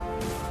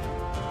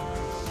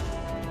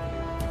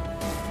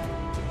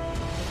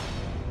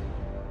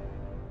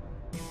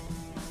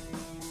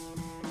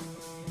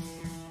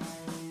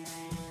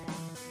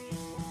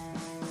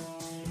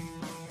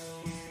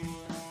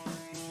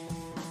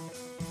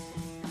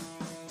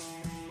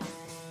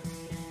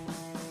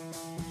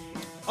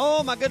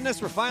Oh my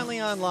goodness, we're finally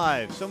on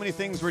live. So many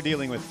things we're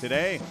dealing with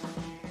today.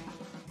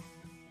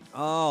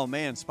 Oh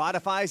man,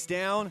 Spotify's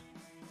down.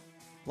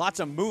 Lots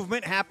of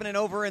movement happening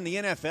over in the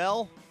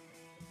NFL.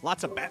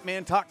 Lots of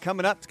Batman talk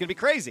coming up. It's going to be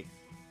crazy.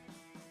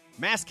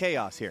 Mass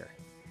chaos here.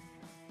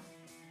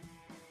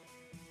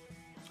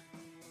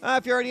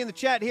 If you're already in the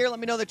chat here, let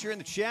me know that you're in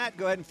the chat.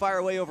 Go ahead and fire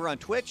away over on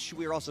Twitch.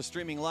 We are also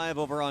streaming live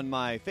over on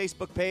my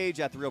Facebook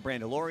page at The Real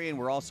Brandalorian.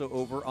 We're also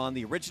over on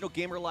the Original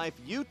Gamer Life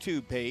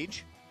YouTube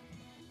page.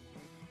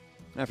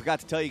 And I forgot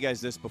to tell you guys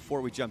this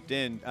before we jumped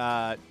in.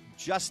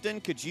 Justin,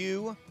 could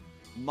you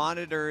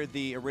monitor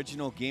the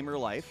Original Gamer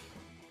Life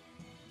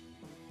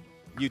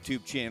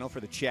YouTube channel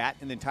for the chat?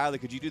 And then Tyler,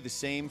 could you do the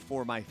same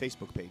for my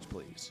Facebook page,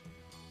 please?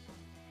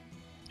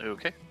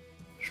 Okay.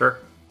 Sure.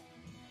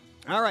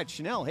 All right,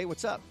 Chanel. Hey,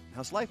 what's up?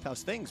 How's life?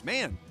 How's things?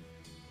 Man,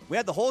 we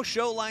had the whole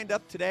show lined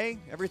up today.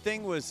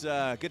 Everything was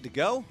good to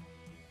go.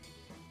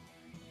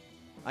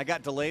 I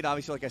got delayed,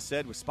 obviously, like I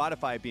said, with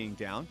Spotify being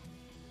down.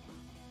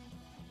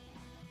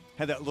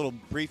 Had that little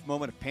brief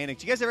moment of panic.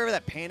 Do you guys ever have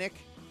that panic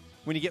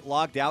when you get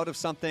logged out of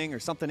something or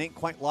something ain't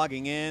quite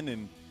logging in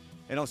and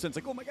all of a sudden it's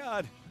like, oh, my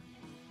God.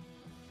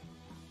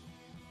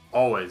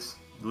 Always.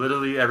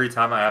 Literally every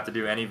time I have to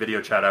do any video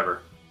chat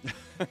ever.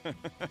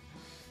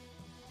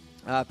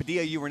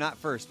 Padilla, you were not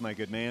first, my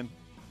good man.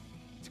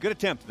 It's a good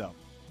attempt, though.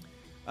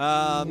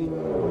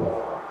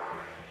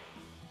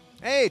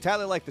 Hey,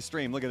 Tyler liked the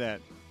stream. Look at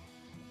that.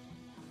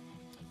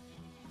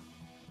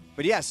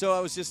 But yeah, so I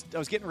was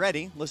getting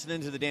ready,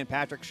 listening to the Dan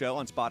Patrick Show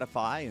on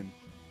Spotify, and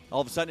all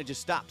of a sudden it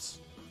just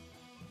stops.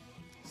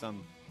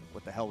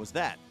 What the hell was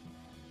that?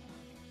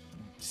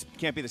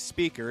 Can't be the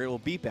speaker. It will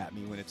beep at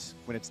me when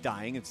it's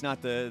dying. It's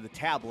not the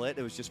tablet.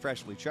 It was just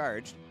freshly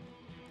charged.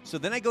 So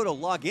then I go to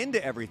log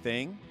into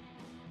everything.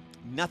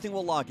 Nothing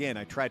will log in.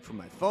 I tried from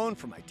my phone,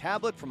 from my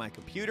tablet, from my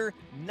computer.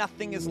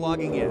 Nothing is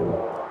logging in.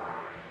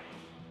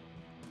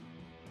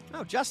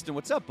 Oh, Justin,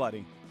 what's up,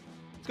 buddy?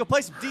 Let's go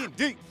play some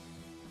D&D.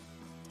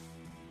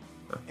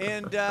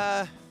 And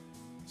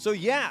so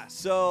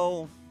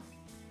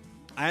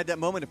I had that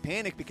moment of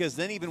panic because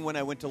then even when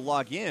I went to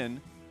log in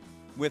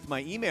with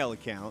my email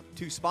account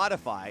to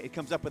Spotify, it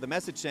comes up with a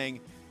message saying,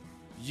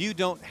 you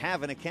don't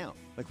have an account.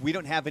 Like, we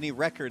don't have any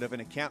record of an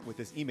account with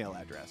this email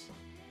address.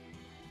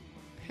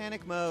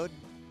 Panic mode.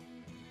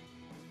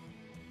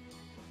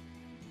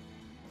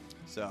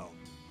 So,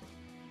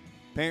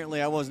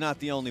 apparently I was not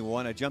the only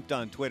one. I jumped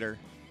on Twitter.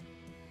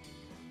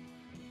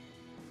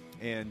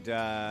 And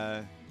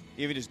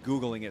even just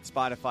Googling it,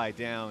 Spotify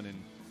down.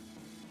 And,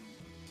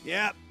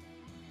 yeah,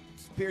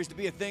 this appears to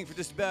be a thing for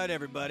just about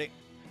everybody.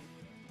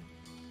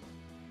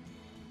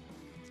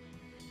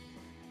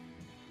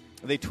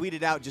 They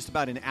tweeted out just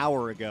about an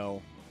hour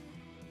ago.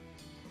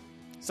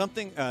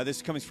 Something,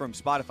 this comes from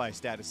Spotify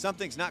status.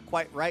 Something's not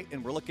quite right,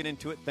 and we're looking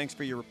into it. Thanks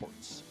for your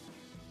reports.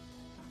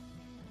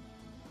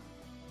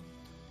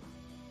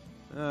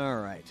 All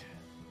right.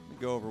 Let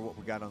me go over what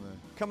we got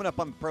coming up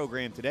on the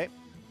program today.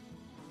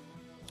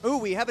 Ooh,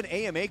 we have an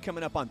AMA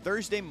coming up on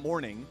Thursday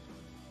morning.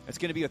 That's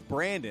going to be with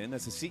Brandon.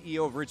 That's the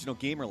CEO of Original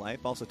Gamer Life,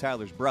 also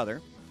Tyler's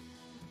brother.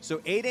 So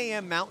 8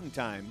 a.m. Mountain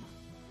Time.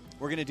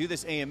 We're going to do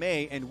this AMA,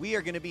 and we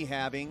are going to be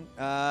having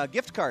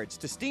gift cards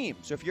to Steam.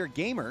 So if you're a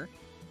gamer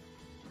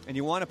and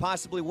you want to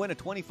possibly win a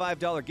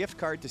 $25 gift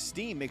card to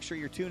Steam, make sure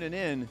you're tuning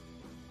in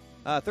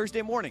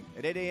Thursday morning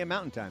at 8 a.m.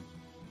 Mountain Time.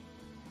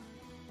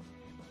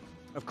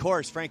 Of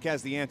course, Frank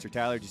has the answer,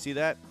 Tyler. Did you see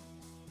that?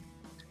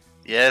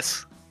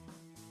 Yes.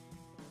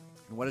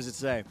 And what does it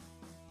say?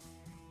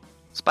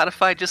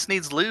 Spotify just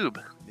needs lube.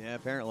 Yeah,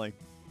 apparently.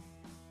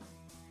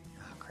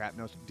 Oh, crap.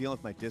 No, I'm dealing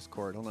with my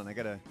Discord. Hold on. I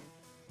got to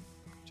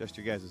adjust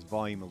your guys'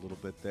 volume a little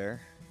bit there.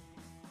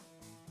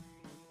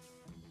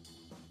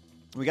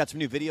 We got some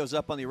new videos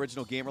up on the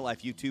Original Gamer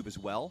Life YouTube as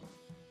well.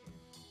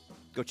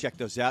 Go check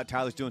those out.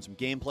 Tyler's doing some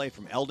gameplay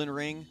from Elden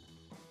Ring.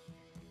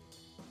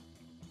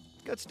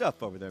 Good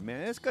stuff over there,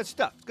 man. It's good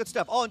stuff. Good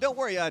stuff. Oh, and don't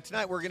worry.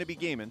 Tonight we're going to be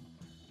gaming.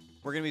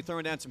 We're going to be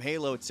throwing down some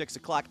Halo at 6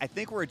 o'clock. I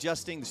think we're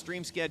adjusting the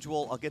stream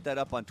schedule. I'll get that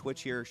up on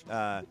Twitch here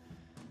at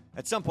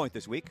some point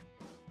this week.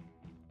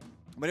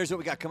 But here's what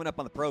we got coming up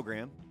on the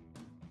program.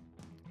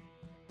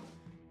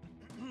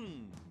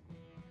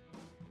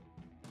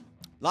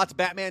 Lots of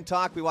Batman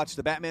talk. We watched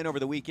the Batman over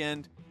the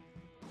weekend.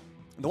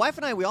 The wife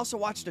and I, we also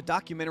watched a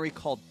documentary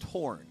called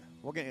Torn.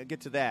 We're going to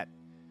get to that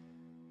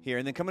here.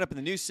 And then coming up in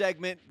the news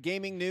segment,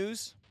 gaming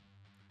news.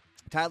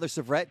 Tyler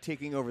Severett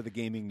taking over the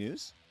gaming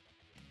news.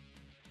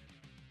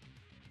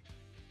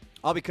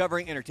 I'll be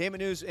covering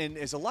entertainment news, and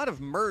there's a lot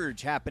of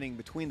merge happening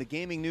between the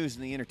gaming news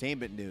and the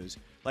entertainment news.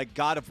 Like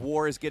God of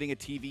War is getting a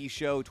TV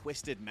show.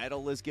 Twisted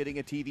Metal is getting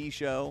a TV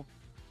show.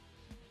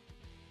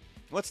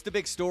 What's the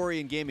big story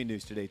in gaming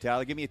news today,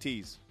 Tyler? Give me a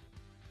tease.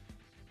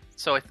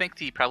 So I think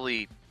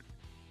probably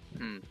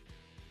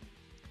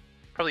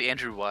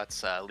Andrew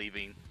Watts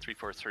leaving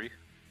 343.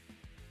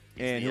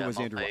 And who was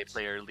Andrew Watts?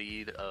 Multiplayer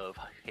lead of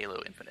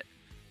Halo Infinite.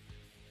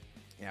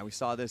 Yeah, we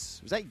saw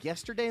this. Was that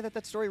yesterday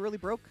that story really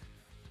broke?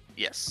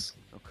 Yes.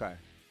 Okay.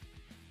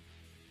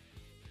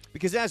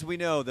 Because as we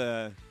know,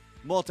 the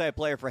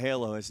multiplayer for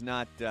Halo has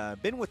not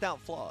been without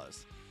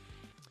flaws.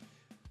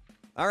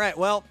 All right,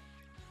 well,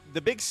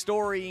 the big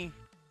story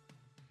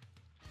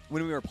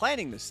when we were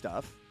planning this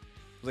stuff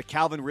was like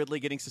Calvin Ridley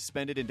getting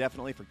suspended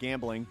indefinitely for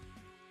gambling.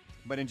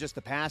 But in just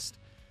the past,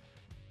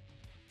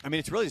 I mean,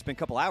 it's really just been a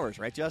couple hours,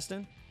 right,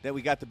 Justin, that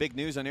we got the big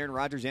news on Aaron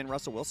Rodgers and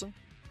Russell Wilson?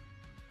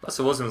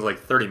 Russell Wilson was like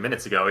 30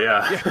 minutes ago,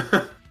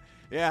 yeah.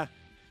 Yeah.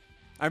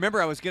 I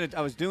remember I was gonna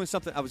do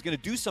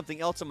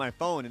something else on my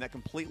phone, and that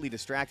completely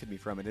distracted me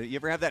from it. Did you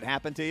ever have that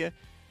happen to you?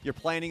 You're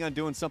planning on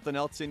doing something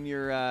else in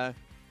your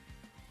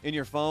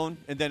phone,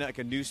 and then like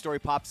a news story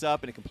pops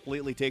up, and it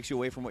completely takes you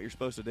away from what you're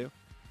supposed to do.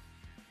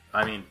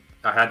 I mean,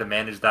 I had to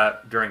manage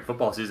that during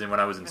football season when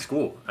I was in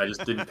school. I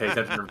just didn't pay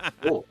attention to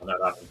school when that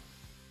happened.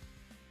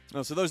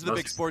 Oh, so those are the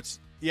big sports.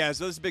 Yeah,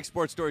 so those are the big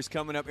sports stories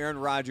coming up. Aaron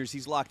Rodgers,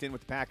 he's locked in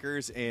with the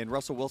Packers, and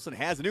Russell Wilson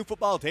has a new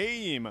football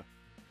team.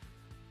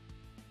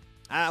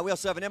 We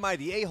also have an Am I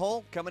the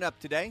A-hole coming up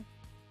today.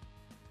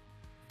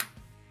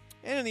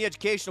 And in the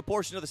educational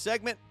portion of the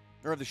segment,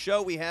 or of the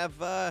show, we have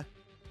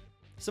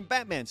some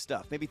Batman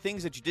stuff. Maybe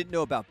things that you didn't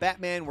know about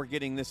Batman. We're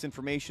getting this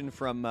information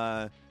from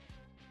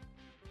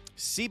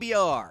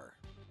CBR,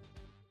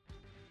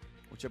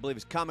 which I believe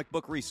is Comic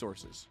Book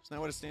Resources. Isn't that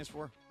what it stands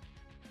for?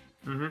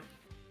 Mm-hmm.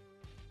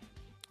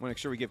 I want to make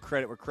sure we give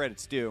credit where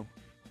credit's due.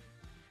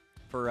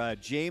 For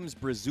James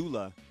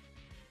Brazula.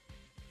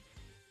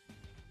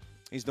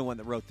 He's the one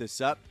that wrote this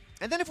up.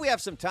 And then if we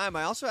have some time,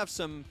 I also have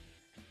some...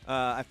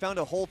 I found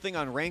a whole thing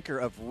on Ranker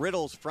of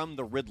riddles from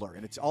the Riddler.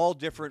 And it's all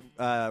different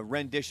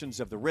renditions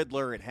of the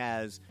Riddler. It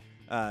has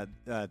the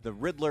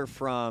Riddler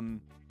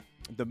from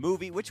the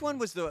movie. Which one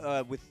was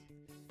the with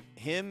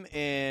him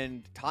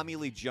and Tommy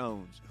Lee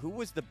Jones? Who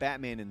was the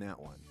Batman in that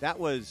one? That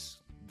was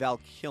Val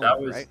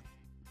Kilmer, right?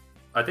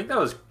 I think that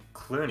was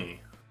Clooney.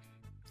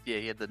 Yeah,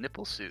 he had the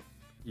nipple suit.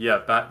 Yeah,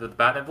 the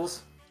bat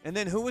nipples. And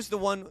then who was the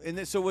one?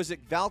 And so was it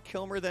Val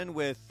Kilmer then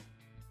with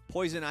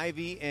Poison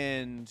Ivy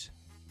and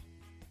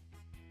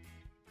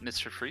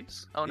Mr.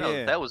 Freeze? Oh no,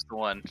 Yeah. that was the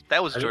one.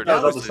 That was George.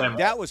 that was the same.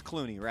 that was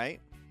Clooney, right?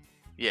 I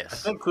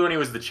Yes. think Clooney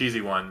was the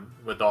cheesy one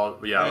with all.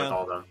 Yeah, with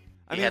all of them.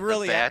 I He mean, had the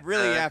really, bat,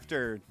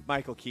 after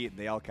Michael Keaton,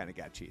 they all kind of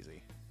got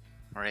cheesy.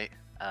 Right.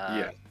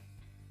 Yeah.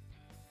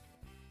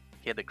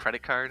 He had the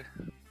credit card.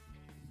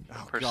 Oh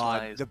God,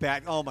 Personalized. the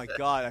bat! Oh my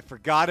God, I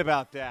forgot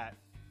about that.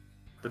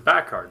 The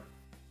bat card.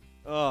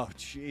 Oh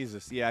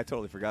Jesus, yeah, I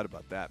totally forgot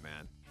about that,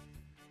 man.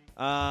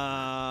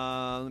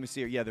 Let me see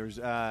here. Yeah, there's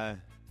Oh,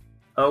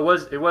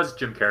 it was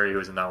Jim Carrey who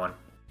was in that one.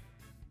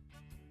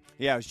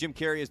 yeah, it was Jim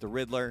Carrey as the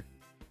Riddler,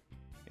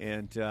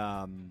 and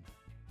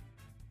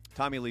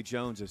Tommy Lee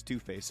Jones as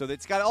Two-Face. So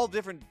it's got all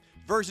different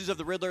versions of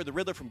the Riddler. The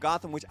Riddler from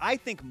Gotham, which I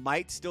think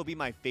might still be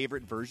my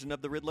favorite version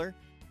of the Riddler.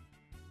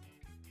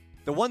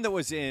 The one that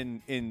was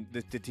in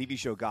the TV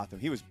show Gotham,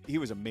 he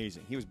was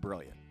amazing. He was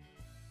brilliant.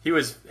 He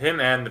was him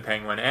and the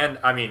Penguin. And,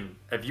 I mean,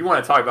 if you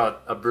want to talk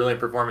about a brilliant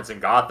performance in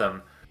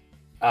Gotham,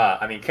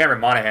 I mean,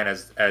 Cameron Monaghan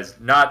as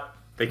not,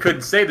 they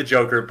couldn't say the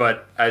Joker,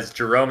 but as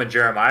Jerome and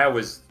Jeremiah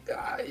was,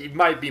 he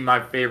might be my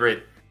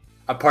favorite,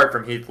 apart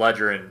from Heath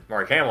Ledger and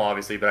Mark Hamill,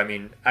 obviously. But, I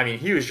mean,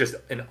 he was just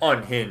an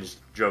unhinged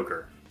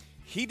Joker.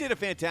 He did a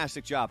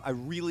fantastic job. I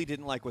really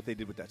didn't like what they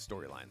did with that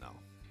storyline, though.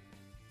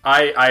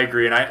 I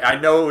agree. And I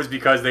know it was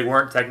because they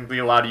weren't technically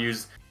allowed to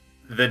use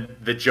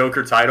the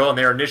Joker title, and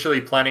they were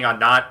initially planning on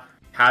not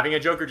having a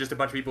Joker, just a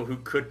bunch of people who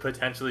could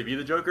potentially be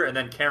the Joker. And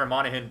then Cameron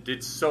Monaghan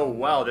did so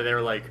well that they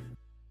were like,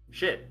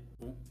 shit,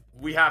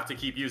 we have to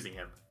keep using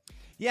him.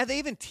 Yeah, they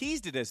even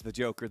teased it as the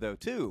Joker, though,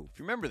 too. If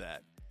you remember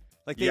that.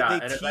 Like, they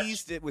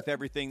teased it with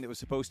everything that was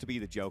supposed to be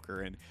the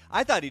Joker, and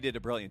I thought he did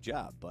a brilliant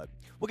job. But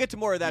we'll get to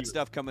more of that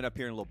stuff coming up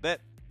here in a little bit.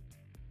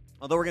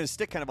 Although we're going to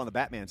stick kind of on the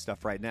Batman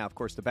stuff right now. Of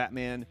course, the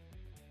Batman...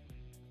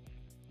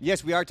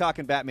 Yes, we are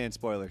talking Batman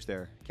spoilers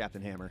there,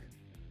 Captain Hammer.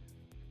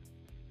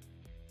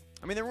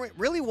 I mean, there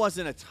really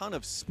wasn't a ton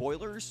of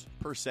spoilers,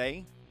 per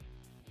se.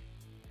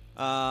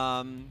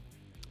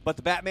 But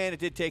the Batman, it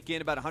did take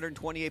in about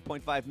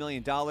 $128.5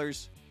 million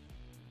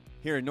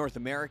here in North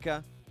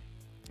America.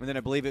 And then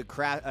I believe it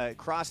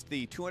crossed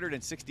the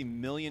 $260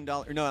 million.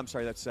 No, I'm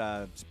sorry, that's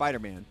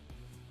Spider-Man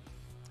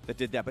that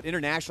did that. But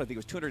internationally, I think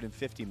it was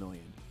 $250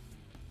 million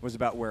was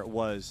about where it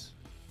was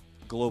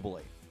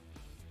globally.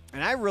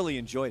 And I really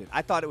enjoyed it.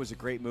 I thought it was a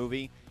great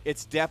movie.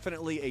 It's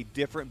definitely a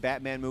different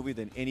Batman movie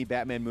than any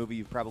Batman movie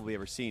you've probably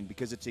ever seen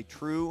because it's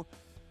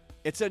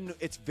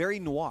it's very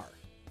noir.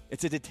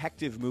 It's a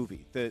detective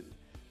movie. The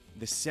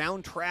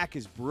soundtrack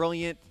is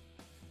brilliant.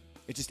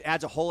 It just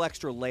adds a whole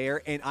extra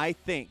layer, and I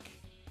think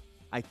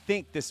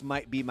this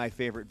might be my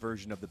favorite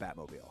version of the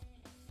Batmobile.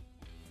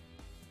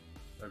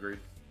 Agreed.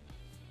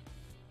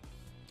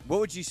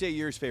 What would you say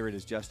yours favorite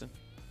is, Justin?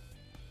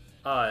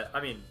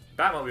 I mean,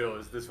 Batmobile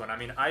is this one. I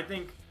mean, I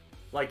think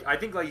like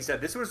you said,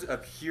 this was a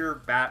pure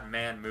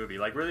Batman movie.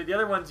 Like, really, the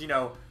other ones,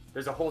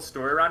 there's a whole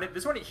story around it.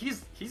 This one,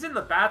 he's in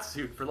the bat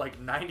suit for like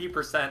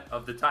 90%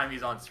 of the time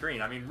he's on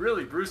screen. I mean,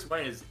 really, Bruce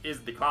Wayne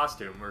is the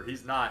costume where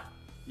he's not,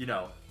 he's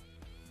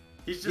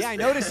just. Yeah, I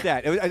noticed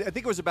that. I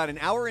think it was about an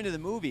hour into the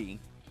movie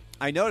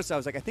I noticed, I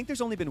was like, I think there's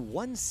only been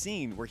one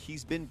scene where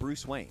he's been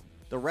Bruce Wayne.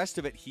 The rest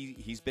of it,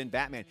 he's been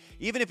Batman.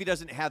 Even if he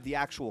doesn't have the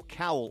actual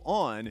cowl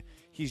on,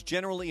 he's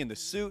generally in the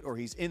suit or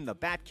he's in the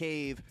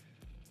Batcave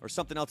or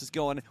something else is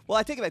going. Well,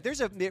 I take it back.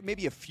 There's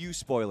maybe a few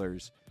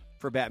spoilers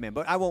for Batman,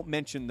 but I won't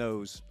mention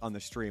those on the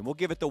stream. We'll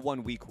give it the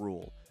 1 week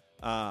rule.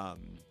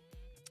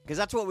 Because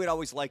that's what we'd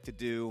always like to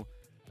do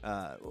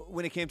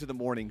when it came to the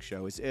morning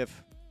show, is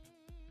if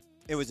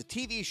it was a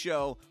TV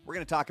show, we're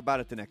going to talk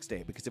about it the next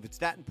day. Because if it's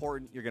that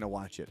important, you're going to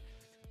watch it.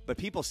 But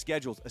people's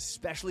schedules,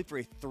 especially for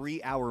a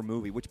 3-hour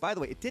movie, which, by the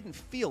way, it didn't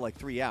feel like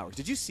 3 hours.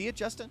 Did you see it,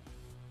 Justin?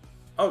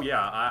 Oh,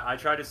 yeah. I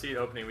tried to see it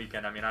opening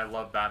weekend. I mean, I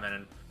love Batman.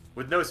 And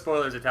with no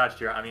spoilers attached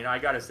here, I mean, I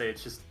got to say,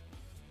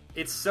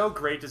 it's so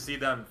great to see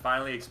them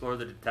finally explore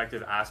the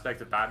detective aspect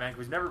of Batman.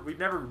 We've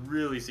never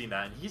really seen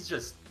that. And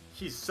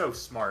he's so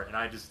smart. And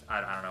I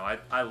don't know.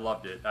 I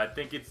loved it. I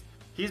think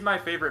he's my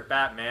favorite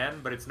Batman,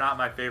 but it's not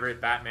my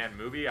favorite Batman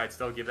movie. I'd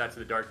still give that to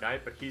The Dark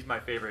Knight, but he's my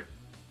favorite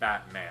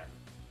Batman.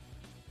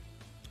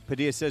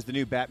 Padilla says the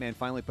new Batman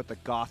finally put the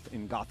goth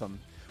in Gotham.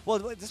 Well,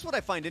 this is what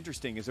I find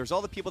interesting, is there's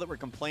all the people that were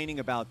complaining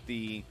about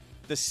the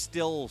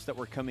stills that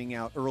were coming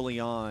out early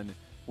on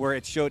where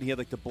it showed he had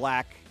like the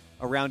black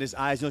around his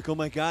eyes. You're like, oh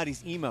my God,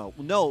 he's emo.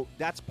 Well, no,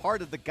 that's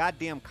part of the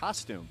goddamn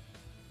costume.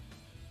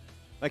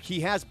 Like,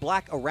 he has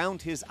black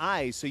around his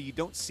eyes so you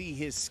don't see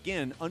his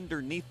skin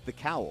underneath the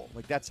cowl.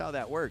 Like, that's how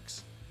that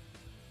works.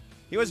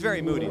 He was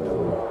very moody,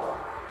 though.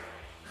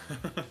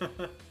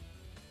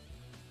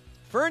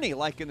 Fernie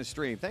liking the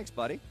stream. Thanks,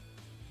 buddy.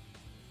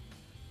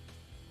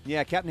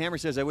 Yeah, Captain Hammer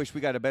says, I wish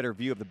we got a better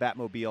view of the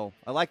Batmobile.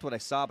 I liked what I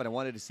saw, but I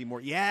wanted to see more.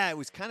 Yeah, it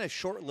was kind of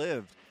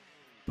short-lived.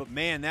 But,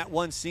 man, that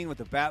one scene with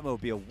the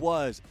Batmobile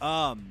was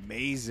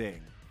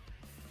amazing.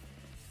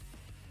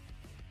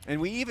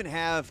 And we even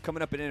have,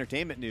 coming up in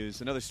entertainment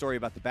news, another story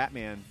about the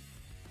Batman.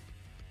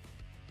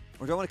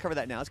 Or do I want to cover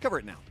that now? Let's cover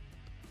it now.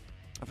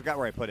 I forgot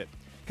where I put it.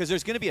 Because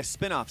there's going to be a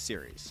spin-off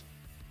series.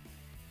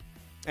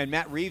 And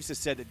Matt Reeves has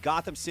said that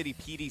Gotham City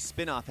PD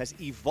spin-off has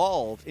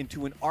evolved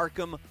into an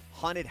Arkham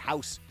Haunted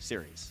House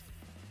series.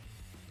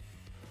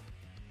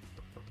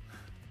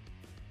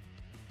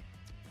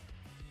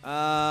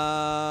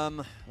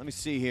 Let me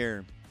see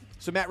here.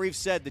 So Matt Reeves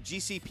said the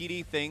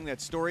GCPD thing,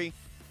 that story,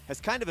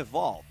 has kind of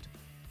evolved.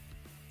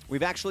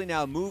 We've actually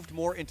now moved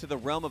more into the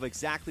realm of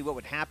exactly what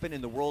would happen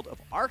in the world of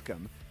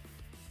Arkham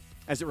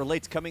as it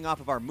relates coming off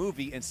of our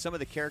movie and some of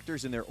the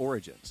characters and their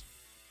origins.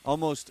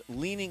 Almost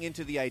leaning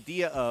into the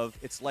idea of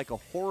it's like a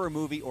horror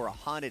movie or a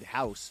haunted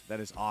house that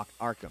is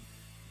Arkham.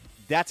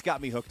 That's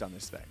got me hooked on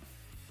this thing.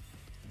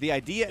 The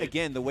idea,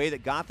 again, the way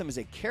that Gotham is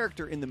a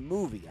character in the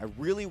movie, I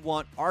really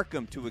want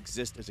Arkham to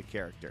exist as a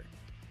character.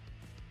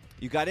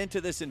 You got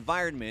into this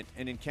environment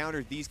and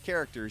encountered these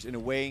characters in a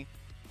way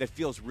that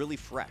feels really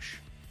fresh.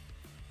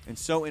 And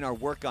so in our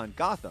work on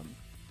Gotham,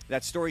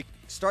 that story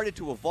started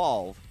to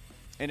evolve,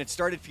 and it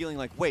started feeling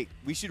like, wait,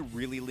 we should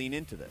really lean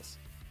into this.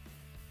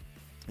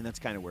 And that's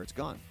kind of where it's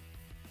gone.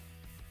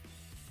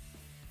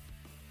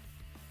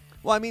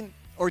 Well, I mean,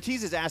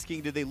 Ortiz is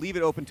asking, did they leave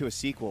it open to a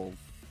sequel?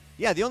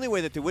 Yeah, the only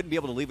way that they wouldn't be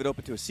able to leave it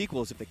open to a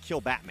sequel is if they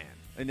kill Batman.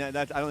 And I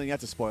don't think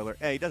that's a spoiler.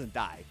 Hey, he doesn't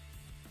die.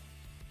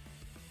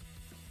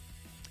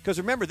 Because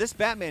remember, this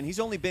Batman, he's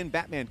only been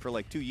Batman for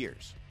like 2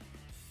 years.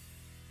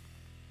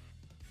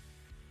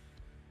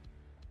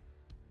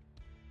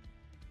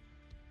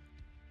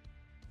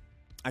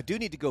 I do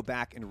need to go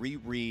back and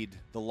reread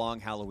The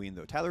Long Halloween,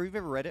 though. Tyler, have you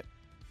ever read it?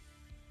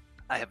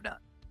 I have not.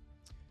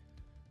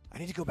 I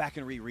need to go back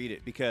and reread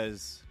it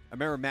because I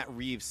remember Matt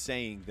Reeves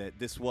saying that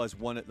this was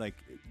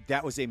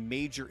that was a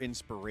major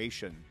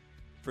inspiration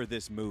for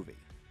this movie.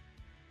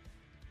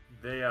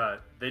 They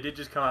did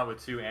just come out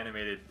with 2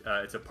 animated.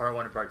 It's a part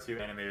 1 and part 2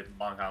 animated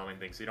Long Halloween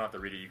thing, so you don't have to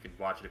read it. You can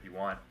watch it if you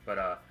want.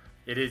 But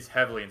it is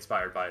heavily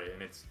inspired by it,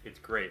 and it's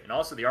great. And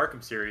also the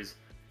Arkham series,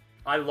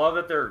 I love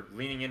that they're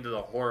leaning into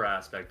the horror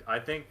aspect. I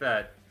think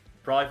that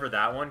probably for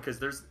that one, because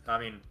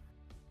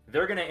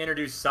they're going to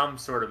introduce some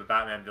sort of a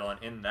Batman villain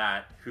in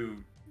that who,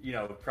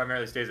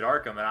 primarily stays at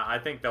Arkham, and I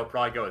think they'll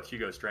probably go with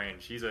Hugo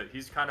Strange.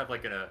 He's kind of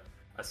like a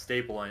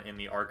staple in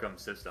the Arkham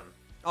system.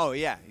 Oh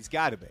yeah, he's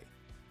got to be.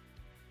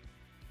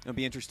 It'll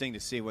be interesting to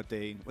see what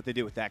they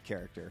do with that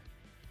character.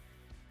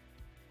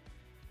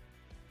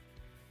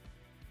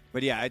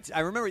 But yeah, I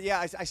remember. Yeah,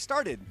 I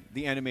started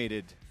the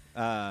animated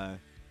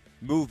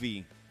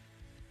movie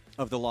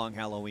of The Long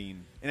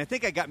Halloween, and I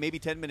think I got maybe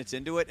 10 minutes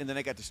into it, and then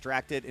I got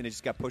distracted, and it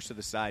just got pushed to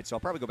the side. So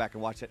I'll probably go back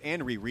and watch it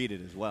and reread it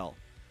as well,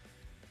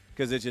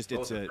 because it's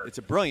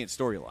a brilliant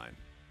storyline.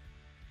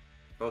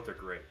 Both are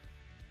great.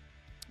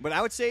 But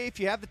I would say if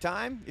you have the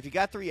time, if you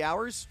got 3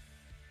 hours,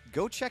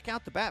 go check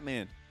out the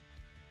Batman.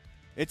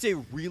 It's a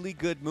really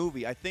good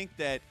movie. I think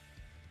that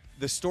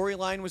the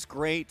storyline was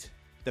great.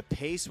 The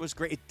pace was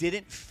great. It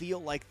didn't feel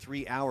like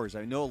 3 hours.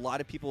 I know a lot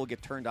of people will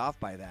get turned off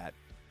by that,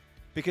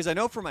 because I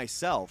know for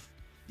myself,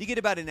 you get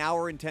about an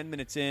hour and 10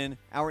 minutes in,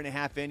 hour and a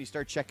half in, you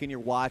start checking your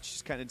watch,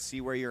 just kind of see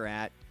where you're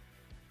at.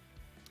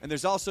 And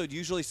there's also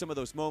usually some of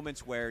those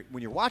moments where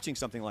when you're watching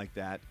something like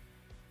that,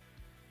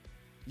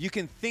 you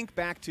can think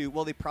back to,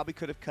 well, they probably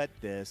could have cut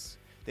this.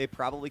 They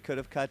probably could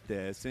have cut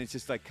this. And it's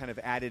just like kind of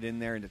added in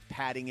there and it's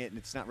padding it and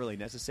it's not really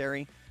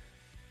necessary.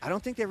 I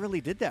don't think they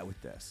really did that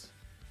with this.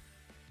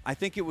 I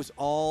think it was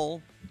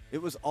all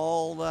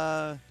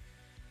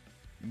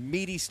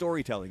meaty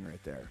storytelling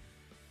right there.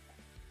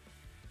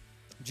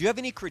 Do you have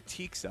any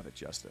critiques of it,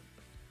 Justin?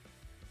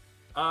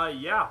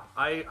 Yeah.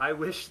 I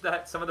wish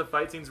that some of the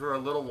fight scenes were a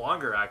little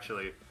longer.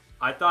 Actually,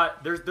 I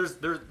thought there's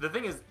the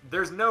thing is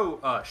there's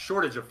no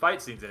shortage of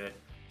fight scenes in it.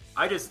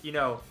 I just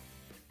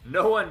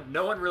no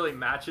one really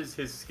matches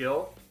his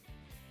skill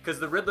because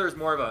the Riddler is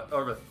more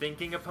of a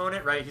thinking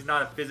opponent, right? He's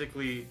not a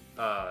physically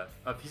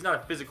he's not a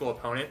physical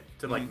opponent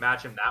to like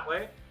match him that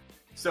way.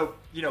 So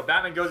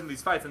Batman goes into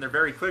these fights and they're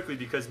very quickly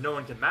because no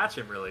one can match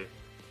him really.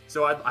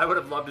 So I would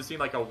have loved to see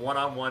like a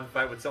one-on-one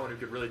fight with someone who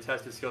could really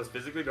test his skills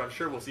physically, but I'm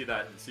sure we'll see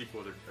that in the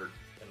sequel or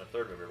in the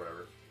third movie or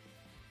whatever.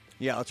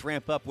 Yeah, let's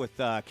ramp up with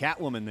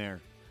Catwoman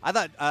there. I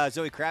thought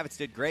Zoe Kravitz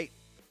did great.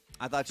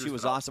 I thought she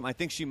was awesome. I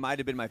think she might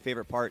have been my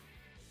favorite part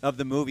of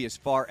the movie as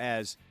far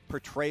as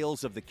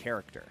portrayals of the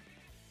character.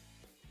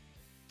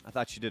 I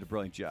thought she did a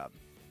brilliant job.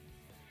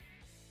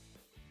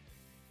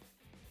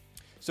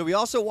 So we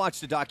also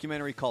watched a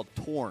documentary called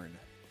Torn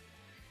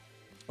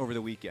over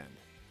the weekend.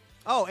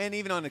 Oh, and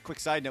even on a quick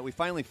side note, we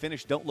finally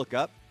finished Don't Look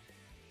Up.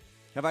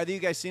 Have either of you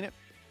guys seen it?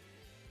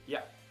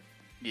 Yeah.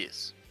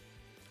 Yes.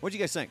 What'd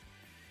you guys think?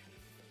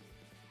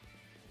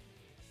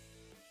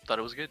 Thought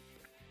it was good.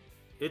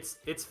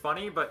 It's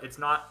funny, but it's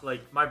not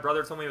like my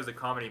brother told me it was a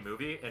comedy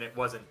movie, and it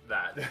wasn't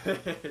that.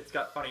 It's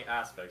got funny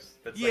aspects.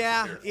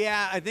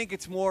 Yeah. I think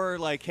it's more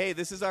like, hey,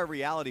 this is our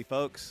reality,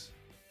 folks.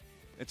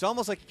 It's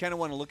almost like you kind of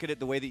want to look at it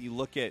the way that you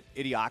look at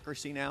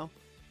Idiocracy now.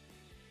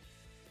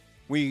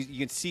 You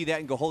can see that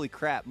and go, holy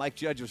crap, Mike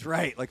Judge was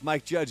right. Like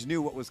Mike Judge knew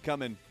what was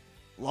coming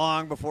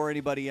long before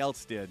anybody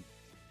else did.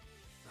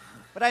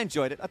 But I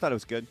enjoyed it. I thought it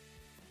was good.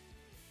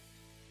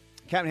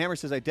 Captain Hammer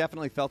says, I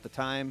definitely felt the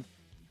time,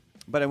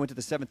 but I went to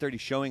the 7:30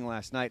 showing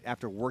last night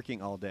after working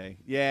all day.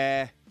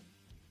 Yeah,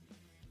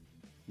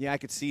 I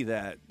could see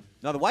that.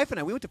 Now, the wife and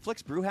I, we went to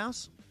Flick's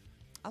Brewhouse.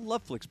 I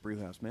love Flick's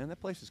Brewhouse, man. That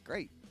place is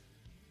great.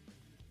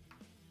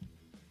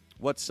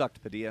 What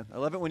sucked, Padilla? I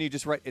love it when you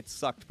just write, it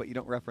sucked, but you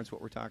don't reference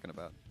what we're talking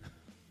about.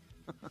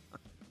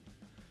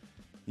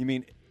 You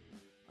mean,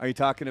 are you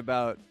talking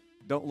about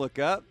Don't Look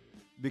Up?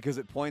 Because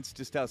it points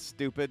just how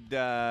stupid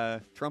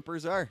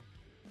Trumpers are?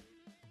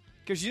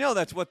 Because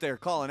that's what they're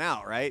calling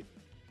out, right?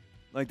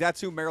 Like,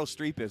 that's who Meryl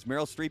Streep is.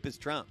 Meryl Streep is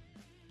Trump.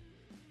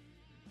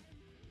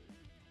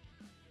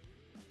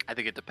 I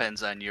think it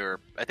depends on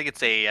I think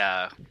it's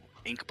a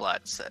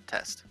Inkblot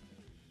test.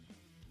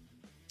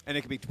 And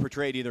it can be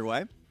portrayed either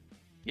way?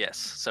 Yes.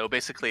 So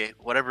basically,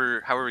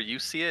 however you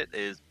see it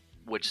is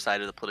which side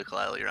of the political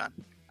aisle you're on.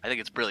 I think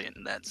it's brilliant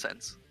in that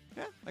sense.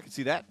 Yeah, I can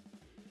see that.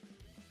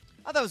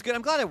 I thought it was good.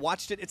 I'm glad I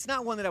watched it. It's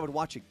not one that I would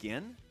watch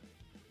again.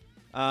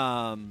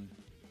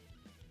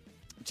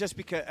 Just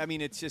because, I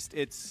mean,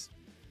 it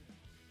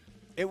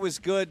was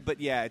good, but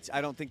yeah, I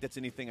don't think that's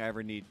anything I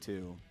ever need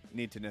to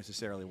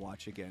necessarily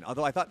watch again.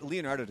 Although I thought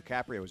Leonardo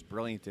DiCaprio was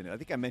brilliant in it. I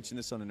think I mentioned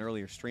this on an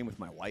earlier stream with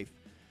my wife,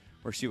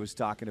 where she was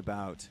talking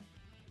about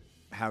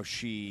how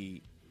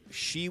she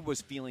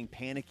was feeling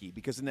panicky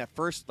because in that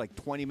first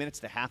 20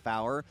 minutes to half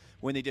hour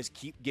when they just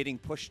keep getting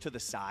pushed to the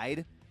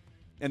side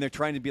and they're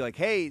trying to be like,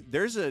 hey,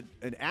 there's an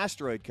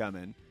asteroid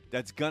coming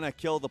that's going to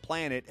kill the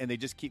planet, and they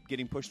just keep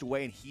getting pushed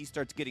away and he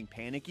starts getting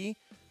panicky.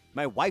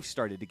 My wife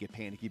started to get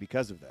panicky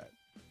because of that.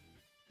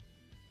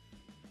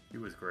 He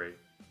was great.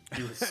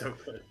 He was so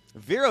good.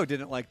 Vero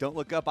didn't like Don't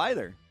Look Up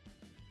either.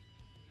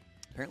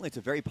 Apparently it's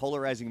a very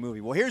polarizing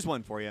movie. Well, here's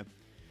one for you.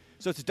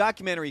 So it's a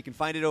documentary. You can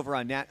find it over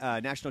on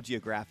National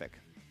Geographic.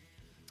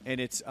 And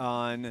it's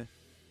on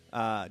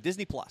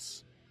Disney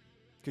Plus,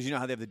 because you know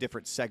how they have the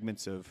different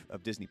segments of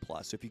Disney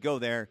Plus. So if you go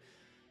there,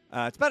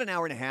 it's about an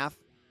hour and a half,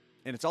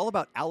 and it's all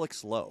about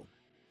Alex Lowe.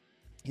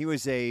 He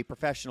was a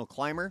professional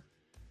climber,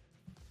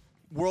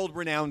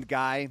 world-renowned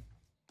guy,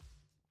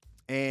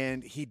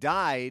 and he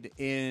died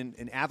in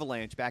an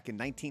avalanche back in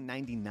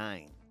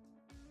 1999.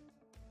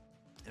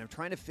 And I'm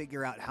trying to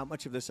figure out how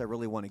much of this I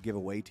really want to give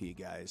away to you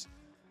guys.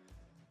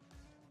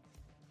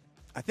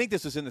 I think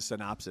this was in the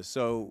synopsis.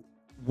 So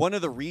one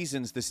of the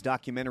reasons this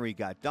documentary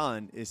got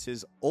done is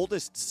his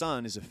oldest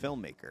son is a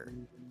filmmaker.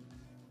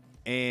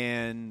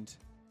 And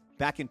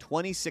back in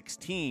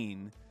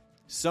 2016,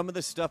 some of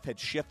the stuff had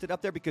shifted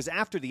up there because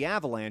after the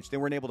avalanche, they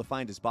weren't able to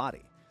find his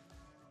body.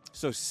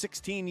 So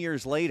 16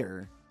 years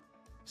later,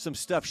 some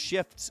stuff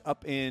shifts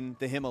up in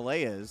the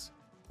Himalayas.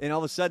 And all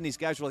of a sudden, these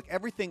guys were like,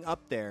 everything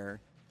up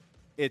there,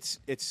 it's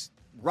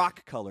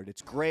rock colored.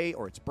 It's gray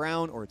or it's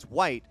brown or it's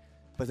white.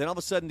 But then all of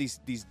a sudden,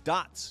 these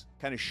dots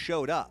kind of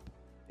showed up.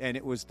 And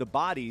it was the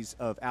bodies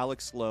of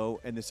Alex Lowe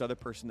and this other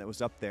person that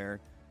was up there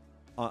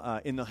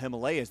in the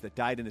Himalayas that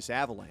died in this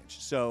avalanche.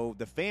 So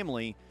the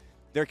family,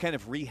 they're kind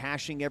of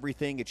rehashing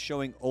everything. It's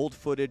showing old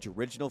footage,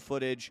 original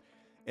footage,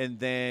 and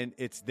then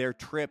it's their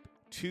trip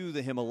to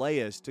the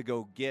Himalayas to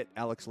go get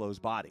Alex Lowe's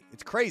body.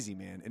 It's crazy,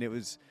 man. And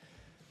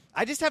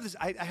I just have this.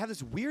 I have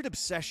this weird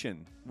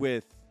obsession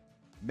with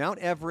Mount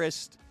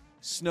Everest,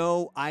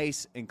 snow,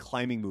 ice, and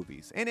climbing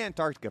movies, and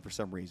Antarctica for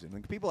some reason.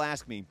 When people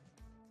ask me,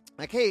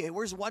 like, "Hey,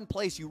 where's one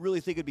place you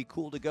really think it'd be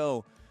cool to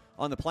go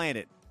on the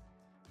planet?"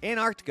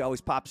 Antarctica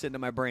always pops into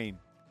my brain.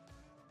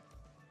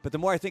 But the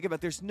more I think about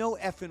it, there's no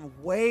effing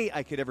way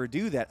I could ever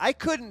do that. I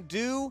couldn't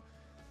do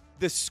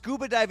the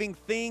scuba diving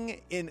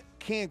thing in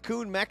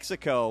Cancun,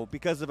 Mexico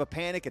because of a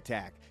panic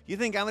attack. You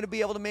think I'm going to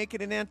be able to make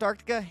it in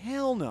Antarctica?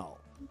 Hell no.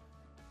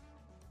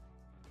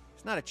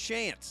 It's not a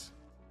chance.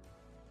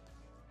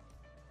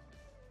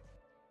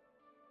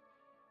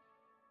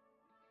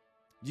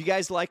 You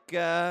guys like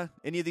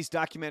any of these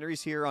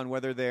documentaries here on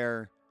whether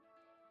they're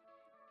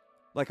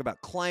like about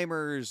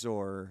climbers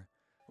or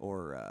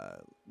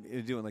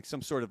doing like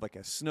some sort of like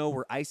a snow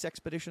or ice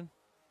expedition?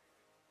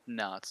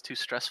 No, it's too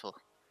stressful.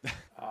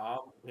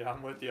 Yeah,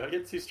 I'm with you. I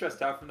get too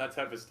stressed out from that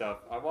type of stuff.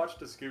 I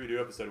watched a Scooby-Doo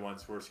episode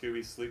once where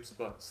Scooby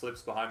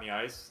slips behind the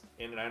ice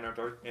in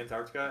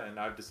Antarctica, and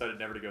I've decided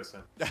never to go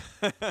since.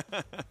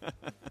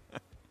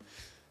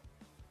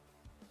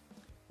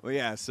 Well,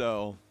 yeah.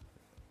 So,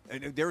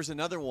 and there was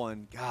another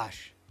one.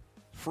 Gosh,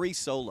 Free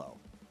Solo.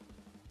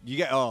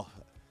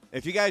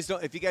 If you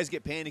guys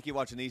get panicky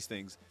watching these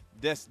things,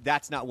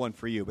 that's not one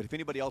for you. But if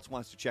anybody else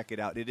wants to check it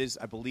out, it is,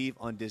 I believe,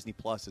 on Disney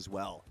Plus as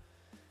well.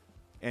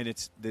 And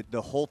it's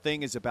the whole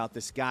thing is about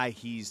this guy.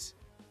 He's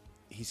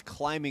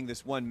climbing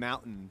this one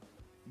mountain,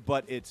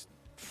 but it's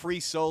free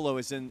solo,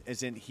 as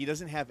in he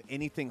doesn't have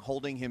anything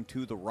holding him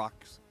to the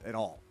rocks at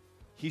all.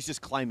 He's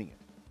just climbing it.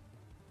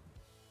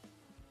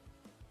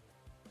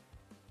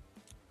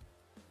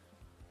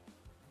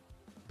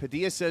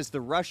 Padilla says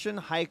the Russian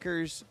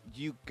hikers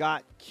you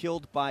got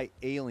killed by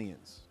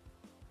aliens.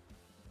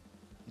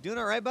 You doing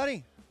all right,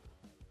 buddy?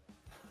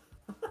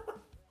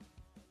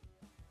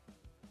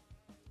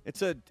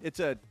 It's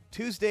a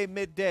Tuesday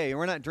midday, and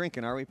we're not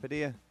drinking, are we,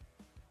 Padilla?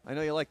 I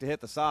know you like to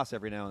hit the sauce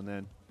every now and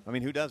then. I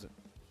mean, who doesn't?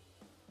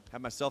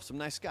 Had myself some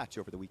nice scotch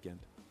over the weekend.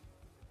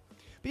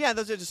 But yeah,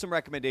 those are just some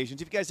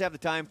recommendations. If you guys have the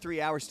time,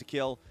 3 hours to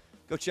kill,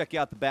 go check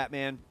out The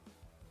Batman.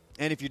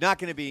 And if you're not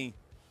going to be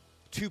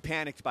too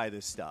panicked by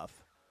this stuff,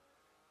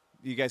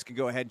 you guys can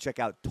go ahead and check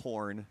out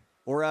Torn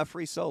or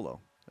Free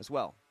Solo as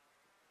well.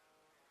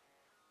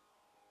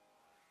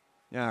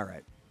 All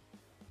right.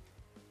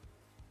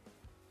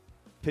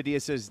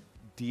 Padilla says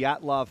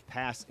Dyatlov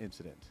Pass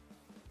incident.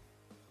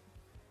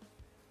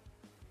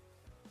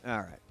 All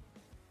right.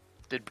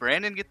 Did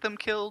Brandon get them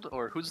killed,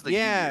 or who's the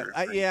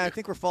I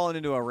think we're falling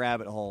into a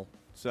rabbit hole.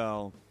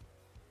 So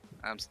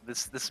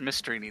this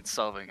mystery needs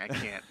solving. I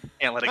can't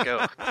let it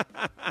go.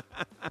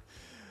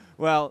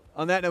 Well,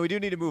 on that note, we do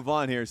need to move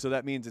on here, so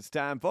that means it's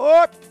time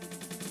for...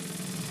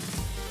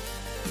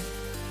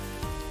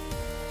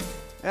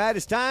 It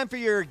is time for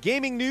your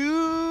gaming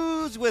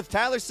news with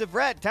Tyler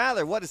Severett.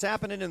 Tyler, what is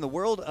happening in the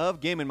world of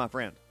gaming, my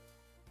friend?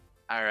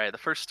 All right, the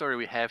first story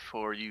we have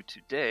for you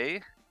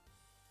today,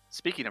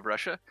 speaking of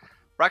Russia,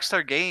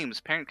 Rockstar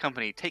Games parent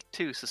company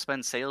Take-Two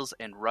suspends sales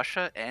in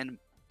Russia and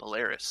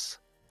Belarus.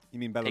 You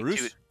mean Belarus?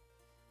 Take-Two,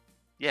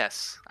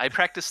 yes. I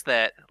practiced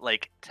that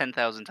like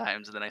 10,000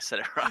 times, and then I said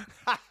it wrong.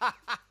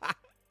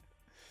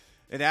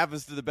 It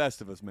happens to the best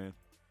of us, man.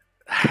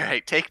 All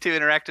right, Take-Two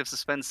Interactive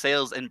suspends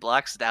sales and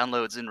blocks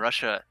downloads in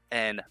Russia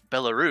and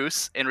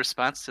Belarus in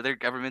response to their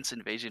government's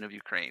invasion of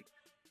Ukraine.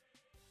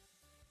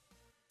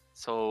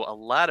 So a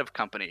lot of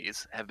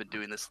companies have been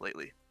doing this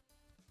lately.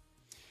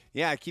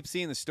 Yeah, I keep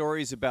seeing the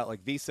stories about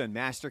like Visa and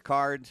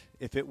MasterCard.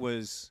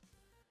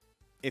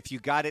 If you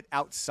got it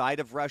outside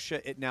of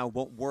Russia, it now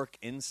won't work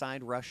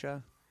inside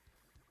Russia.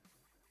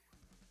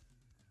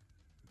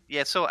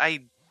 Yeah, so I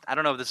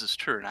don't know if this is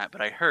true or not,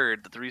 but I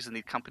heard that the reason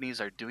these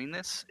companies are doing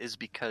this is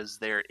because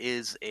there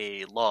is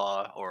a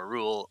law or a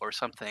rule or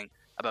something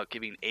about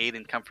giving aid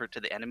and comfort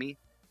to the enemy.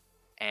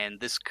 And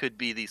this could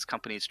be these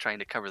companies trying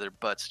to cover their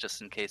butts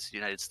just in case the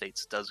United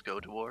States does go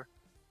to war.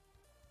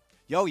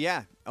 Oh,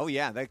 yeah.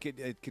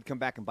 It could come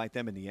back and bite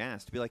them in the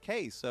ass to be like,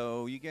 hey,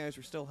 so you guys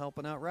are still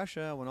helping out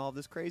Russia when all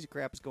this crazy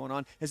crap is going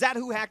on. Is that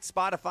who hacked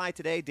Spotify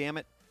today? Damn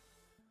it.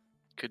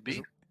 Could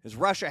be. Is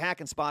Russia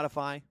hacking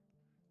Spotify?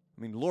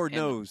 I mean, Lord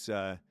knows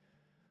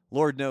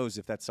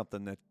if that's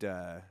something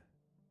that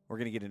we're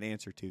going to get an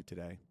answer to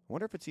today. I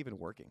wonder if it's even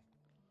working.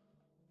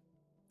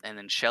 And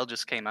then Shell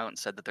just came out and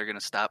said that they're going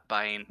to stop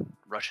buying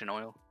Russian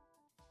oil.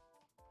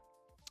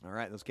 All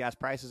right, those gas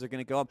prices are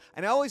going to go up.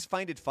 And I always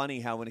find it funny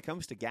how when it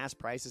comes to gas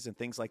prices and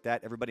things like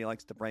that, everybody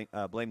likes to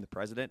blame the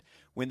president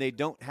when they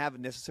don't have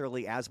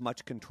necessarily as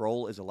much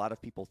control as a lot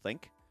of people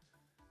think.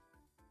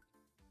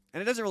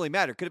 And it doesn't really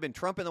matter. Could have been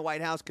Trump in the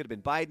White House, could have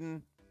been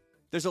Biden.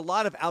 There's a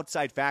lot of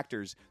outside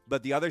factors,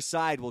 but the other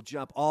side will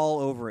jump all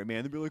over it,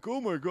 man. They'll be like,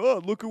 "Oh my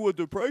God, look at what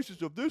the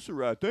prices of this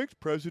are at. Thanks,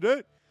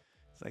 President."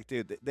 It's like,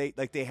 dude,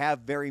 they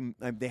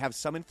have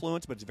some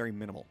influence, but it's very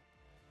minimal.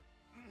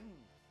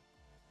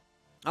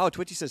 Oh,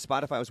 Twitchy says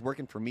Spotify was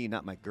working for me,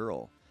 not my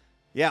girl.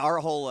 Yeah, our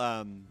whole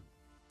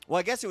well,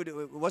 I guess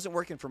it wasn't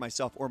working for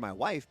myself or my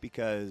wife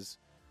because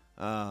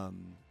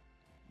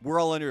we're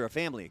all under a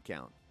family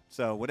account.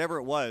 So whatever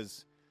it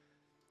was,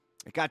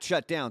 It got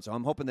shut down, so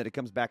I'm hoping that it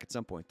comes back at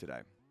some point today.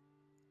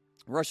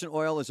 Russian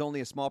oil is only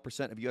a small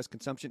percent of U.S.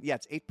 consumption. Yeah,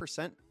 it's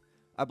 8%,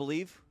 I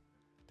believe.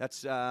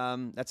 That's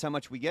how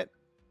much we get.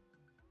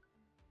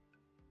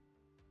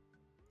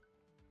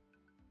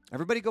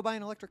 Everybody go buy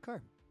an electric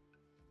car.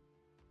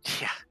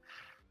 Yeah.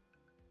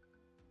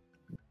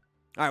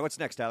 All right, what's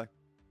next, Tyler?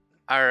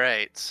 All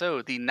right.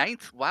 So the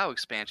 9th WoW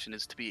expansion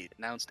is to be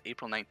announced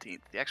April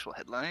 19th. The actual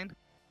headline: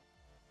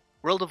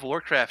 World of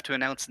Warcraft to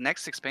announce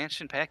next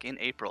expansion pack in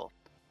April.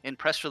 In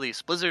press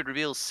release, Blizzard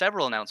reveals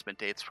several announcement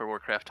dates for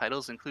Warcraft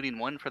titles, including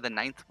one for the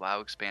 9th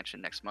WoW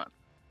expansion next month.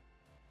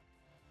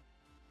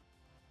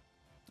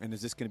 And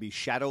is this going to be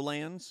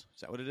Shadowlands?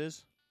 Is that what it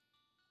is?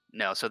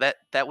 No, so that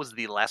was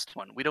the last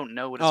one. We don't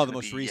know what it's going to be.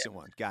 Oh, the most recent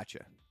one. Gotcha.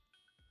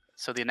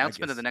 So the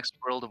announcement of the next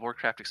World of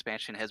Warcraft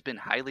expansion has been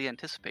highly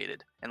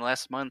anticipated. In the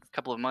last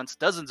couple of months,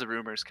 dozens of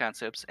rumors,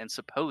 concepts, and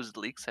supposed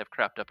leaks have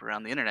cropped up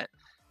around the internet.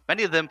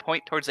 Many of them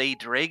point towards a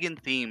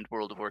dragon-themed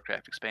World of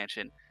Warcraft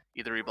expansion,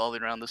 either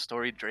revolving around the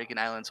storied Dragon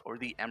Islands or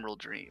the Emerald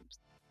Dreams.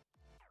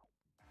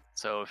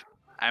 So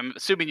I'm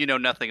assuming you know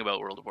nothing about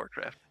World of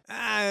Warcraft.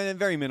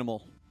 Very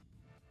minimal.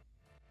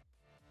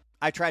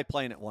 I tried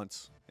playing it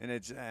once, and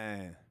it's...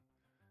 I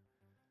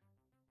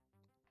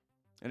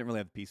didn't really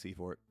have a PC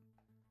for it.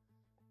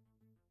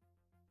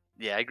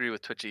 Yeah, I agree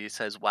with Twitchy. He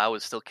says WoW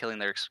is still killing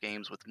their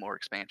games with more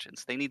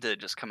expansions. They need to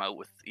just come out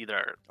with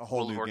either a whole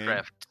World new of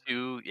Warcraft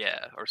 2,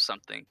 or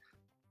something.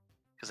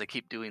 Because they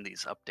keep doing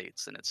these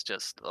updates, and it's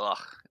just,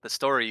 the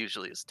story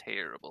usually is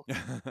terrible.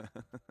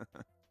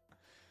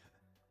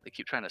 They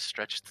keep trying to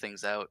stretch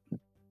things out.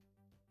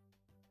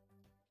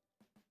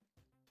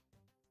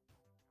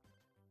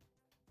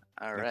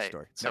 All right.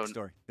 Story. Next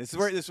story. This is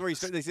where you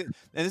start. And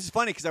this is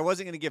funny because I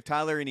wasn't going to give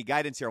Tyler any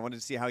guidance here. I wanted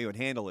to see how he would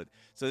handle it.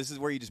 So this is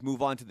where you just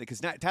move on to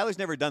because Tyler's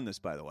never done this,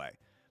 by the way.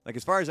 Like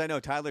as far as I know,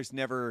 Tyler's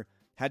never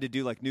had to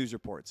do like news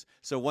reports.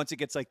 So once it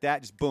gets like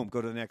that, just boom,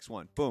 go to the next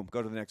one. Boom,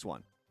 go to the next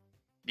one.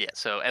 Yeah.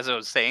 So as I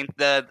was saying,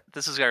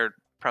 this is our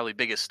probably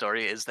biggest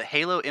story is the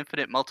Halo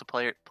Infinite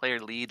multiplayer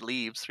lead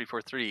leaves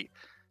 343.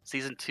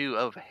 Season 2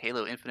 of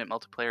Halo Infinite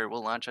multiplayer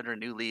will launch under a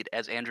new lead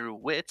as Andrew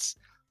Witz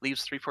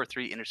leaves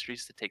 343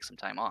 Industries to take some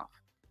time off.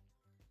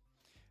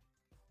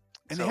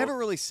 And they haven't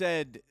really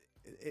said,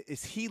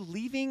 is he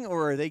leaving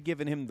or are they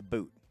giving him the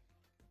boot?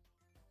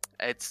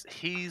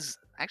 He's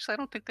actually, I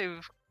don't think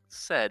they've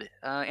said.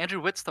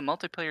 Andrew Witz, the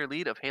multiplayer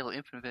lead of Halo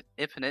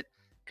Infinite,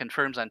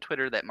 confirms on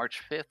Twitter that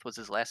March 5th was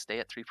his last day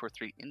at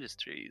 343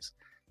 Industries.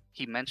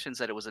 He mentions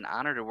that it was an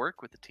honor to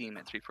work with the team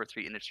at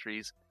 343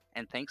 Industries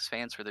and thanks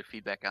fans for their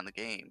feedback on the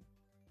game.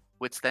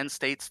 Witz then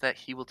states that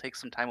he will take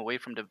some time away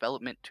from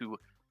development to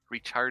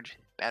recharge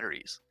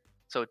batteries.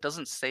 So it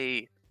doesn't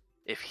say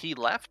if he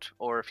left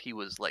or if he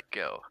was let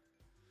go.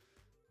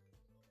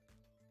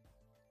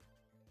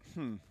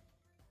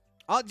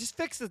 I'll just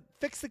fix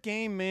the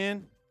game,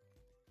 man.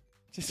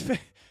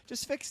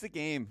 Just fix the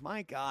game.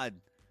 My God,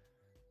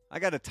 I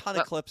got a ton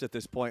of clips at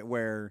this point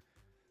where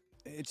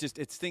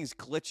it's things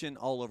glitching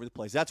all over the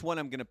place. That's one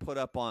I'm going to put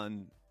up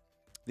on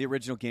the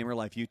Original Gamer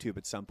Life YouTube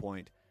at some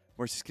point,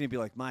 where it's just going to be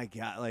like, my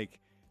God, like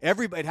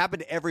everybody. It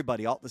happened to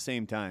everybody all at the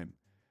same time,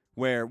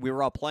 where we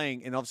were all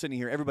playing, and all of a sudden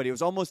you hear everybody. It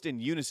was almost in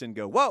unison.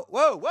 Go, whoa,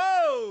 whoa,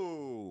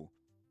 whoa!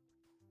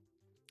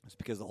 It's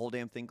because the whole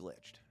damn thing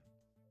glitched.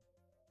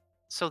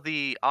 So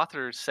the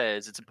author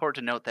says it's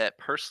important to note that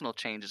personal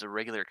change is a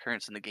regular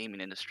occurrence in the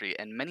gaming industry,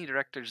 and many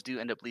directors do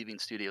end up leaving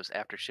studios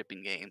after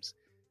shipping games.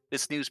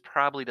 This news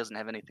probably doesn't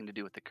have anything to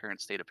do with the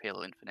current state of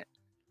Halo Infinite.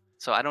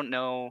 So I don't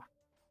know.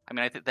 I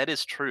mean, I think that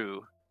is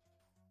true,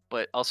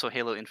 but also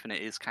Halo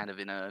Infinite is kind of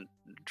in a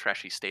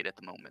trashy state at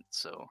the moment.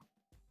 So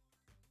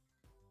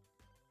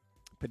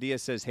Padilla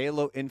says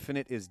Halo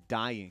Infinite is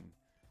dying.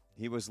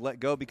 He was let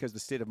go because the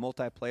state of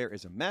multiplayer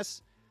is a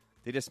mess.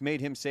 They just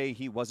made him say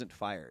he wasn't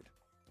fired.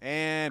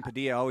 And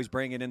Padilla always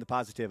bringing in the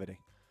positivity.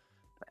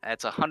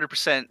 That's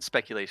 100%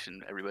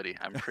 speculation, everybody.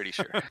 I'm pretty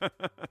sure.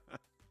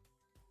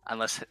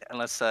 Unless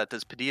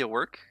does Padilla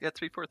work at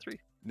 343?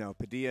 No,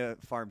 Padilla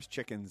farms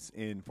chickens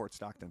in Fort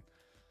Stockton.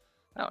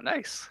 Oh,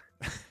 nice.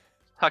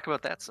 Talk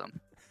about that some.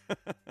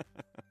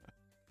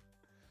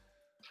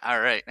 All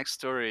right, next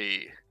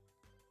story.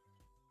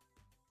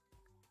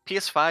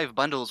 PS5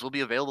 bundles will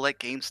be available at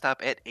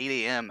GameStop at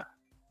 8 a.m.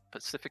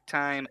 Pacific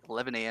time,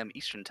 11 a.m.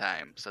 Eastern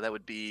time. So that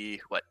would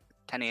be,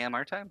 10 a.m.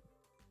 our time?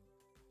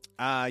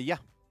 Yeah.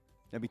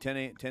 That'd be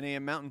 10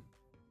 a.m. Mountain.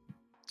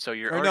 So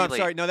you're already late.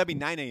 Sorry. No, that'd be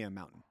 9 a.m.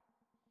 Mountain.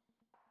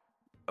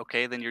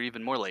 Okay, then you're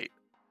even more late.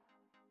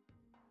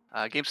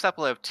 GameStop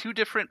will have 2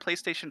 different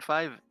PlayStation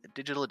 5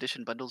 Digital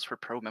Edition bundles for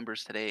Pro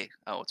members today.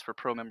 Oh, it's for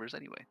Pro members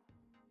anyway.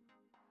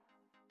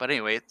 But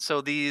anyway,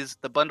 so the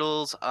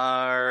bundles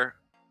are...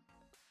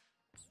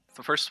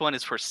 The first one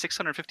is for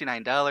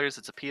 $659.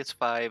 It's a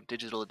PS5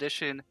 Digital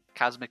Edition,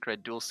 Cosmic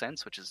Red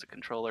DualSense, which is a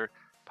controller,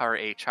 Power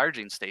A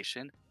charging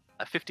station,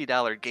 a $50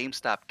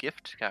 GameStop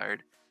gift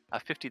card, a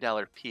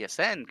 $50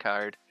 PSN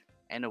card,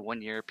 and a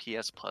 1-year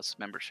PS Plus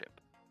membership.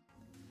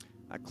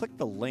 I clicked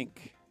the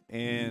link,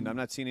 and I'm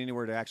not seeing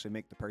anywhere to actually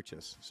make the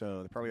purchase, so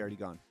they're probably already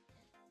gone.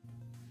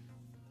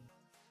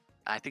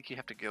 I think you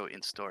have to go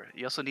in store.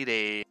 You also need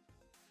a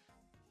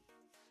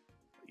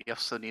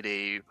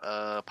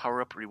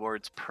Power Up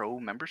Rewards Pro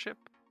membership.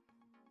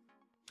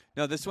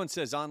 No, this one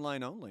says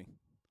online only.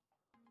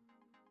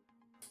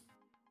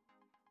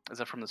 Is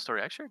that from the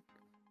story I shared?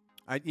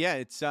 Yeah,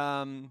 it's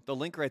the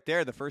link right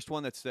there. The first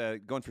one that's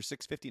going for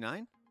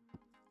 $6.59.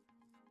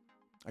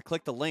 I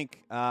clicked the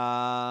link.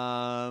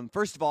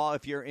 First of all,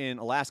 if you're in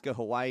Alaska,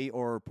 Hawaii,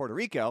 or Puerto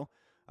Rico,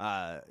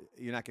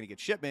 you're not going to get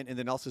shipment. And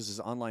then also this is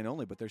online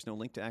only, but there's no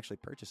link to actually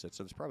purchase it,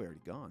 so it's probably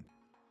already gone.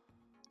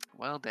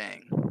 Well,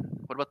 dang.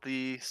 What about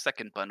the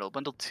second bundle?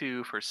 Bundle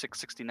 2 for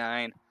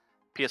 $6.69.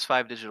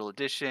 PS5 Digital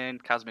Edition,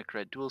 Cosmic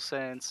Red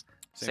DualSense,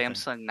 Same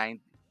Samsung 9.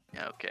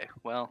 Yeah, okay,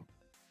 well,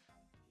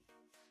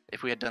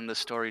 if we had done this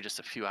story just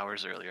a few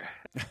hours earlier.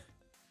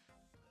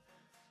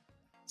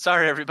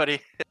 Sorry,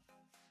 everybody.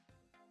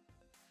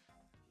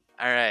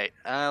 All right,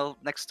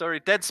 next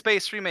story. Dead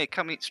Space remake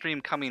stream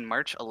coming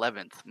March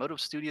 11th. Motive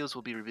Studios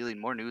will be revealing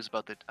more news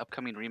about the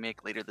upcoming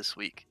remake later this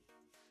week.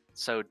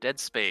 So Dead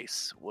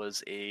Space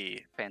was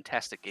a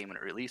fantastic game when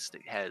it released.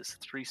 It has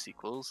 3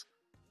 sequels.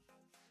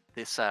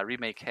 This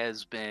remake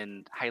has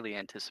been highly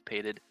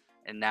anticipated,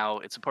 and now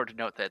it's important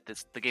to note that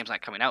the game's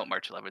not coming out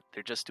March 11th.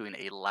 They're just doing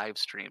a live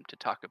stream to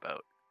talk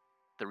about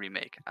the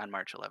remake on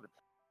March 11th.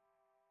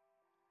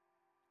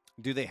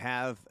 Do they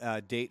have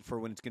a date for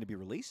when it's going to be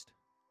released?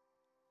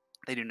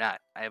 They do not.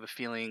 I have a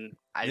feeling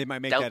They might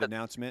make that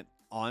announcement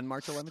on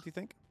March 11th, you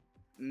think?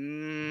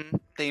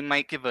 They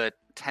might give a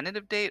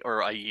tentative date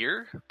or a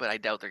year, but I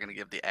doubt they're going to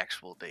give the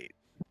actual date.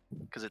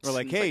 Because it's or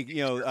like, hey,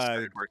 you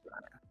know,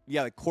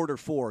 yeah, like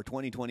Q4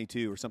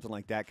 2022 or something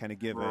like that. Kind of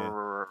give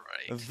right.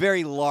 a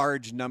very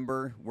large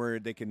number where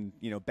they can,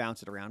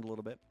 bounce it around a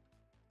little bit.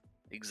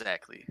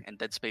 Exactly. And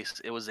Dead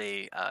Space, it was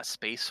a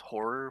space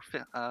horror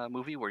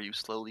movie where you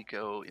slowly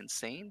go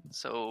insane.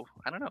 So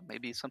I don't know,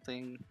 maybe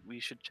something we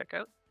should check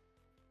out.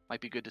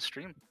 Might be good to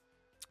stream.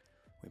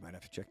 We might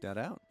have to check that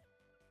out.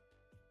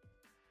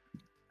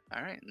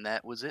 All right, and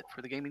that was it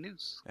for the gaming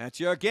news. That's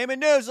your gaming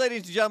news,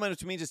 ladies and gentlemen,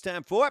 which means it's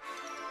time for...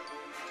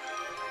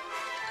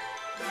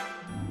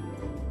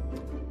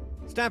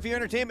 It's time for your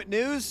entertainment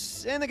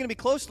news, and they're going to be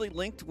closely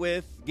linked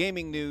with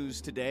gaming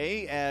news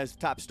today as the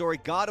top story,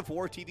 God of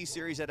War TV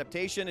series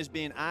adaptation is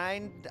being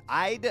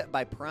eyed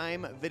by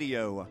Prime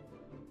Video.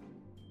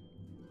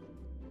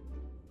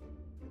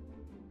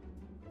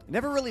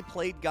 Never really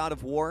played God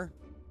of War,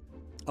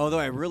 although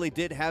I really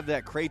did have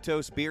that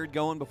Kratos beard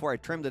going before I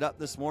trimmed it up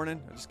this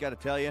morning. I just got to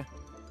tell you.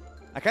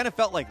 I kind of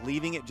felt like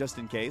leaving it just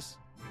in case.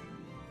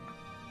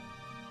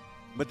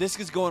 But this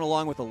is going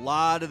along with a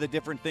lot of the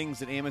different things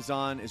that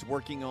Amazon is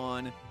working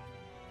on.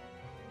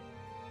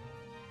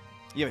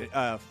 You have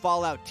a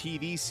Fallout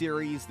TV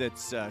series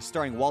that's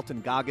starring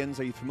Walton Goggins.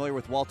 Are you familiar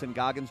with Walton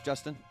Goggins,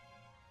 Justin?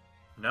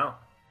 No.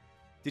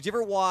 Did you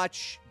ever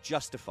watch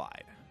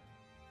Justified?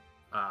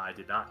 I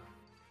did not.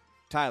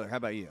 Tyler, how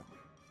about you?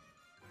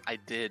 I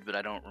did, but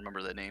I don't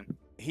remember the name.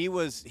 He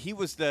was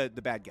the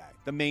bad guy,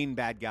 the main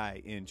bad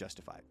guy in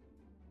Justified.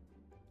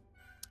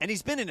 And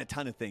he's been in a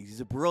ton of things. He's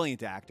a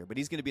brilliant actor, but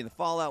he's going to be in the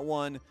Fallout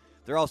one.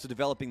 They're also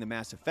developing the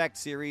Mass Effect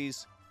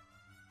series.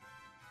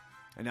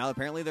 And now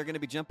apparently they're going to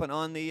be jumping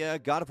on the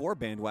God of War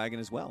bandwagon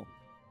as well.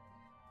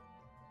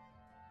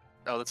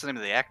 Oh, that's the name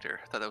of the actor.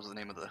 I thought that was the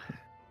name of the...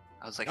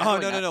 I was like, oh,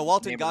 no.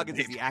 Walton Goggins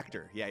is the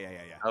actor. Yeah.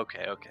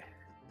 Okay.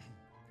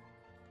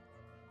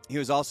 He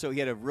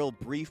had a real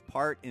brief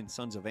part in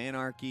Sons of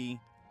Anarchy.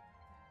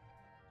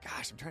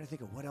 Gosh, I'm trying to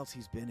think of what else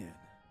he's been in.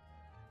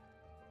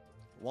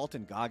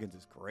 Walton Goggins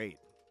is great.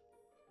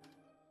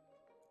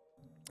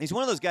 He's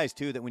one of those guys,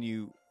 too, that when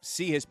you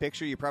see his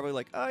picture, you're probably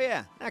like, oh,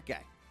 yeah, that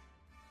guy.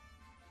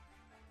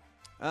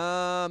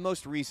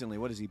 Most recently,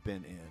 what has he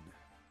been in?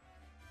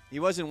 He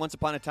was in Once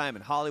Upon a Time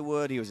in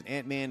Hollywood. He was in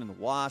Ant-Man and the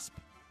Wasp.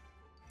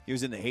 He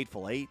was in The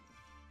Hateful Eight.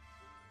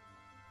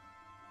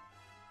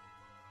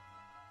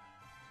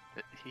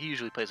 He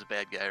usually plays a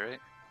bad guy, right?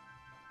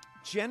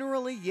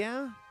 Generally,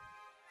 yeah.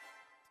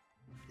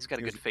 He's got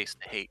a good face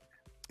to hate.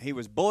 He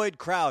was Boyd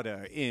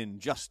Crowder in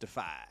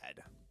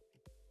Justified.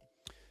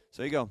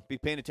 So there you go. Be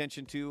paying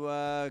attention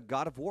to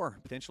God of War,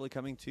 potentially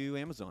coming to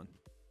Amazon.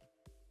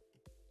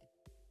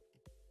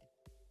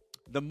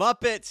 The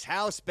Muppets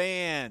House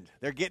Band.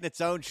 They're getting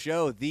its own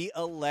show, The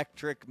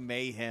Electric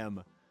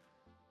Mayhem.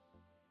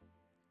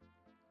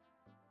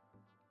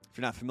 If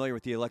you're not familiar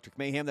with The Electric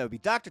Mayhem, that would be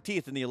Dr.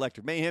 Teeth in The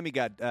Electric Mayhem. You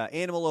got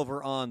Animal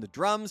over on the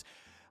drums.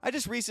 I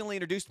just recently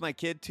introduced my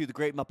kid to The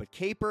Great Muppet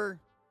Caper.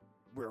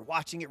 We were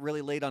watching it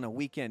really late on a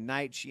weekend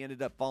night. She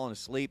ended up falling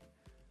asleep.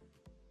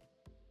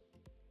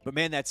 But,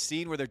 man, that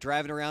scene where they're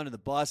driving around in the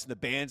bus and the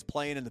band's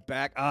playing in the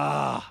back,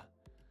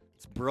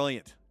 it's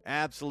brilliant.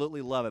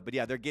 Absolutely love it. But,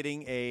 yeah, they're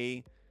getting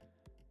a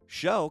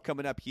show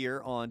coming up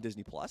here on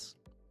Disney+.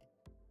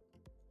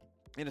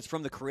 And it's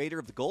from the creator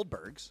of The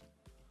Goldbergs.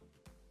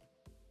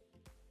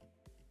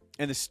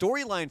 And the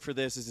storyline for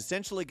this is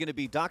essentially going to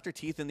be Dr.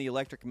 Teeth and the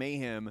Electric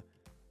Mayhem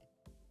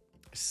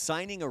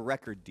signing a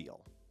record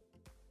deal.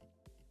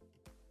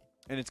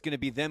 and it's going to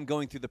be them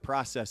going through the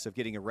process of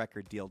getting a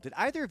record deal. Did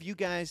either of you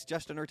guys,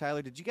 Justin or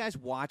Tyler, did you guys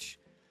watch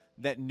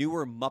that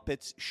newer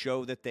Muppets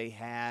show that they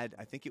had?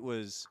 I think it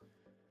was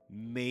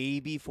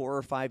maybe 4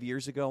 or 5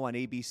 years ago on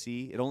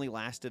ABC. It only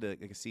lasted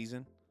a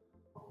season.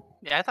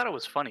 Yeah, I thought it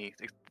was funny.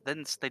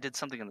 Then they did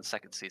something in the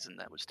second season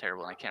that was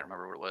terrible, and I can't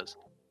remember what it was.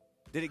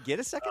 Did it get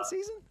a second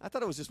season? I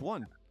thought it was just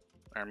one.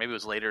 Or maybe it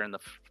was later in the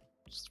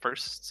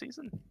first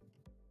season.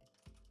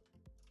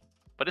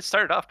 But it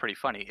started off pretty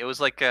funny. It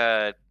was like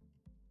kind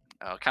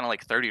of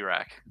like 30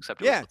 Rock,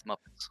 except it was with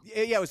Muppets.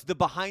 Yeah, it was the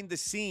behind the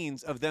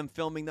scenes of them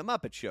filming the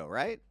Muppet Show,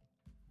 right?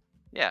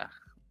 Yeah.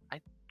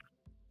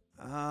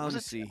 Let me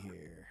see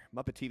here.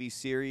 Muppet TV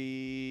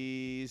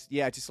series.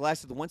 Yeah, it just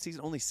lasted the one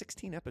season, only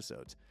 16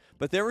 episodes.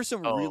 But there were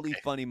some really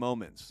funny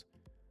moments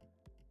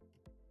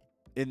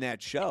in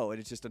that show, and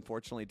it just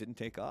unfortunately didn't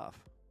take off.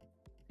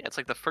 Yeah, it's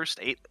like the first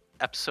 8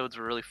 episodes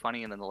were really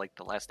funny, and then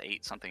the last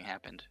 8 something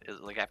happened. It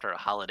was like after a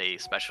holiday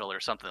special or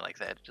something like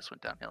that, it just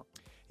went downhill.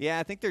 Yeah,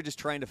 I think they're just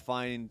trying to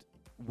find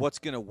what's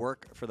going to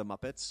work for the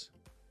Muppets.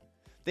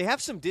 They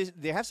have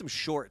some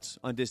shorts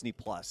on Disney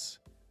Plus.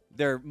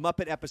 They're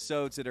Muppet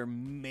episodes that are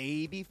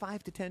maybe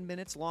 5 to 10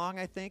 minutes long,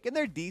 I think, and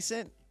they're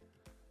decent.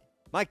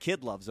 My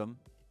kid loves them.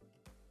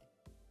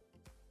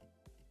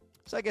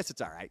 So I guess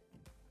it's all right.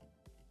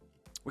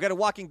 We got a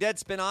Walking Dead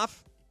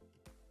spinoff.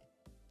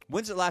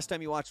 When's the last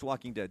time you watched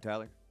Walking Dead,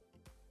 Tyler?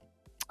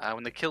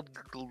 When they killed...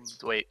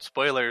 Wait,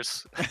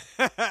 spoilers.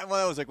 Well, that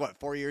was like, what,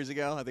 4 years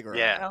ago? I think we're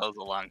Yeah, that was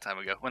a long time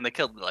ago. When they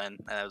killed Glenn,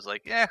 and I was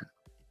like, yeah,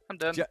 I'm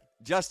done.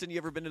 Justin, you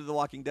ever been into The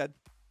Walking Dead?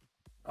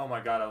 Oh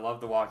my god, I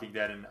love The Walking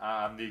Dead, and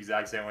I'm the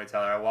exact same way,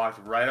 Tyler. I walked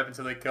right up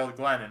until they killed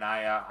Glenn, and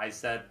I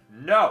said,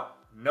 no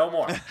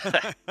more.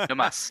 No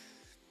mas.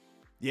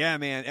 Yeah,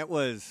 man, it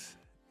was...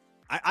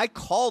 I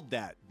called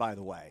that, by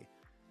the way.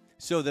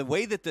 So the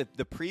way that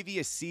the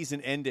previous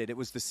season ended, it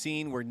was the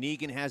scene where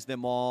Negan has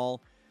them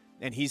all,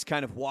 and he's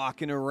kind of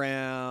walking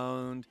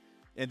around,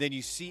 and then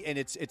you see, and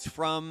it's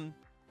from...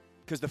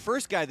 Because the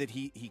first guy that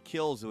he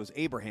kills was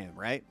Abraham,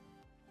 right?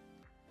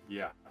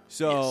 Yeah.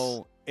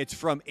 So it's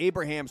from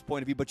Abraham's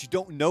point of view, but you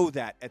don't know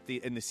that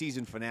in the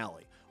season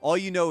finale. All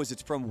you know is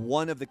it's from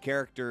one of the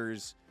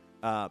characters'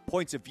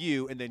 points of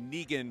view, and then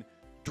Negan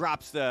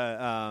drops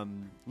the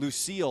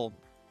Lucille,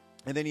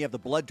 and then you have the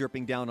blood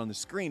dripping down on the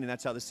screen, and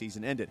that's how the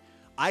season ended.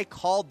 I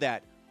called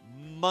that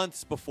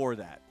months before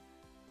that.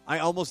 I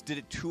almost did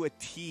it to a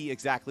T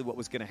exactly what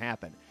was going to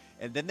happen.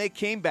 And then they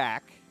came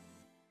back,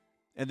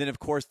 and then, of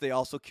course, they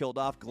also killed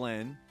off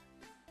Glenn.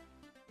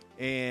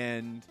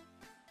 And...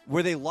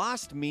 where they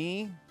lost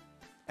me,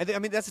 I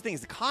mean, that's the thing,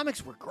 is the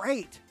comics were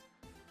great.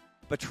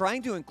 But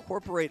trying to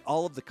incorporate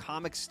all of the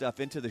comic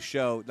stuff into the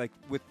show, like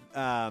with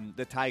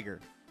the Tiger,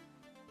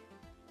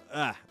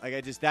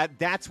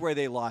 that's where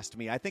they lost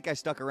me. I think I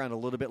stuck around a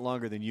little bit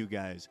longer than you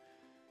guys.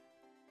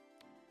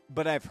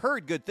 But I've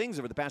heard good things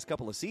over the past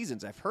couple of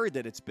seasons. I've heard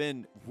that it's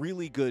been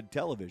really good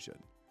television.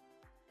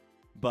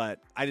 But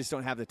I just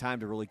don't have the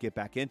time to really get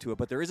back into it.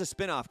 But there is a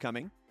spinoff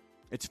coming.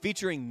 It's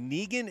featuring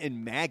Negan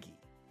and Maggie.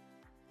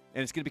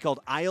 And it's going to be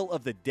called Isle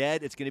of the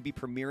Dead. It's going to be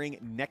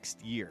premiering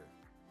next year.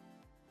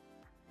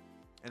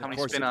 And how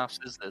many spin-offs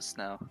is this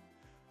now?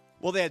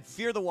 Well, they had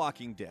Fear the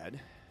Walking Dead.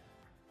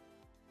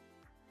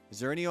 Is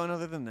there anyone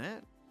other than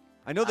that?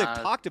 I know they've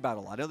talked about a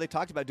lot. I know they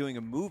talked about doing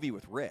a movie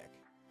with Rick.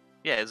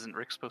 Yeah, isn't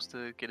Rick supposed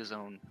to get his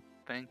own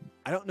thing?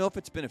 I don't know if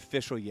it's been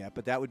official yet,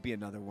 but that would be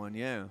another one,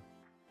 yeah.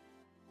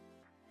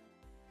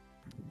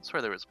 I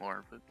swear there was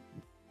more, but...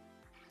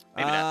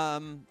 maybe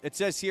not. It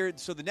says here,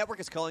 so the network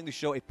is calling the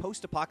show a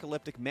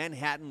post-apocalyptic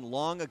Manhattan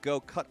long ago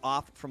cut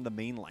off from the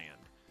mainland.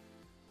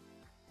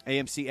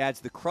 AMC adds,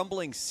 the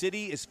crumbling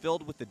city is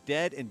filled with the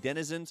dead and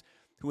denizens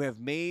who have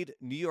made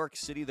New York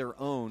City their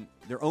own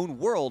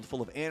world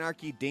full of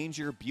anarchy,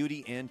 danger,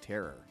 beauty, and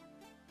terror.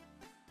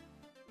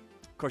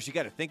 Of course, you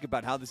got to think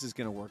about how this is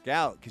going to work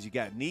out, because you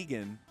got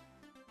Negan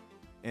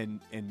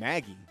and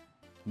Maggie.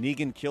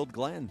 Negan killed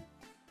Glenn.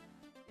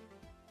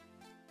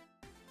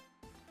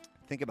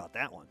 Think about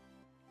that one.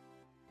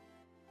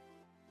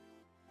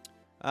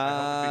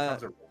 I hope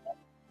it becomes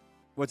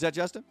What's that,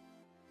 Justin?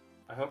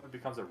 I hope it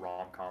becomes a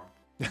rom-com.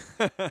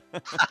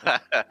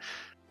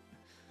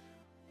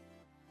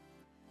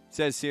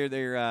 Says here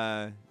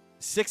they're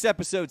 6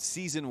 episodes,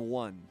 season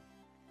 1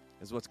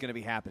 is what's going to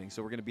be happening.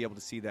 So we're going to be able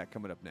to see that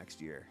coming up next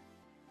year.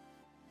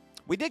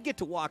 We did get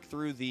to walk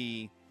through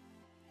the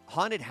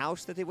haunted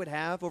house that they would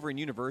have over in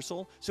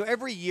Universal. So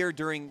every year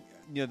during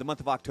the month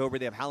of October,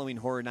 they have Halloween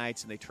Horror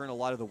Nights, and they turn a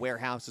lot of the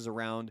warehouses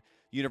around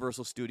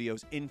Universal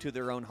Studios into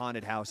their own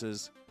haunted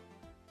houses.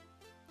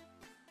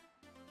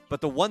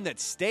 But the one that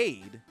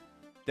stayed,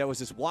 that was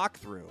this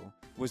walkthrough,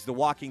 was The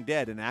Walking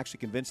Dead, and I actually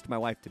convinced my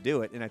wife to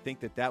do it. And I think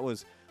that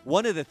was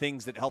one of the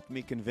things that helped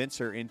me convince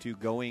her into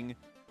going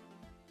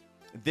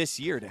this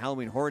year to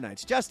Halloween Horror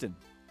Nights. Justin,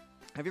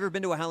 have you ever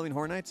been to a Halloween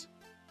Horror Nights?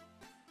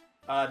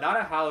 Not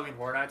a Halloween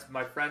Horror Nights.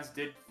 My friends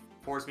did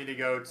force me to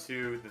go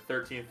to the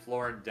 13th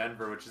floor in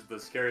Denver, which is the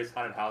scariest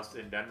haunted house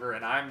in Denver.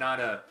 And I'm not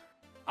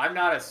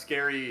a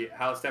scary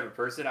house type of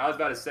person. I was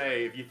about to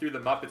say, if you threw the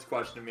Muppets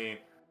question to me,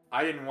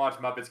 I didn't watch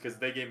Muppets because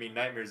they gave me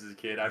nightmares as a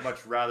kid. I'd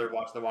much rather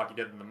watch The Walking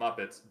Dead than The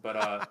Muppets.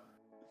 But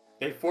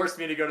they forced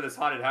me to go to this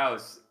haunted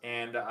house,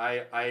 and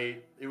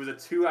it was a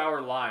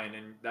 2-hour line,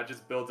 and that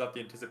just builds up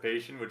the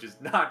anticipation, which is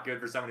not good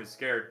for someone who's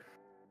scared.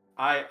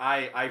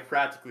 I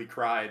practically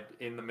cried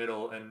in the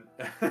middle, and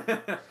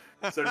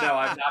so no,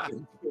 I've not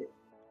been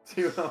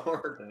to a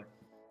horror thing.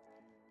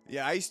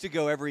 Yeah, I used to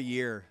go every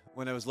year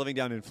when I was living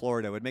down in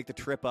Florida. I would make the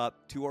trip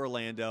up to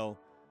Orlando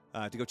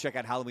to go check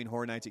out Halloween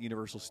Horror Nights at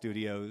Universal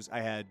Studios.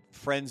 I had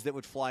friends that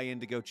would fly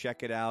in to go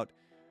check it out.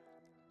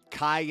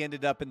 Kai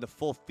ended up in the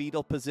full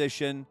fetal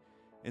position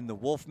in the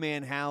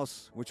Wolfman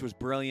house, which was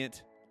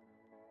brilliant.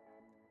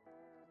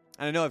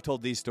 And I know I've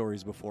told these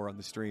stories before on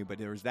the stream, but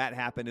there was that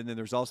happened, and then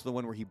there's also the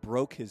one where he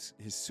broke his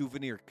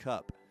souvenir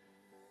cup.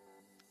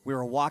 We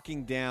were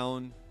walking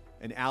down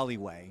an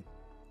alleyway,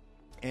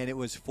 and it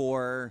was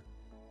for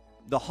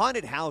the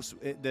haunted house.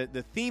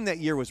 The theme that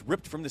year was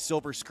ripped from the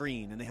silver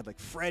screen, and they had like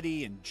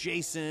Freddy and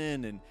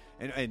Jason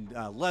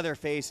and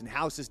Leatherface and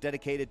houses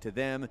dedicated to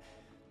them.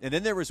 And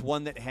then there was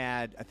one that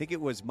had, I think it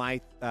was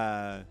My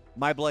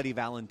Bloody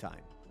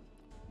Valentine,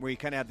 where you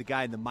kind of have the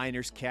guy in the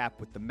miner's cap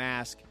with the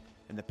mask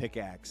and the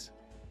pickaxe.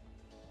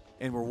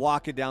 And we're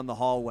walking down the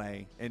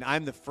hallway, and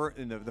I'm the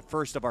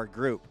first of our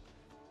group.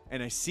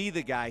 And I see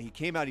the guy. He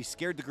came out. He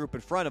scared the group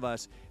in front of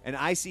us, and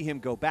I see him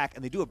go back.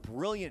 And they do a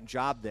brilliant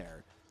job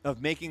there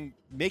of making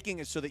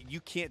it so that you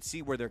can't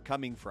see where they're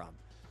coming from.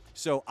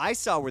 So I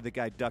saw where the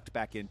guy ducked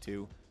back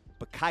into,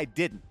 but Kai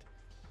didn't.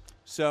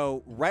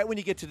 So right when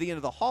you get to the end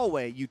of the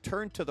hallway, you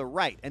turn to the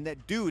right, and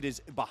that dude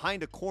is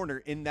behind a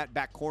corner in that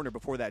back corner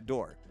before that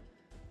door.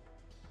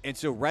 And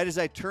so right as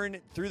I turn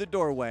through the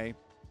doorway,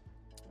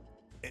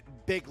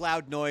 big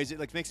loud noise. It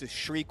like makes a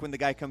shriek when the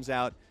guy comes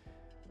out.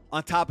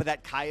 On top of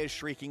that, Kai is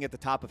shrieking at the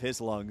top of his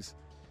lungs.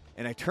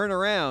 And I turn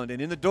around,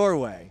 and in the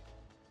doorway,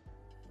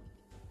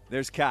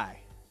 there's Kai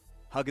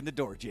hugging the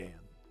door jamb.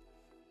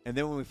 And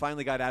then when we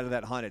finally got out of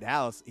that haunted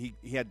house, he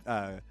had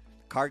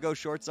cargo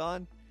shorts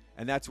on.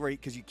 And that's where,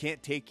 because you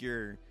can't take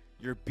your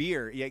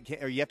beer,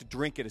 or you have to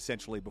drink it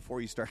essentially before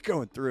you start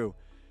going through.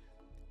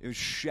 It was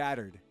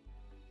shattered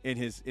in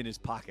his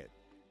pocket.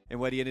 And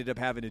what he ended up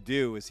having to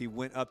do is he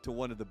went up to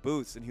one of the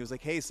booths and he was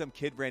like, hey, some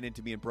kid ran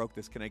into me and broke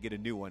this. Can I get a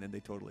new one? And they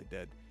totally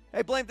did.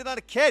 Hey, blamed it on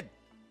a kid.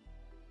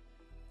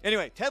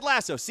 Anyway, Ted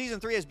Lasso Season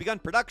 3 has begun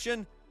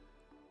production.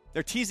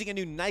 They're teasing a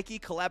new Nike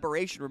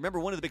collaboration. Remember,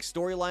 one of the big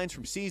storylines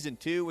from Season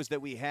 2 was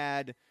that we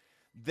had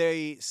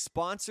the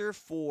sponsor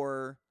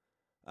for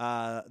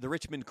the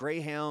Richmond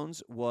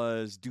Greyhounds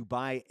was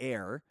Dubai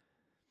Air.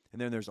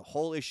 And then there's a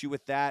whole issue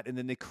with that. And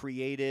then they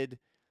created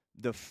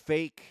the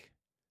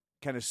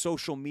kind of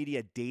social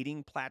media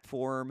dating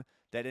platform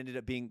that ended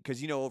up being,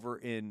 because, over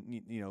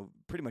in,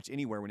 pretty much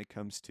anywhere when it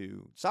comes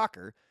to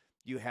soccer,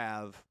 you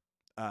have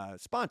a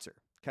sponsor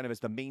kind of as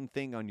the main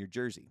thing on your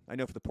jersey. I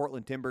know for the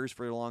Portland Timbers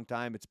for a long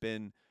time, it's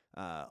been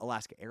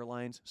Alaska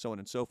Airlines, so on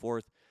and so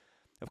forth.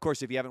 Of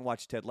course, if you haven't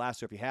watched Ted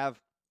Lasso, if you have,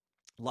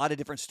 a lot of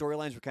different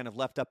storylines were kind of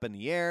left up in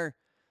the air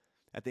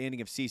at the ending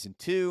of Season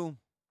 2.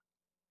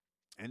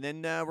 And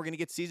then we're going to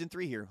get Season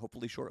 3 here,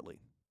 hopefully shortly.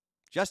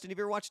 Justin, have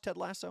you ever watched Ted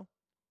Lasso?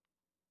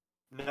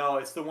 No,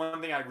 it's the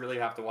one thing I really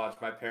have to watch.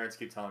 My parents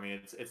keep telling me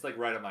it's like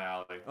right up my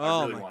alley.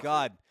 Oh really my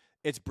God.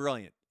 It's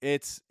brilliant.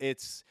 It's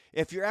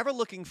if you're ever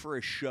looking for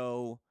a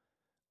show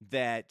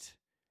that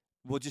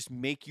will just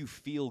make you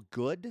feel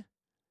good,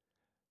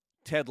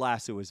 Ted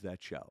Lasso is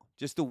that show.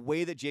 Just the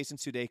way that Jason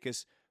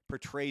Sudeikis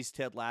portrays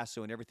Ted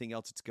Lasso and everything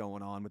else that's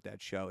going on with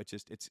that show.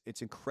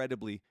 It's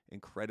incredibly,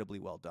 incredibly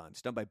well done.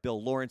 It's done by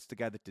Bill Lawrence, the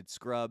guy that did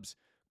Scrubs,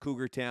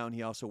 Cougar Town.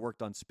 He also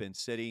worked on Spin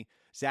City.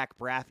 Zach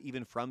Braff,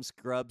 even from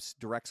Scrubs,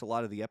 directs a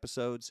lot of the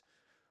episodes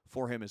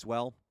for him as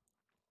well.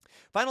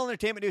 Final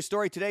entertainment news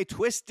story today.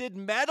 Twisted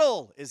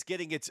Metal is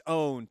getting its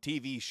own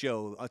TV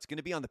show. It's going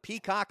to be on the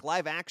Peacock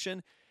live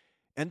action,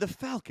 and the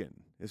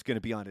Falcon is going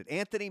to be on it.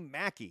 Anthony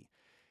Mackie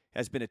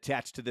has been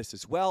attached to this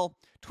as well.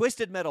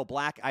 Twisted Metal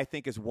Black, I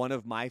think, is one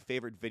of my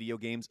favorite video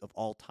games of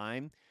all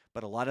time,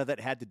 but a lot of that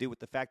had to do with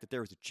the fact that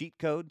there was a cheat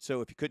code,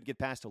 so if you couldn't get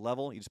past a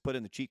level, you just put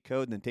in the cheat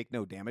code and then take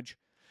no damage.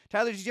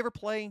 Tyler, did you ever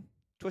play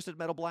Twisted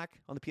Metal Black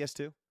on the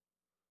PS2?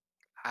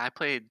 I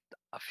played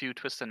a few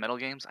Twisted Metal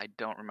games. I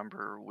don't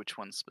remember which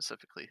ones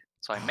specifically,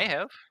 so I may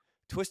have.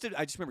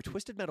 I just remember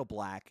Twisted Metal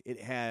Black.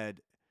 It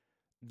had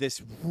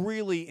this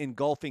really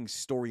engulfing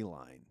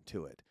storyline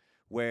to it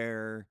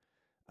where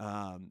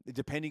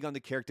depending on the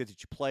character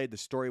that you played, the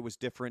story was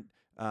different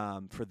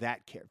for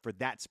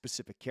that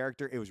specific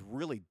character. It was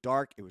really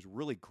dark. It was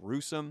really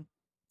gruesome.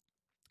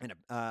 And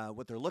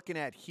what they're looking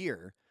at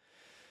here,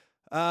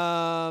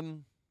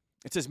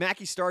 it says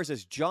Mackie stars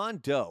as John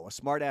Doe, a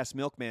smart-ass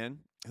milkman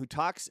who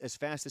talks as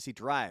fast as he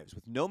drives.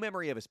 With no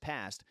memory of his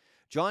past,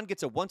 John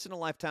gets a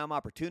once-in-a-lifetime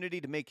opportunity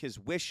to make his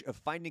wish of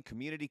finding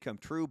community come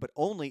true, but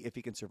only if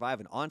he can survive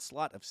an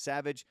onslaught of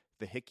savage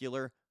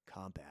vehicular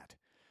combat,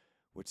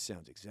 which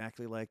sounds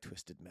exactly like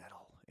Twisted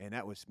Metal. And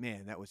that was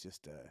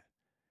just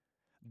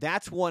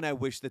that's one I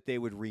wish that they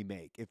would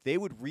remake. If they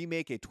would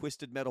remake a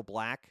Twisted Metal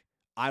Black,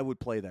 I would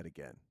play that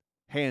again.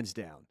 Hands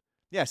down.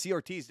 Yeah, see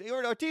Ortiz.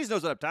 Ortiz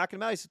knows what I'm talking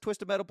about. He's a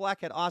Twisted Metal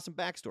Black, had awesome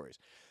backstories.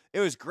 It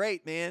was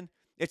great, man.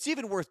 It's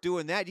even worth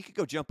doing that. You could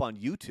go jump on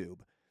YouTube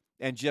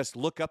and just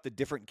look up the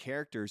different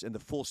characters and the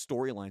full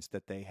storylines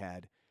that they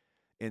had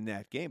in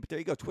that game. But there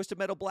you go, Twisted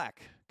Metal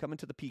Black coming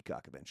to the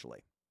Peacock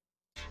eventually.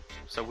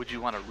 So would you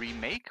want a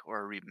remake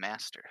or a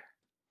remaster?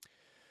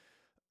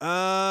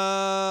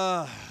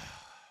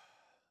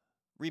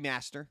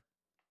 Remaster.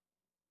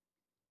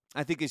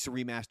 I think it's a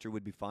remaster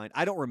would be fine.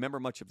 I don't remember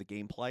much of the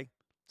gameplay,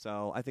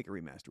 so I think a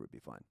remaster would be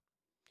fine.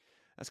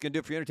 That's going to do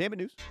it for your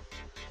entertainment news.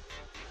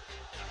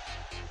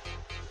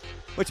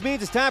 Which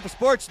means it's time for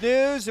sports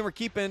news, and we're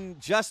keeping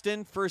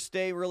Justin, first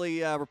day,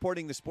 really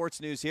reporting the sports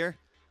news here.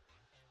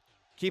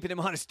 Keeping him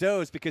on his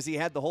toes because he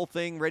had the whole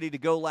thing ready to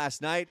go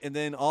last night, and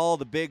then all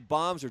the big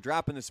bombs are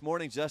dropping this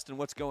morning. Justin,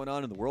 what's going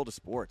on in the world of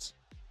sports?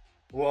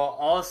 Well,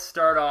 I'll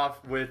start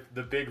off with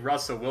the big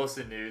Russell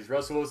Wilson news.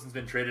 Russell Wilson's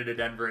been traded to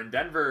Denver, and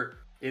Denver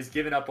is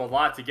giving up a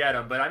lot to get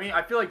him. But, I mean,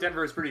 I feel like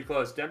Denver is pretty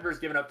close. Denver's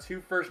given up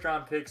 2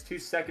 first-round picks, 2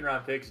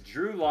 second-round picks,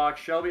 Drew Lock,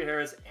 Shelby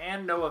Harris,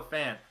 and Noah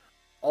Fant,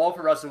 all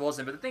for Russell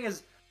Wilson. But the thing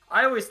is,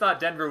 I always thought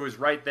Denver was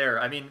right there.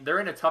 I mean, they're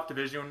in a tough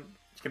division,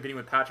 competing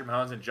with Patrick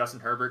Mahomes and Justin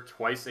Herbert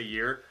twice a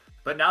year.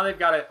 But now they've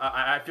got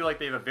I feel like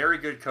they have a very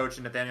good coach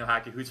in Nathaniel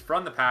Hackett, who's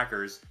from the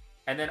Packers.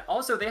 And then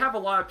also they have a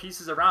lot of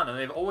pieces around them.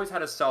 They've always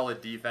had a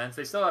solid defense.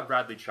 They still have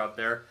Bradley Chubb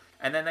there.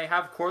 And then they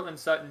have Cortland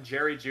Sutton,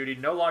 Jerry Jeudy,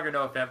 no longer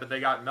Noah Fant, but they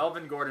got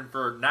Melvin Gordon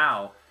for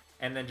now.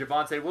 And then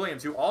Javonte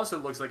Williams, who also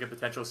looks like a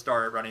potential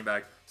star at running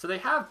back. So they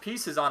have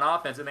pieces on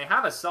offense, and they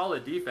have a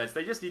solid defense.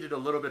 They just needed a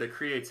little bit of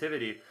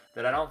creativity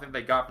that I don't think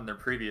they got from their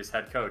previous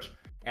head coach.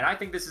 And I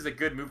think this is a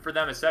good move for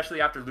them, especially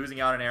after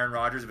losing out on Aaron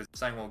Rodgers, which is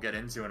something we'll get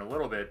into in a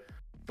little bit.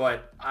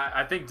 But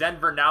I think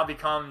Denver now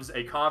becomes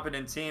a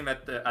competent team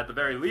at the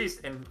very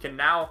least, and can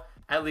now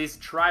at least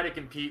try to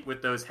compete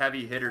with those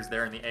heavy hitters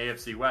there in the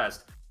AFC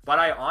West. But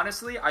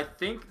I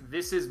think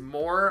this is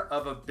more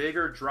of a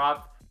bigger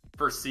drop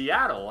for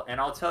Seattle, and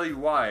I'll tell you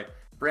why.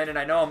 Brandon,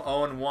 I know I'm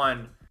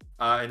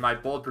 0-1 in my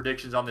bold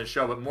predictions on this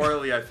show, but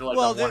morally I feel like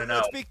I'm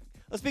 1-0.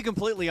 Let's be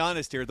completely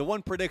honest here. The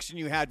one prediction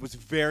you had was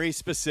very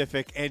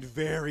specific and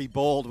very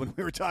bold when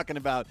we were talking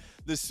about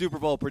the Super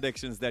Bowl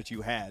predictions that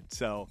you had.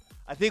 So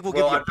I think we'll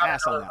give you a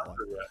pass on that one.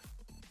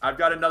 I've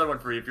got another one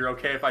for you if you're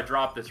okay if I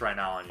drop this right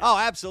now on you. Oh,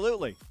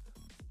 absolutely.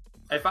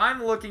 If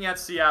I'm looking at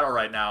Seattle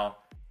right now,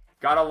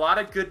 got a lot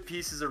of good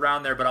pieces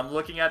around there, but I'm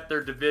looking at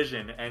their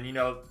division, and, you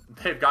know,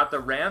 they've got the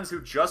Rams,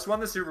 who just won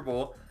the Super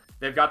Bowl.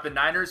 They've got the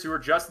Niners, who are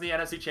just in the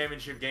NFC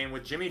Championship game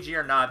with Jimmy G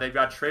or not. They've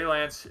got Trey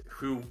Lance,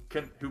 who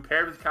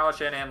paired with Kyle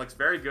Shanahan looks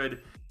very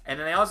good. And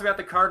then they also got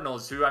the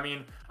Cardinals, who, I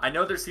mean, I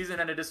know their season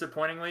ended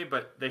disappointingly,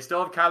 but they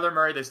still have Kyler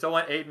Murray. They still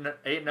went 8-0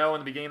 in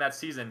the beginning of that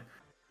season.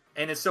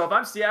 And so if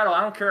I'm Seattle,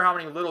 I don't care how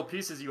many little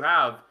pieces you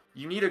have.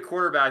 You need a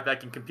quarterback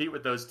that can compete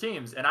with those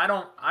teams. And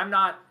I'm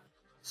not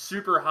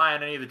super high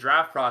on any of the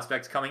draft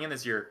prospects coming in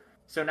this year.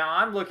 So now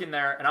I'm looking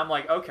there and I'm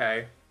like,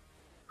 okay,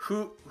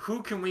 who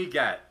can we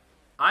get?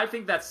 I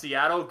think that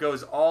Seattle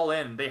goes all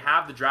in. They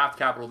have the draft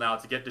capital now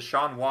to get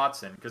Deshaun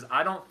Watson, because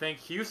I don't think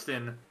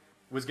Houston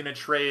was going to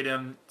trade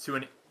him to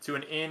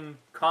an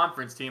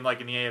in-conference team like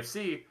in the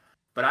AFC,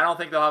 but I don't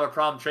think they'll have a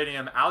problem trading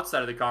him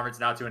outside of the conference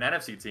now to an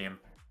NFC team.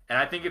 And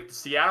I think if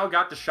Seattle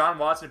got Deshaun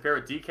Watson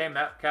paired with DK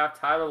Metcalf,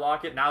 Tyler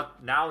Lockett, now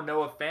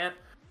Noah Fant,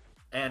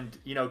 and,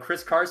 you know,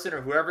 Chris Carson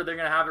or whoever they're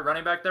going to have at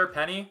running back there,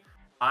 Penny,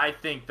 I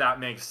think that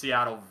makes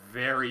Seattle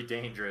very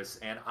dangerous.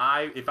 And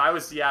if I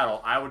was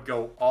Seattle, I would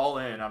go all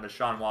in on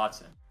Deshaun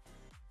Watson.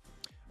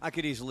 I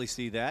could easily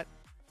see that.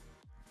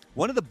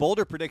 One of the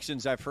bolder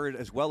predictions I've heard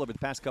as well over the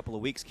past couple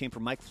of weeks came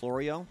from Mike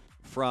Florio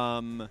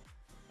from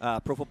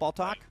Pro Football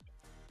Talk.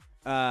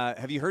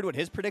 Have you heard what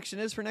his prediction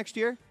is for next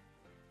year?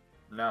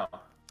 No.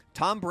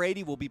 Tom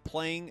Brady will be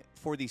playing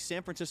for the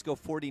San Francisco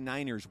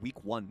 49ers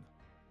week 1.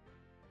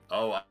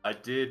 Oh, I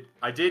did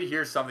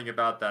hear something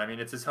about that. I mean,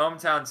 it's his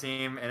hometown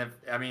team, and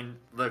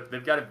look,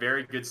 they've got a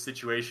very good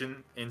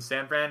situation in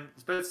San Fran,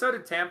 but so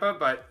did Tampa.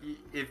 But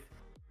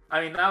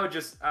that would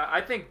just,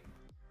 I think,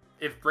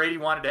 if Brady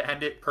wanted to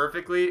end it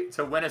perfectly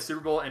to win a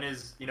Super Bowl in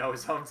his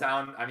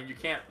hometown, I mean, you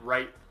can't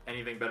write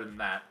anything better than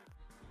that.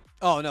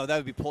 Oh no, that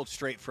would be pulled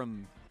straight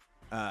from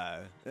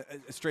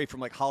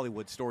like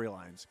Hollywood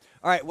storylines.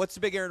 All right, what's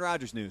the big Aaron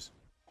Rodgers news?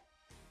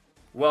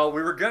 Well,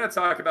 we were going to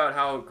talk about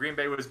how Green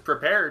Bay was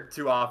prepared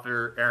to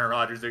offer Aaron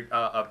Rodgers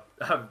a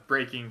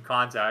breaking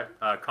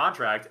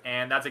contract,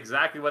 and that's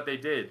exactly what they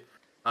did.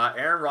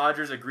 Aaron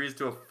Rodgers agrees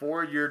to a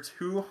 4-year,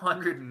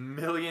 $200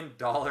 million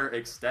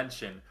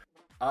extension.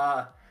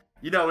 Rodgers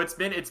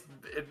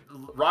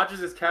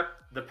has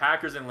kept the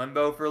Packers in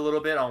limbo for a little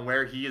bit on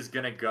where he is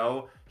going to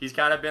go. He's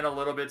kind of been a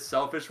little bit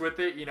selfish with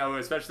it,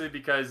 especially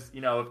because,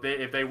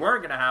 if they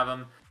weren't going to have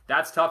him,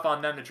 that's tough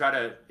on them to try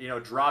to,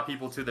 draw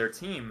people to their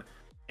team.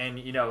 And,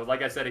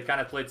 like I said, it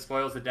kind of played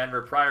spoils to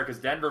Denver prior, because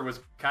Denver was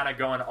kind of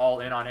going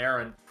all in on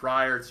Aaron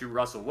prior to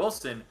Russell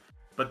Wilson.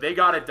 But they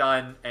got it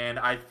done, and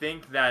I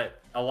think that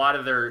a lot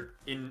of their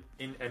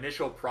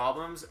initial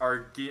problems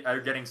are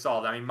getting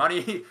solved. I mean,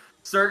 money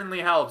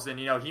certainly helps, and,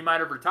 he might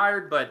have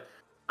retired, but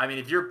I mean,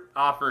 if you're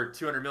offered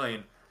 $200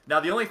 million, now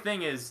the only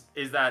thing is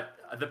that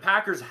the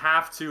Packers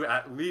have to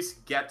at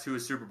least get to a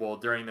Super Bowl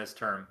during this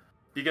term,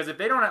 because if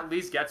they don't at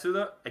least get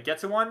to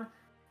one,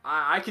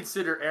 I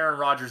consider Aaron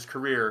Rodgers'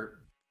 career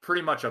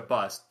pretty much a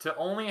bust. To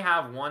only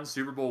have one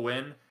Super Bowl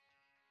win,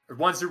 or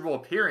one Super Bowl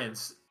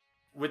appearance,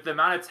 with the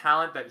amount of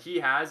talent that he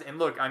has, and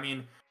look, I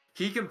mean,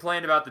 he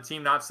complained about the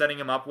team not setting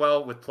him up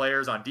well with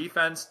players on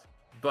defense,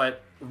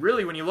 but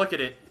really when you look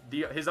at it,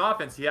 his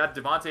offense, he had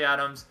Devontae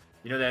Adams,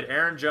 they had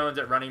Aaron Jones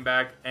at running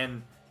back,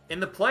 and in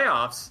the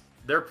playoffs,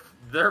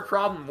 their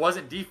problem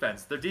wasn't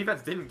defense. Their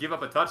defense didn't give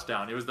up a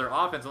touchdown. It was their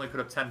offense only put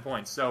up 10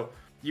 points. So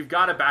you've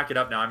got to back it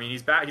up now. I mean,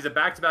 he's back. He's a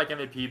back-to-back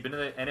MVP, been in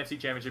the NFC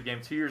Championship game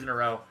 2 years in a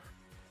row.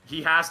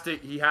 He has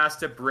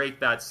to break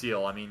that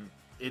seal. I mean,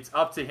 it's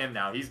up to him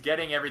now. He's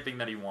getting everything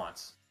that he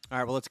wants. All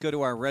right, well, let's go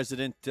to our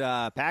resident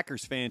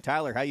Packers fan,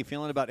 Tyler. How you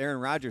feeling about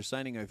Aaron Rodgers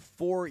signing a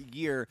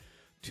 4-year,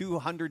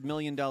 $200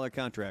 million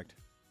contract?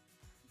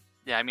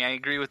 Yeah, I mean, I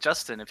agree with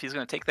Justin. If he's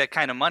going to take that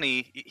kind of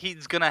money,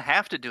 he's going to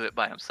have to do it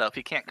by himself.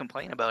 He can't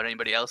complain about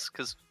anybody else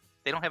because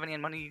they don't have any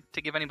money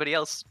to give anybody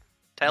else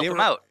to help him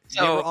out.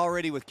 So, they were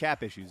already with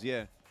cap issues,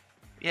 yeah.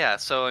 Yeah,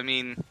 so, I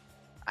mean,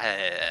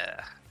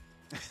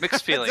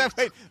 mixed feelings.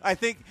 I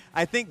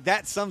think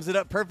that sums it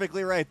up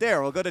perfectly right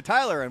there. We'll go to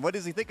Tyler, and what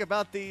does he think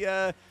about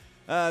the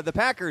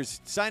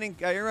Packers signing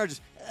Aaron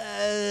Rodgers?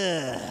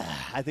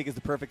 I think is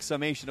the perfect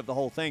summation of the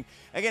whole thing.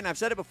 Again, I've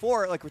said it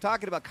before, like we're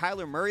talking about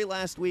Kyler Murray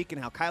last week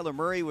and how Kyler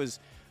Murray was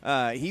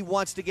he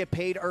wants to get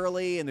paid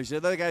early, and there's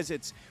other guys.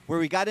 It's where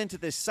we got into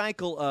this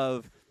cycle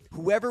of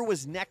whoever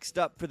was next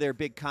up for their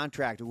big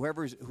contract,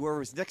 whoever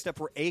was next up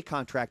for a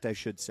contract, I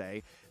should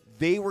say,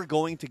 they were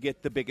going to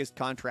get the biggest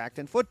contract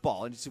in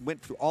football. And it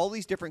went through all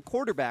these different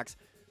quarterbacks.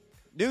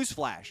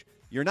 Newsflash,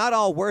 you're not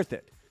all worth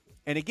it.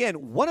 And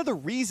again, one of the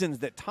reasons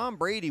that Tom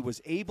Brady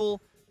was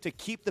able to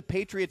keep the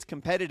Patriots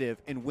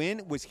competitive and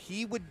win was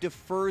he would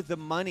defer the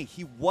money.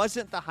 He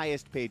wasn't the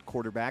highest paid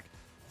quarterback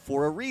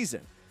for a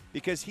reason,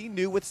 because he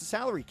knew with the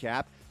salary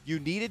cap, you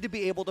needed to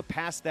be able to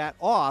pass that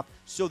off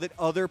so that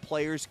other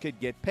players could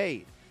get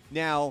paid.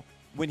 Now,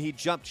 when he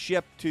jumped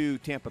ship to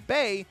Tampa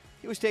Bay,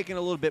 he was taking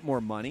a little bit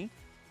more money.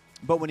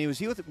 But when he was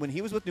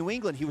with New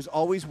England, he was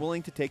always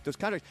willing to take those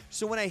contracts.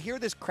 So when I hear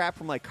this crap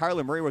from like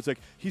Kyler Murray, where it's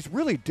like, he's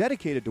really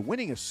dedicated to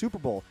winning a Super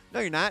Bowl. No,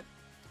 you're not.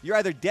 You're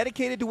either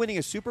dedicated to winning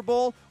a Super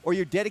Bowl or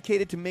you're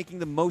dedicated to making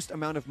the most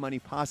amount of money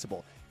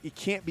possible. You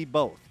can't be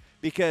both,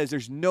 because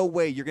there's no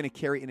way you're going to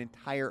carry an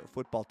entire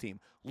football team.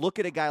 Look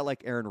at a guy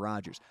like Aaron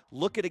Rodgers.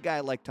 Look at a guy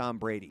like Tom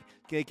Brady.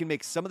 They can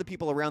make some of the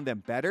people around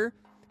them better,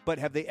 but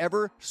have they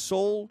ever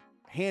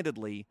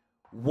sole-handedly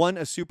won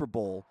a Super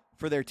Bowl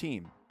for their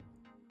team?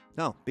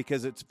 No,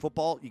 because it's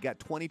football. You got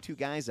 22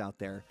 guys out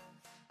there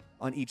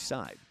on each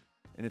side,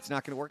 and it's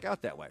not going to work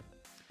out that way.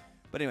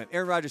 But anyway,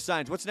 Aaron Rodgers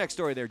signs. What's the next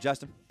story there,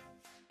 Justin?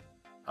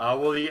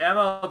 Well, the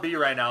MLB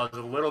right now is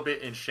a little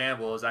bit in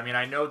shambles. I mean,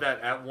 I know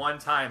that at one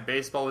time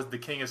baseball was the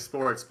king of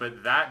sports,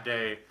 but that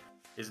day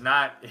has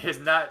not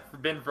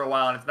been for a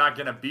while, and it's not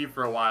going to be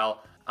for a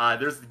while.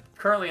 There's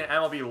currently an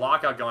MLB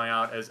lockout going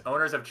out as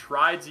owners have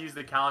tried to use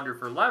the calendar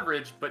for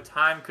leverage, but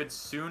time could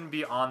soon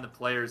be on the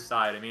players'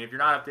 side. I mean, if you're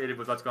not updated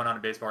with what's going on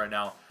in baseball right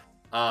now,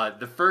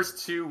 the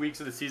first 2 weeks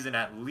of the season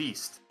at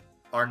least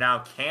are now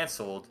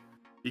canceled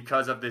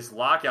because of this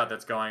lockout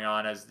that's going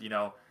on, as,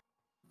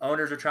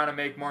 owners are trying to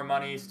make more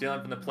money, stealing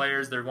from the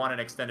players. They want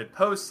an extended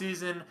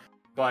postseason,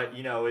 but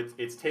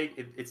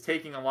it's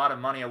taking a lot of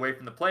money away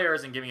from the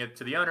players and giving it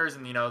to the owners.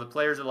 And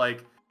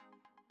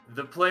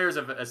the players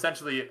have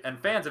essentially, and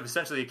fans have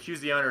essentially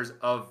accused the owners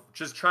of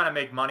just trying to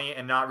make money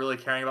and not really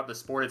caring about the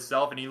sport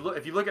itself. And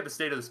if you look at the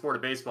state of the sport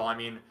of baseball, I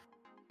mean,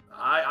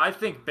 I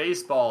think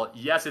baseball,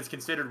 yes, it's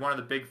considered one of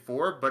the big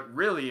four, but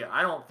really,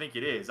 I don't think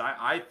it is.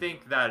 I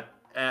think that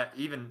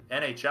even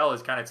NHL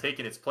has kind of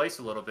taken its place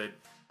a little bit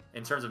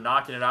in terms of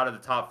knocking it out of the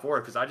top four,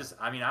 because I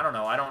don't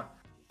know.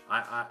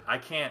 I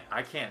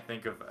can't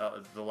think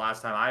of the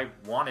last time I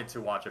wanted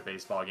to watch a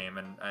baseball game,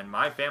 and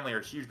my family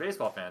are huge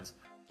baseball fans.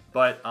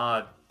 But,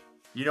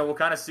 we'll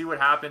kind of see what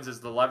happens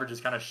as the leverage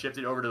is kind of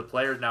shifted over to the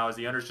players now, as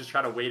the owners just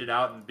try to wait it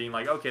out and being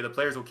like, okay, the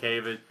players will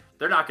cave it.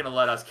 They're not going to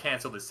let us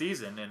cancel the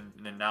season,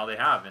 and now they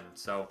have. And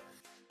so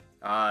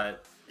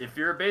if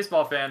you're a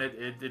baseball fan,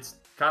 it's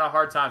kind of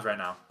hard times right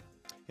now.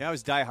 Yeah, I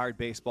was diehard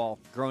baseball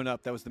growing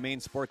up. That was the main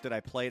sport that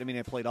I played. I mean,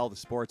 I played all the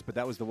sports, but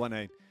that was the one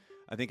I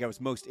think I was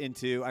most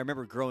into. I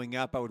remember growing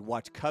up, I would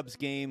watch Cubs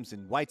games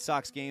and White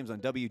Sox games on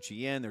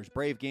WGN. There's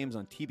Brave games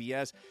on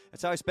TBS.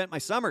 That's how I spent my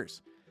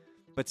summers.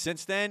 But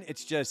since then,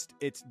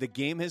 the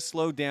game has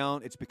slowed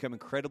down. It's become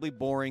incredibly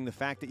boring. The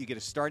fact that you get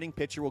a starting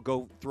pitcher will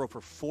go throw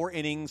for 4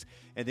 innings,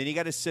 and then you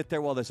got to sit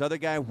there while this other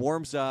guy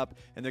warms up,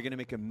 and they're going to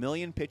make a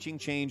million pitching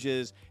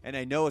changes. And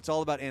I know it's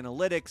all about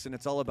analytics, and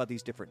it's all about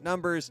these different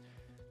numbers.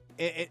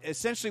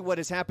 Essentially what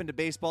has happened to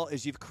baseball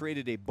is you've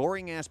created a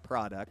boring-ass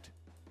product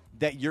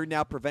that you're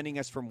now preventing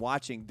us from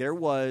watching. There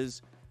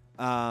was,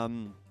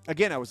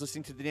 again, I was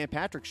listening to the Dan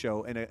Patrick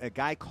Show, and a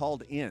guy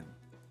called in,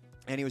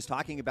 and he was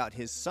talking about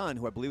his son,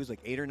 who I believe was like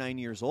 8 or 9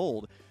 years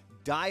old,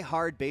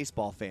 diehard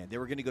baseball fan. They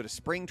were going to go to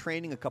spring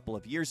training a couple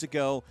of years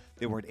ago.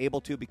 They weren't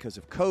able to because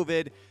of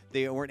COVID.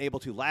 They weren't able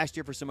to last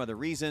year for some other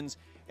reasons.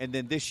 And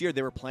then this year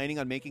they were planning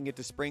on making it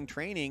to spring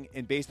training,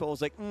 and baseball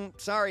was like,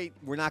 sorry,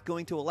 we're not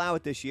going to allow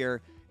it this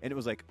year. And it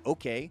was like,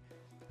 okay.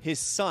 His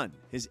son,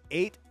 his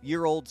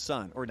 8-year-old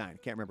son, or 9, I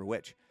can't remember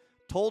which,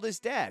 told his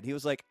dad, he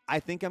was like, I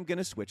think I'm going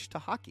to switch to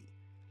hockey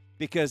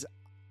because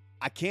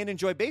I can't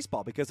enjoy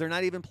baseball because they're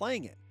not even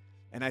playing it.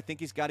 And I think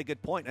he's got a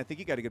good point. I think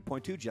you got a good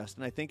point too,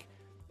 Justin. I think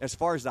as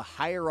far as the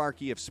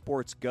hierarchy of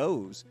sports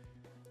goes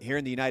here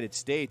in the United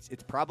States,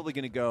 it's probably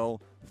going to go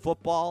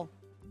football,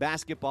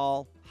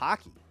 basketball,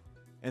 hockey.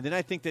 And then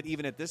I think that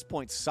even at this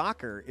point,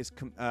 soccer is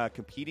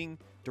competing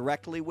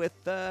directly with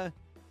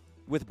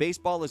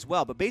baseball as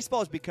well. But baseball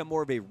has become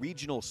more of a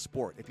regional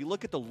sport. If you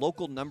look at the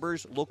local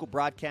numbers, local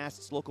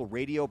broadcasts, local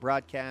radio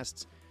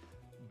broadcasts,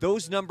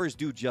 those numbers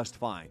do just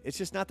fine. It's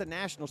just not the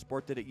national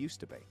sport that it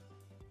used to be.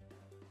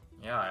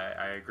 Yeah,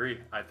 I agree.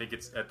 I think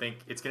it's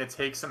going to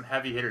take some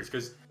heavy hitters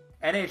because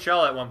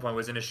NHL at one point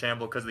was in a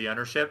shamble because of the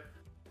ownership,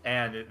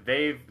 and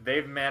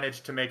they've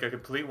managed to make a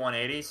complete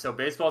 180. So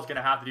baseball's going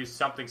to have to do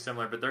something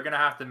similar, but they're going to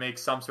have to make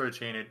some sort of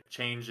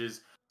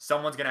changes.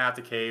 Someone's going to have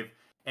to cave.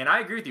 And I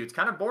agree with you. It's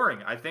kind of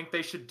boring. I think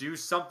they should do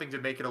something to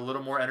make it a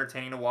little more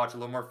entertaining to watch, a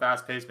little more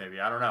fast paced. Maybe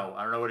I don't know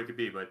what it could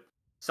be, but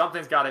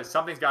something's got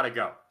to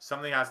go.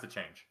 Something has to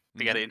change.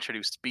 They got to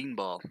introduce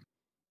beanball.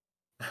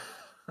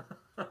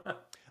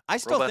 I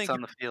still Robots think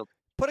on the field.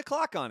 Put a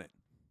clock on it.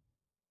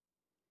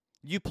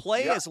 You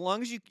play as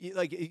long as you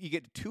like. You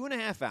get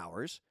 2.5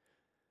 hours,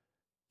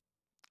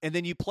 and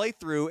then you play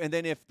through. And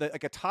then if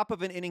a top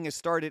of an inning is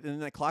started and then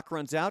the clock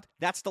runs out,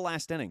 that's the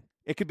last inning.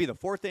 It could be the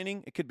 4th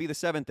inning. It could be the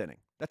 7th inning.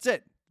 That's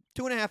it.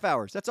 2.5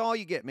 hours. That's all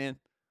you get, man.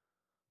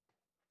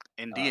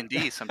 In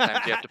D&D,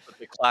 sometimes you have to put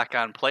the clock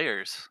on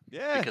players.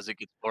 Yeah, because it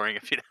gets boring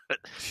if you do it.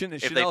 If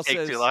Chanel they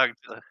take too long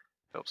to.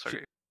 Oh,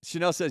 sorry.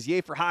 Chanel says,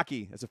 yay for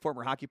hockey. As a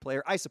former hockey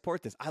player, I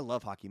support this. I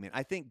love hockey, man.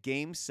 I think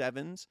Game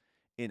 7s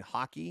in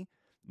hockey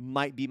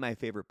might be my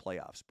favorite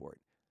playoff sport.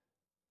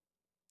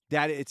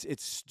 That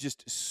it's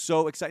just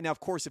so exciting. Now, of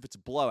course, if it's a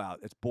blowout,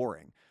 it's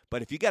boring.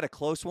 But if you got a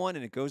close one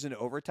and it goes into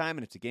overtime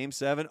and it's a Game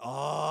 7,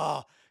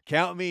 oh,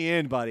 count me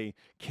in, buddy.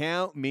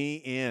 Count me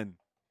in.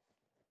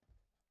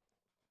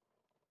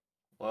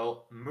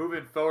 Well,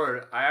 moving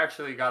forward, I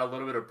actually got a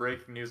little bit of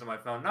breaking news on my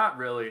phone. Not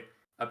really.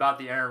 About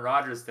the Aaron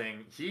Rodgers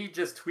thing. He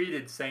just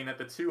tweeted saying that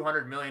the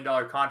 $200 million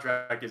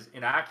contract is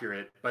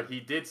inaccurate, but he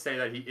did say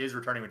that he is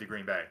returning with the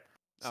Green Bay.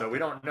 So we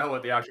don't know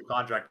what the actual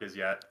contract is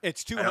yet.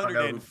 It's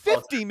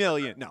 $250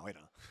 million. No, I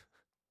don't.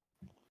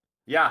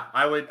 Yeah,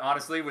 I would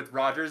honestly, with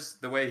Rodgers,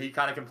 the way he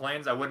kind of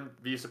complains, I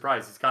wouldn't be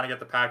surprised. He's kind of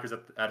got the Packers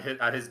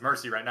at his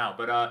mercy right now.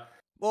 But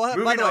by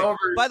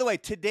the way,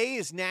 today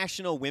is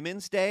National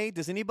Women's Day.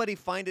 Does anybody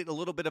find it a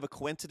little bit of a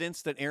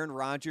coincidence that Aaron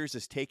Rodgers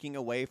is taking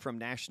away from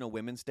National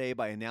Women's Day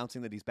by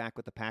announcing that he's back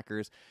with the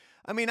Packers?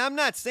 I mean, I'm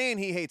not saying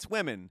he hates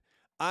women.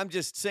 I'm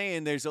just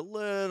saying there's a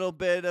little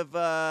bit of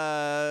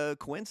a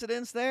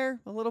coincidence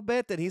there, a little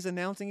bit, that he's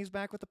announcing he's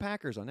back with the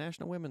Packers on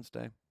National Women's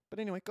Day. But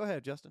anyway, go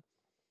ahead, Justin.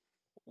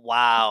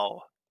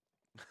 Wow.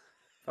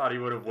 Thought he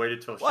would have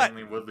waited till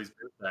Shailene Woodley's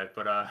birthday,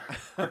 but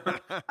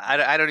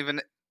I don't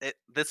even.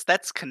 That's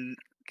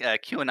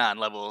QAnon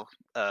level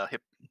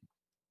hip.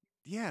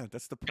 Yeah,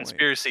 that's the point.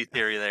 Conspiracy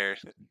theory there,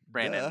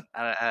 Brandon.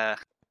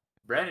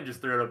 Brandon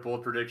just threw out a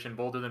bold prediction,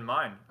 bolder than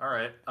mine. All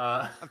right.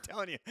 I'm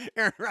telling you,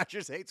 Aaron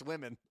Rodgers hates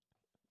women.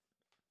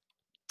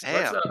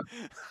 Damn.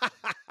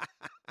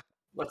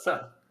 Let's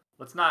not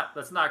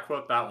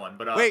quote that one.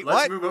 But wait,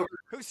 let's what? move over.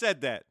 Who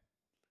said that?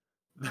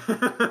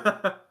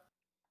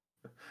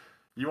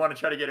 You want to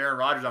try to get Aaron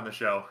Rodgers on the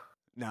show?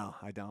 No,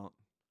 I don't.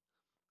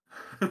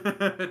 He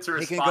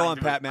can go on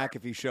Pat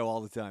McAfee show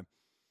all the time.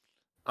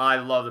 I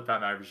love the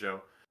Pat McAfee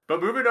show.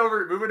 But moving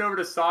over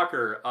to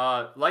soccer.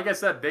 Like I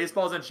said,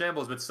 baseball's in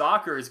shambles, but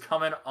soccer is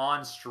coming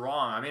on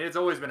strong. I mean, it's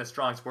always been a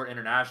strong sport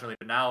internationally,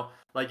 but now,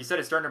 like you said,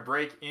 it's starting to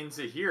break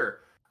into here.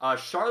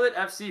 Charlotte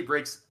FC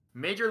breaks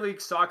Major League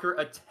Soccer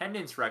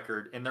attendance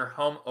record in their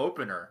home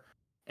opener,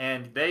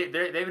 and they've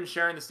been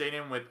sharing the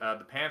stadium with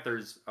the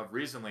Panthers of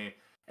recently.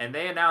 And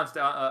they announced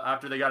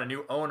after they got a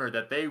new owner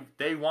that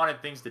they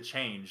wanted things to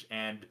change.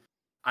 And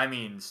I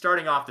mean,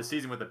 starting off the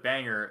season with a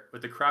banger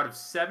with a crowd of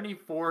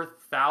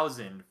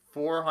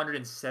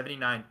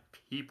 74,479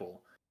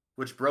 people,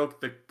 which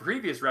broke the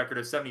previous record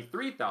of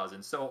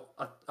 73,000. So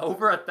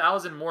over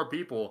 1,000 more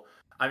people.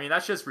 I mean,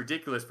 that's just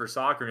ridiculous for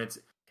soccer. And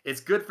it's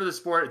good for the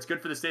sport. It's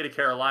good for the state of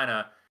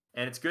Carolina.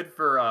 And it's good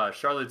for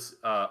Charlotte's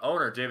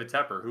owner, David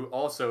Tepper, who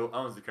also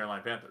owns the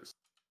Carolina Panthers.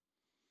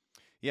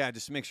 Yeah,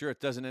 just to make sure it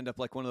doesn't end up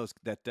like one of those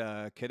that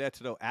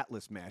Querétaro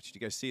Atlas match. Did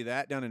you guys see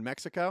that down in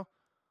Mexico?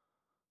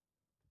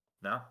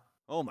 No.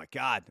 Oh my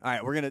God! All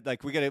right, we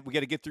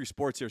gotta get through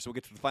sports here, so we'll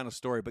get to the final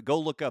story. But go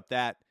look up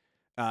that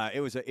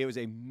it was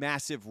a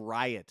massive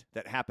riot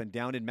that happened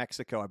down in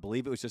Mexico. I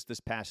believe it was just this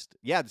past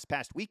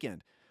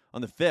weekend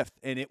on the 5th,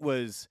 and it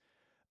was,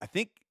 I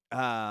think,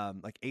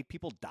 like 8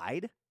 people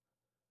died.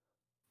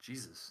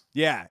 Jesus.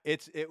 Yeah,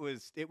 it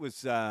was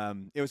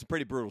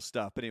pretty brutal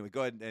stuff. But anyway,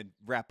 go ahead and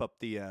wrap up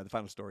the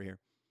final story here.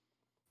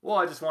 Well,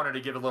 I just wanted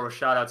to give a little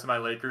shout out to my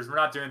Lakers. We're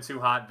not doing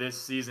too hot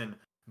this season,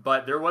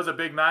 but there was a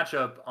big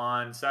matchup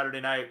on Saturday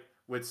night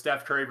with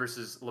Steph Curry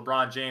versus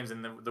LeBron James,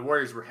 and the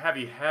Warriors were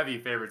heavy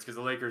favorites because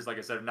the Lakers, like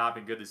I said, have not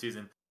been good this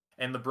season.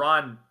 And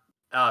LeBron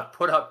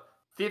put up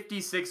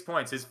 56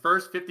 points, his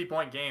first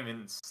 50-point game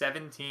in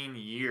 17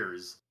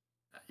 years.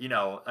 You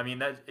know, I mean,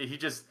 that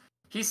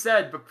he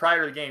said, but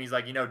prior to the game, he's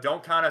like,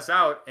 don't count us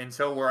out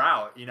until we're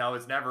out.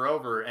 It's never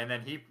over. And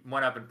then he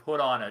went up and put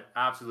on an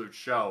absolute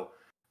show.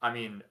 I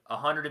mean,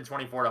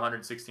 124 to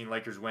 116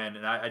 Lakers win,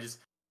 and I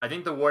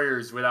think the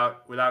Warriors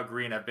without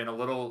Green have been a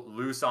little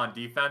loose on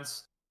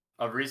defense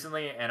of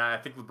recently, and I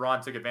think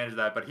LeBron took advantage of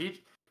that. But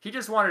he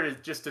just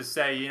wanted to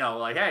say,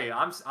 like, hey,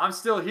 I'm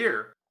still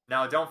here.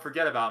 Now don't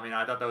forget about me. And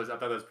I thought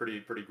that was pretty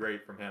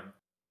great from him.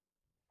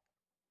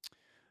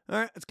 All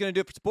right, that's gonna do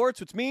it for sports,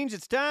 which means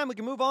it's time we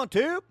can move on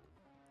to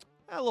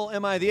a little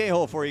Am I the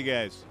A-hole for you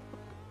guys.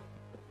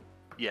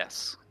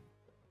 Yes.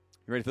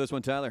 You ready for this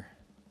one, Tyler?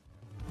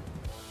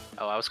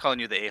 Oh, I was calling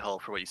you the a-hole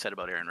for what you said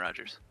about Aaron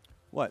Rodgers.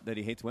 What, that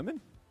he hates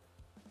women?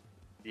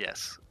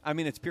 Yes. I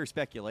mean, it's pure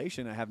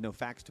speculation. I have no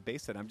facts to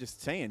base it. I'm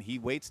just saying he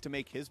waits to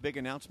make his big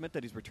announcement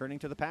that he's returning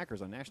to the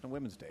Packers on National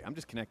Women's Day. I'm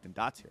just connecting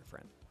dots here,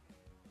 friend.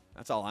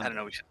 That's all I'm I don't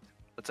know.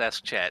 Let's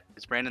ask chat.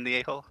 Is Brandon the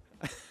a-hole?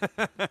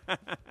 All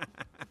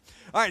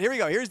right, here we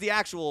go. Here's the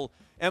actual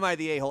Am I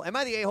the A-hole? Am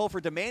I the A-hole for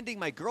demanding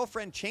my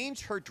girlfriend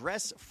change her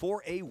dress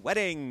for a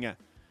wedding?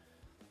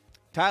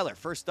 Tyler,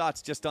 first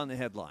thoughts just on the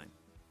headline.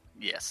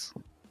 Yes.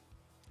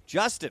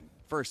 Justin,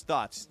 first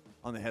thoughts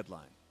on the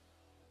headline.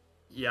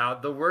 Yeah,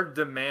 the word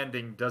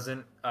demanding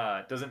doesn't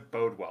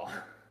bode well.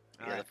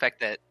 Yeah, the fact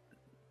that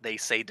they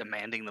say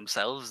demanding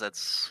themselves,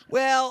 that's...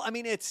 Well, I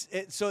mean,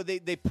 so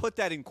they put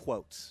that in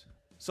quotes.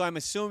 So I'm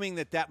assuming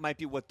that might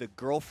be what the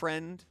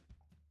girlfriend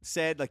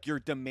said, like, you're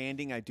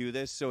demanding I do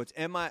this. So it's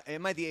am I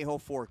the a-hole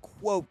for,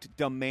 quote,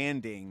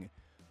 demanding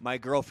my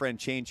girlfriend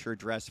change her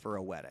dress for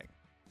a wedding?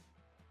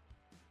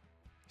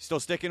 Still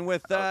sticking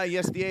with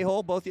yes, the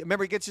a-hole? Both.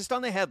 Remember, it gets just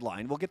on the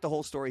headline. We'll get the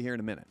whole story here in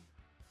a minute.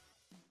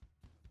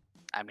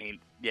 I mean,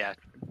 yeah,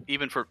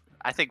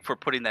 I think for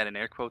putting that in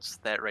air quotes,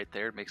 that right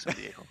there makes him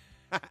the a-hole.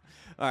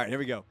 All right, here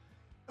we go.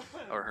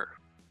 Or her.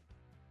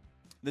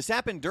 This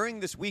happened during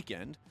this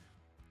weekend.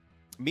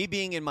 Me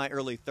being in my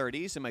early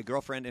 30s and my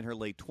girlfriend in her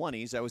late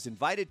 20s, I was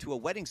invited to a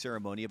wedding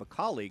ceremony of a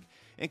colleague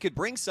and could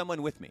bring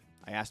someone with me.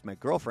 I asked my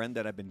girlfriend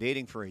that I've been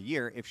dating for a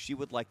year if she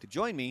would like to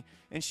join me,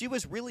 and she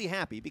was really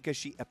happy because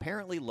she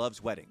apparently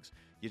loves weddings.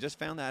 You just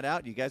found that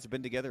out? You guys have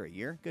been together a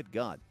year? Good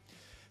God.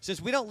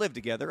 Since we don't live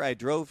together, I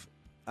drove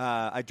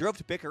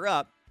to pick her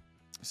up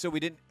so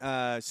we'd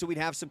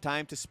have some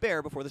time to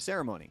spare before the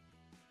ceremony.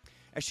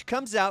 As she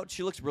comes out,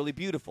 she looks really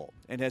beautiful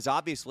and has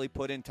obviously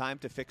put in time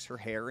to fix her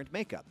hair and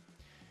makeup.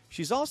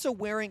 She's also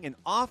wearing an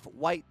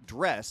off-white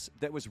dress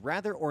that was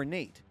rather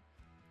ornate.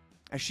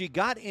 As she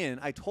got in,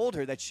 I told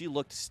her that she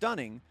looked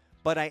stunning,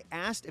 but I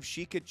asked if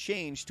she could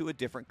change to a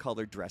different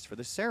colored dress for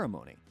the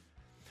ceremony.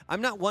 I'm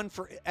not one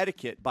for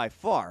etiquette by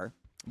far,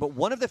 but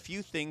one of the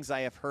few things I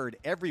have heard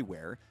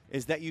everywhere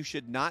is that you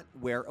should not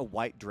wear a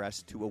white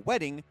dress to a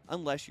wedding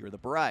unless you're the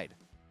bride.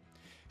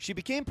 She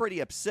became pretty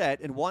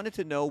upset and wanted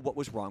to know what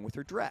was wrong with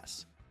her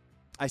dress.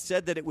 I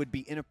said that it would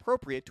be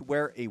inappropriate to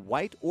wear a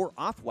white or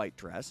off-white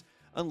dress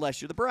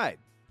unless you're the bride.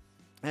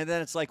 And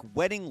then it's like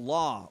wedding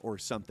law or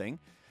something,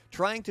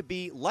 trying to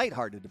be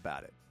lighthearted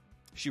about it.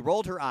 She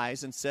rolled her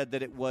eyes and said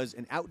that it was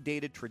an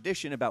outdated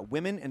tradition about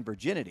women and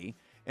virginity,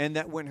 and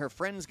that when her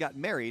friends got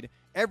married,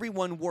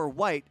 everyone wore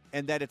white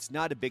and that it's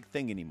not a big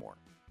thing anymore.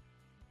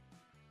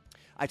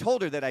 I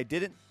told her that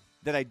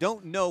I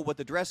don't know what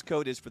the dress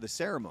code is for the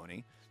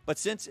ceremony, but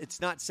since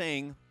it's not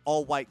saying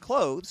all white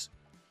clothes,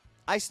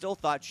 I still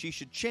thought she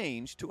should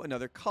change to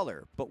another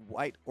color, but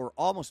white or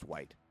almost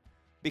white,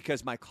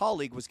 because my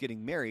colleague was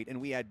getting married and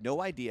we had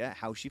no idea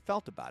how she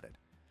felt about it.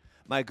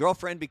 My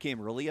girlfriend became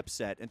really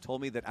upset and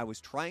told me that I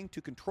was trying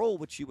to control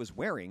what she was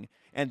wearing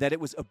and that it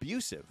was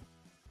abusive,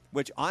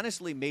 which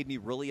honestly made me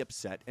really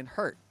upset and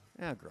hurt.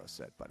 Gross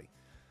said, buddy.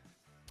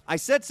 I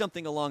said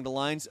something along the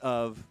lines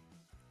of,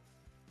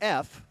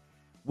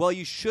 well,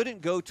 you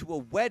shouldn't go to a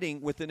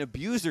wedding with an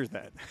abuser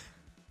then.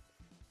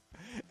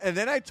 And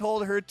then I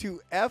told her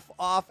to F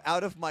off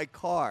out of my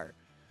car.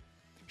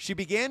 She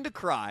began to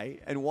cry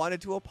and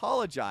wanted to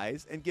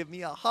apologize and give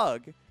me a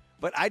hug,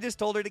 but I just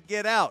told her to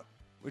get out,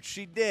 which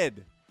she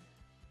did.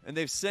 And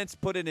they've since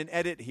put in an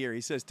edit here.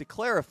 He says, to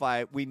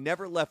clarify, we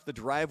never left the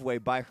driveway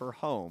by her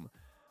home.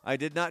 I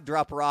did not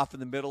drop her off in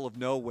the middle of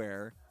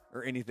nowhere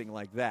or anything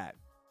like that.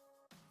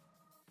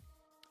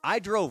 I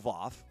drove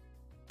off,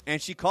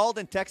 and she called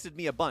and texted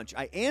me a bunch.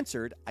 I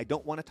answered, I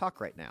don't want to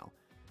talk right now,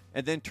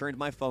 and then turned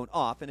my phone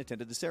off and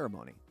attended the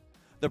ceremony.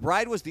 The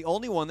bride was the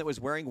only one that was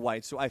wearing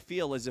white, so I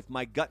feel as if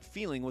my gut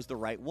feeling was the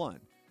right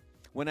one.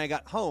 When I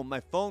got home, my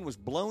phone was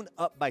blown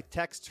up by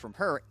texts from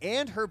her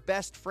and her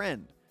best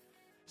friend,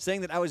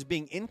 saying that I was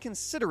being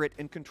inconsiderate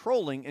and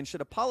controlling and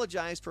should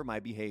apologize for my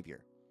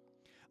behavior.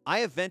 I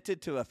have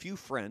vented to a few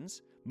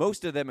friends,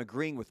 most of them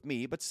agreeing with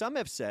me, but some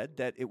have said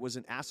that it was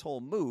an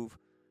asshole move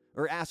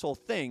or asshole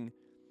thing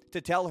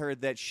to tell her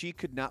that she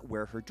could not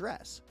wear her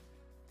dress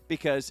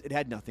because it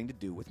had nothing to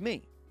do with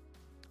me.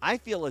 I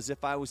feel as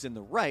if I was in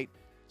the right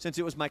since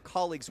it was my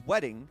colleague's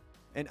wedding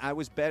and it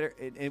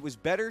was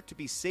better to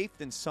be safe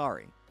than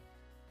sorry.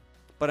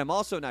 But I'm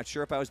also not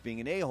sure if I was being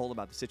an a-hole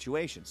about the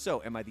situation.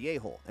 So, am I the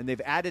a-hole? And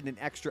they've added an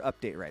extra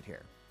update right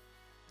here.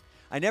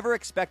 I never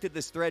expected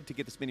this thread to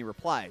get this many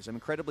replies. I'm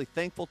incredibly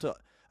thankful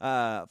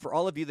for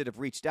all of you that have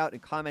reached out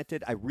and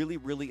commented. I really,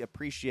 really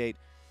appreciate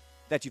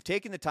that you've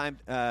taken the time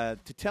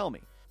to tell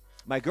me.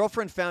 My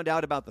girlfriend found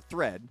out about the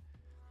thread.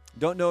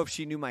 Don't know if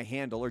she knew my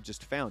handle or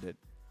just found it.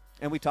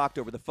 And we talked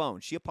over the phone.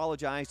 She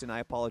apologized and I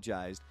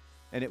apologized,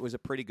 and it was a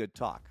pretty good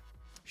talk.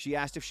 She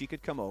asked if she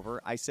could come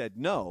over. I said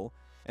no,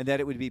 and that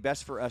it would be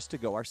best for us to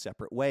go our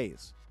separate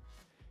ways.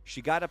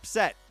 She got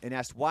upset and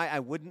asked why I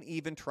wouldn't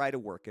even try to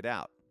work it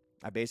out.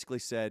 I basically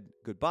said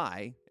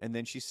goodbye, and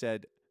then she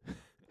said,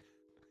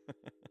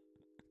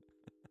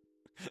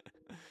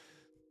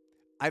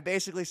 I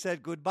basically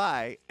said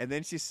goodbye, and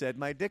then she said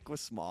my dick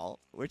was small,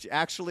 which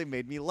actually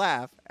made me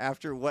laugh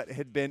after what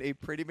had been a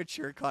pretty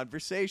mature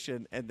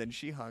conversation, and then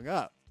she hung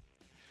up.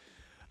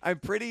 I'm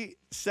pretty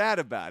sad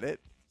about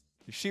it.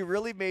 She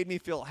really made me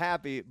feel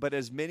happy, but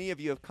as many of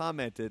you have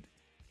commented,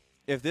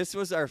 if this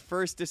was our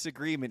first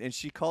disagreement and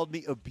she called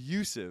me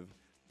abusive,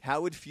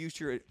 how would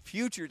future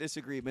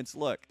disagreements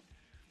look?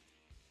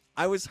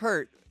 I was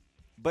hurt,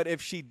 but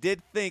if she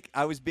did think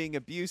I was being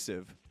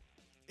abusive,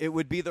 it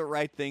would be the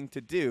right thing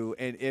to do.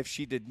 And if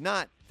she did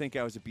not think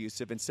I was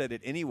abusive and said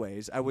it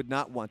anyways, I would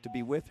not want to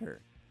be with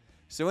her.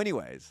 So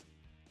anyways,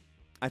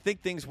 I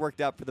think things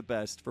worked out for the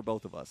best for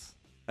both of us.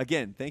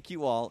 Again, thank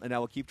you all, and I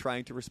will keep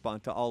trying to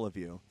respond to all of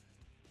you.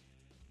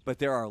 But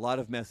there are a lot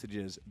of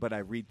messages, but I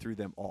read through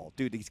them all.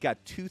 Dude, he's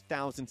got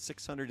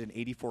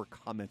 2,684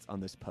 comments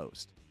on this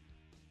post.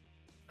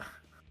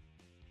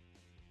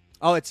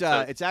 Oh, it's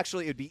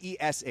actually, it'd be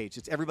ESH.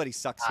 It's everybody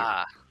sucks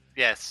here.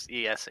 Yes,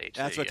 ESH.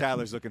 That's what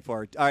Tyler's looking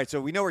for. All right,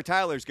 so we know where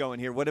Tyler's going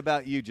here. What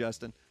about you,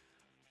 Justin?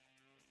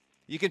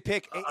 You can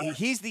pick,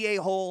 he's the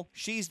a-hole,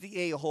 she's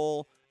the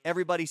a-hole,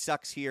 everybody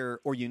sucks here,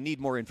 or you need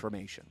more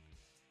information.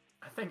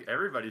 I think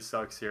everybody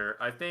sucks here.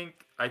 I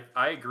think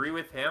I agree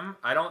with him.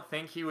 I don't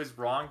think he was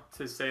wrong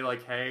to say,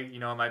 like, hey, it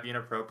might be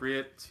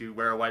inappropriate to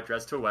wear a white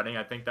dress to a wedding.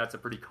 I think that's a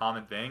pretty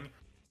common thing.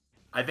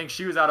 I think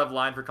she was out of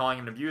line for calling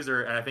him an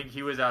abuser, and I think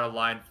he was out of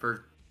line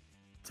for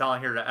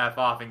telling her to F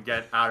off and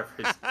get out of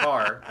his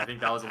car. I think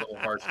that was a little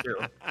harsh, too.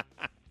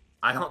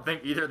 I don't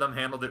think either of them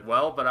handled it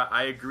well, but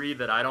I agree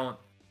that I don't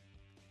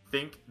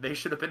think they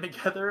should have been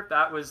together if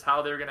that was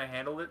how they're going to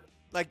handle it.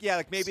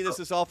 Maybe this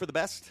is all for the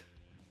best?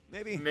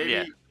 Maybe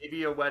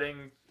a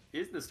wedding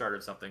is the start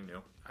of something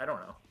new. I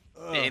don't know.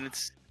 Ugh. And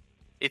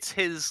it's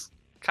his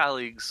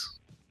colleague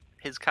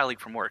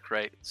from work,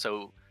 right?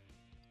 So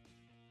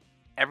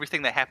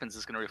everything that happens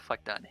is going to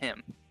reflect on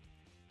him.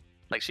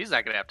 Like, she's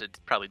not going to have to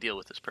probably deal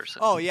with this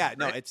person. Oh yeah,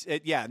 right? No,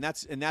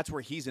 and that's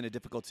where he's in a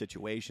difficult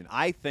situation.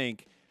 I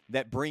think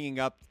that bringing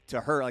up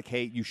to her, like,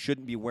 hey, you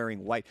shouldn't be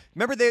wearing white.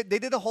 Remember they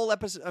did a whole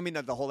episode. I mean,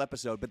 not the whole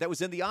episode, but that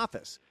was in The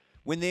Office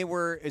when they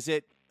were.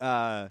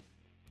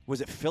 Was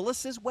it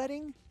Phyllis's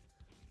wedding?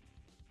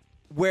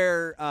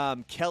 Where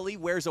Kelly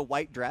wears a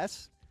white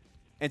dress,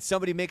 and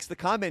somebody makes the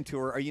comment to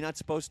her, aren't you not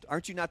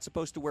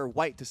supposed to wear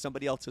white to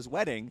somebody else's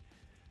wedding?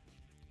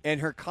 And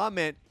her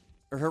comment,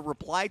 or her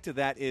reply to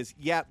that is,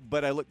 yeah,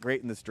 but I look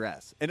great in this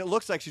dress. And it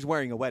looks like she's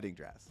wearing a wedding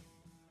dress.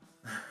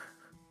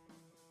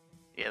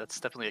 Yeah, that's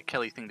definitely a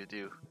Kelly thing to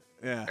do.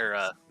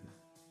 Yeah.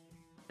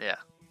 Yeah.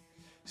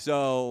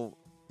 So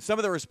some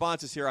of the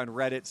responses here on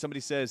Reddit, somebody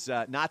says,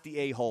 not the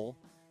a-hole.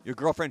 Your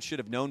girlfriend should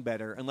have known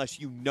better. Unless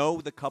you know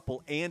the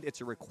couple and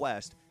it's a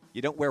request,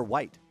 you don't wear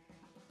white.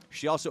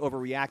 She also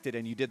overreacted,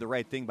 and you did the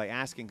right thing by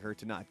asking her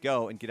to not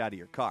go and get out of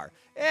your car.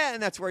 And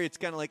that's where it's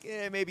kind of like,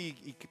 maybe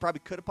you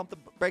probably could have pumped the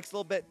brakes a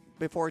little bit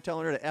before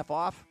telling her to F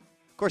off.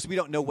 Of course, we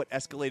don't know what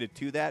escalated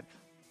to that.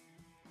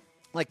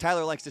 Like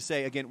Tyler likes to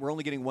say, again, we're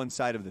only getting one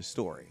side of the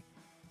story.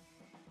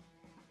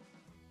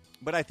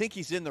 But I think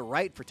he's in the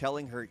right for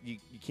telling her you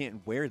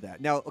can't wear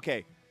that. Now,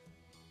 okay,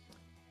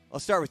 I'll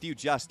start with you,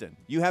 Justin.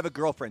 You have a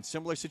girlfriend,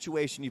 similar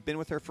situation. You've been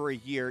with her for a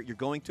year. You're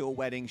going to a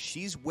wedding.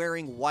 She's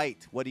wearing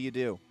white. What do you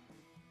do?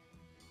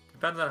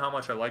 Depends on how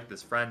much I like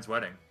this friend's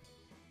wedding.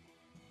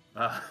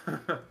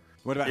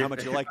 What about how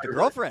much you like the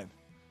girlfriend?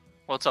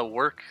 Well, it's a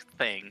work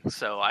thing,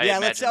 so I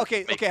let's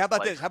imagine. Okay. How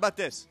about this? How about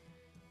this?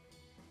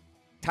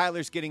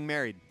 Tyler's getting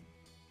married.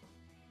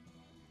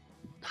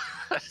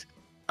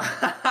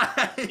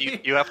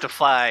 you have to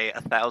fly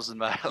 1,000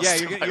 miles.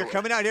 Yeah, you're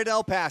coming out here to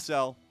El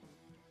Paso.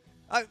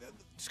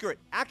 Screw it.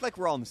 Act like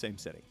we're all in the same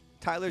city.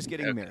 Tyler's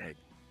getting married.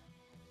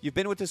 You've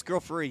been with this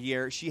girl for a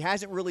year. She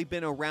hasn't really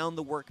been around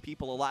the work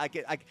people a lot.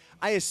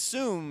 I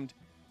assumed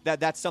that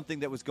that's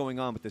something that was going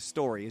on with this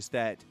story, is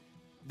that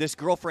this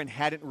girlfriend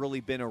hadn't really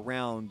been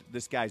around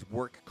this guy's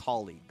work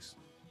colleagues.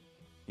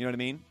 You know what I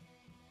mean?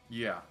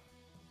 Yeah.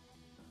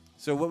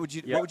 So what would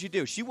you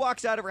do? She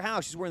walks out of her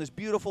house. She's wearing this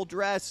beautiful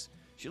dress.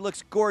 She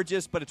looks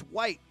gorgeous, but it's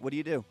white. What do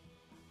you do?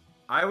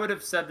 I would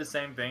have said the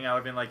same thing. I would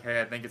have been like,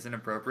 hey, I think it's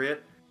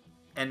inappropriate.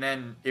 And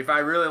then if I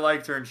really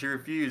liked her and she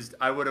refused,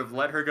 I would have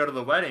let her go to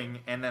the wedding,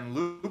 and then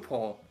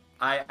loophole,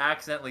 I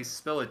accidentally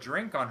spill a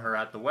drink on her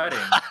at the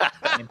wedding,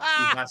 and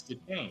she has to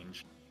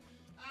change.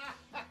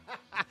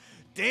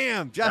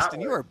 Damn, Justin,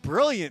 you are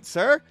brilliant,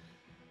 sir.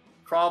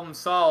 Problem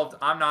solved.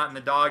 I'm not in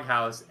the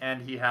doghouse,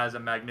 and he has a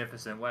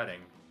magnificent wedding.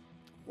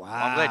 Wow. Well,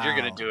 I'm glad you're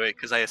going to do it,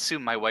 because I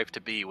assume my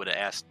wife-to-be would have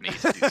asked me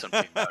to do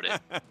something about it.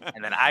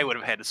 And then I would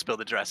have had to spill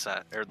the dress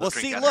on, or the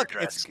drink on her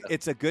dress.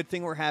 It's a good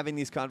thing we're having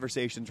these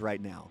conversations right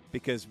now,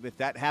 because if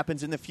that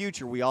happens in the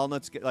future, we all know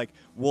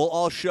we'll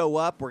all show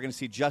up. We're going to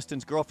see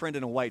Justin's girlfriend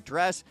in a white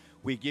dress.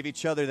 We give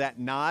each other that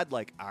nod,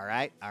 like, all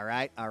right, all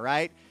right, all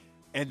right.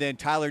 And then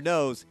Tyler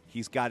knows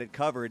he's got it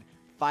covered.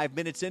 5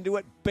 minutes into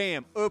it,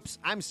 bam, oops,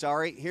 I'm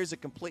sorry. Here's a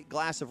complete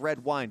glass of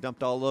red wine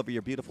dumped all over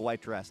your beautiful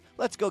white dress.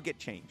 Let's go get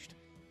changed.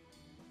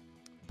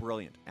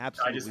 Brilliant.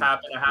 Absolutely. I just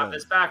happen to have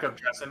this backup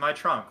dress in my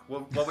trunk.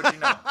 What would you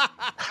know?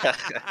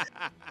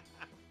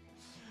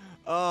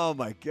 Oh,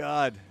 my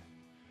God.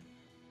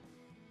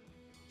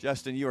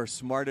 Justin, you are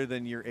smarter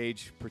than your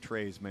age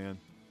portrays, man.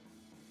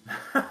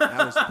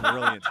 That was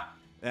brilliant.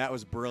 That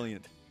was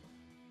brilliant.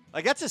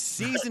 Like, that's a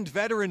seasoned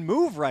veteran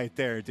move right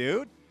there,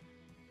 dude.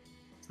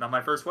 It's not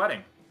my first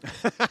wedding.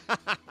 All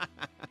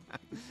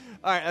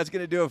right, that's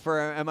going to do it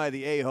for Am I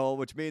the A-Hole,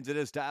 which means it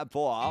is time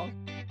for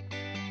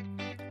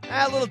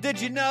A Little Did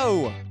You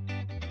Know?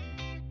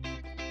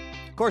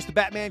 Of course, The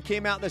Batman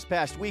came out this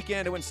past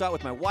weekend. I went and saw it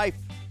with my wife.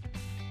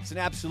 It's an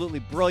absolutely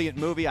brilliant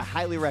movie. I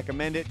highly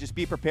recommend it. Just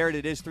be prepared.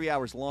 It is 3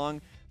 hours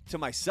long. To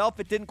myself,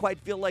 it didn't quite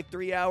feel like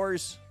 3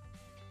 hours.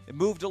 It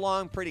moved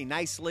along pretty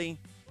nicely,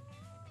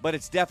 but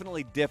it's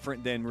definitely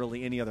different than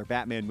really any other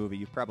Batman movie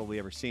you've probably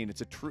ever seen.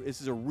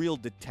 This is a real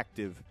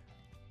detective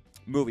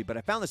movie. But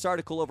I found this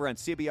article over on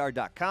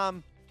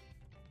CBR.com.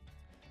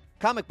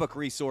 Comic book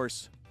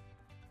resource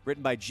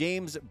written by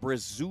James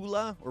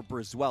Brazuela or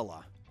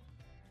Brazuela.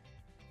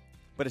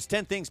 But it's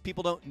 10 things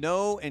people don't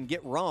know and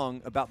get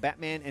wrong about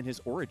Batman and his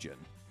origin.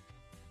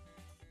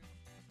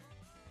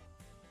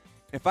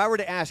 If I were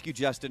to ask you,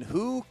 Justin,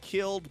 who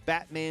killed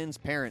Batman's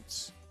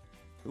parents,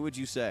 who would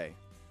you say?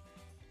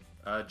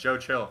 Joe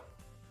Chill.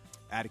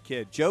 Add a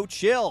kid. Joe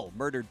Chill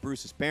murdered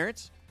Bruce's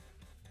parents.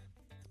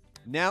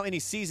 Now, any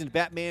seasoned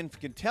Batman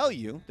can tell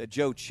you that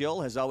Joe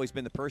Chill has always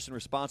been the person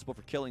responsible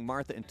for killing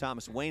Martha and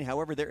Thomas Wayne.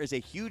 However, there is a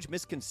huge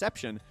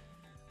misconception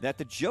that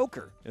the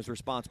Joker is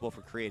responsible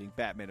for creating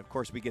Batman. Of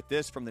course, we get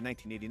this from the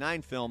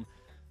 1989 film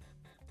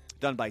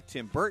done by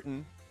Tim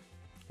Burton,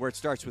 where it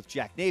starts with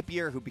Jack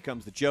Napier, who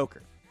becomes the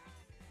Joker.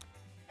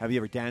 Have you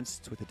ever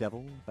danced with the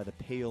devil by the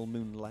pale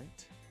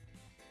moonlight?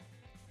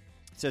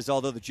 It says,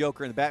 although the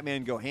Joker and the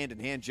Batman go hand in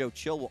hand, Joe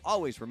Chill will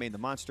always remain the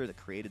monster that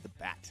created the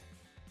Bat.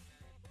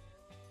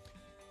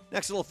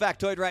 Next little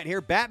factoid right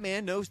here.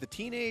 Batman knows the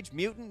Teenage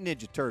Mutant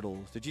Ninja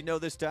Turtles. Did you know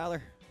this,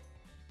 Tyler?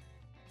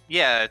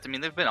 Yeah, I mean,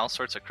 there have been all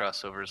sorts of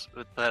crossovers,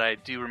 but I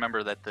do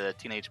remember that the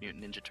Teenage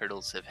Mutant Ninja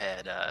Turtles have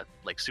had,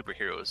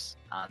 superheroes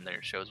on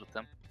their shows with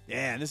them.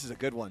 Yeah, and this is a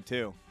good one,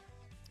 too.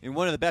 In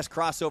one of the best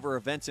crossover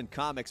events in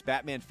comics,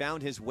 Batman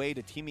found his way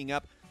to teaming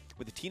up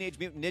with the Teenage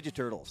Mutant Ninja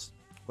Turtles.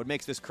 What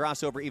makes this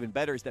crossover even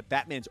better is that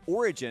Batman's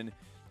origin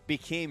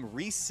became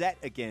reset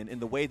again in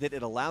the way that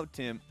it allowed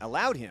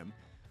him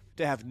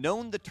to have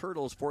known the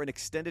Turtles for an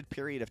extended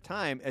period of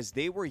time as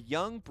they were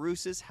young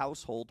Bruce's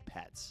household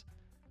pets.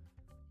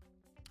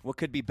 What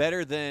could be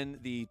better than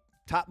the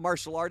top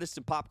martial artists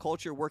in pop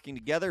culture working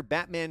together?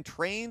 Batman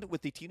trained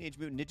with the Teenage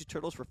Mutant Ninja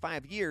Turtles for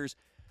 5 years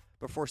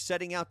before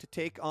setting out to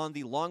take on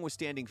the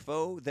long-withstanding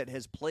foe that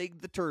has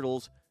plagued the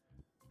Turtles,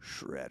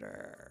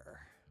 Shredder.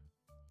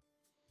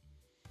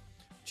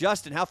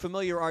 Justin, how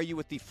familiar are you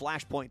with the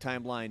Flashpoint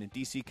timeline in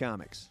DC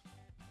Comics?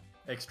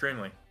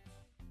 Extremely.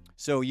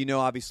 So you know,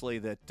 obviously,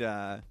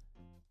 that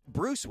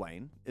Bruce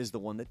Wayne is the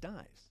one that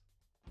dies.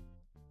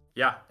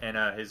 Yeah, and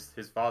his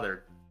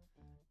father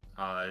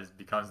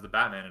becomes the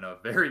Batman in a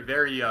very,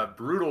 very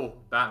brutal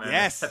Batman.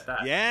 Yes,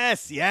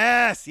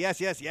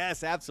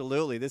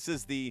 absolutely. This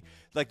is the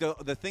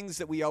things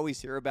that we always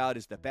hear about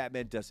is that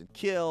Batman doesn't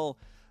kill.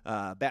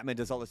 Batman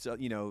does all this,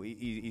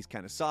 he's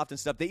kind of soft and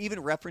stuff. They even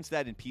reference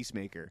that in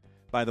Peacemaker,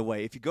 by the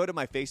way. If you go to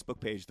my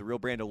Facebook page, The Real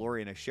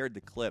Brandalorian, I shared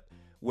the clip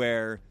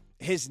where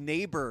his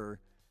neighbor...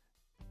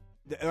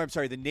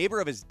 the neighbor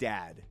of his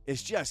dad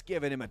is just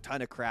giving him a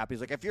ton of crap.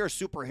 He's like, if you're a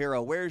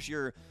superhero, where's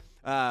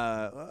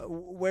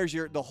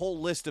the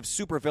whole list of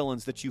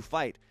supervillains that you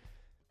fight?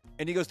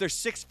 And he goes, they're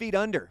 6 feet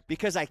under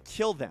because I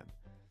kill them.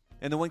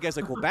 And the one guy's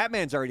like, well,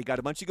 Batman's already got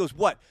a bunch. He goes,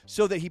 what?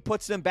 So that he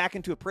puts them back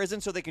into a prison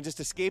so they can just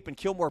escape and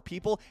kill more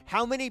people?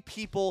 How many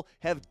people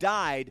have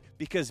died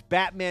because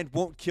Batman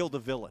won't kill the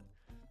villain?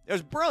 It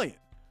was brilliant.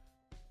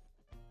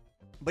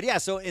 But yeah,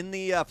 so in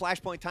the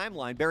Flashpoint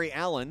timeline, Barry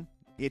Allen,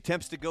 he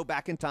attempts to go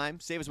back in time,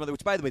 save his mother,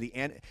 which, by the way,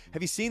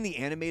 have you seen the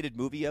animated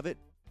movie of it,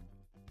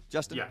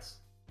 Justin?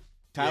 Yes.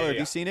 Tyler, have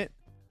you seen it?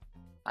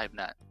 I have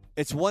not.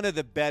 It's one of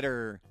the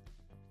better...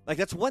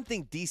 that's one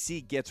thing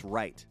DC gets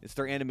right. It's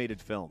their animated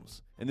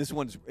films. And this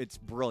it's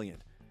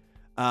brilliant.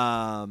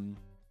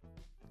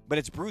 But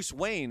it's Bruce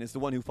Wayne is the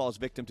one who falls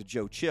victim to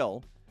Joe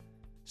Chill.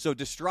 So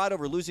distraught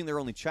over losing their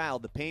only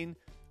child, the Payne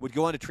would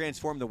go on to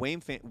transform the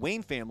Wayne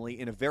family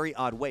in a very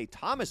odd way.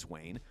 Thomas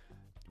Wayne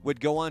would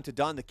go on to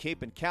don the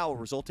cape and cowl,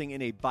 resulting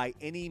in a by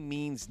any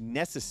means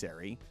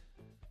necessary.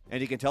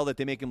 And you can tell that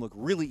they make him look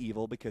really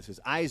evil because his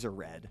eyes are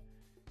red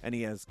and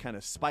he has kind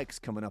of spikes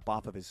coming up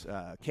off of his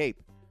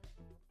cape.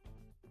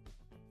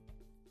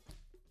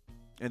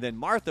 And then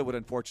Martha would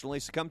unfortunately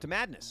succumb to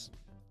madness.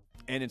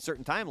 And in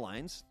certain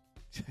timelines,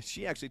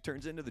 she actually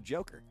turns into the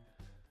Joker.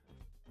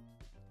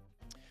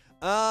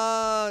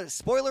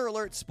 Spoiler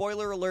alert,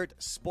 spoiler alert,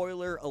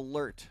 spoiler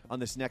alert on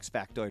this next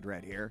factoid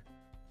right here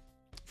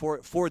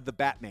for the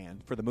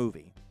Batman, for the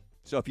movie.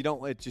 So if you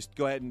don't, just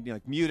go ahead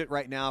and mute it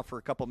right now for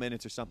a couple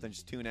minutes or something.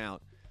 Just tune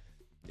out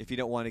if you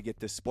don't want to get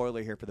this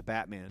spoiler here for the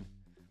Batman.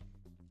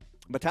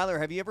 But Tyler,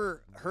 have you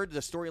ever heard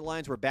the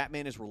storylines where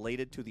Batman is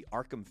related to the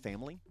Arkham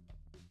family?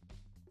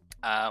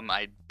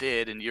 I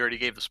did, and you already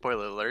gave the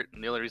spoiler alert,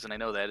 and the only reason I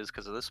know that is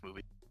because of this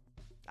movie.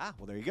 Ah,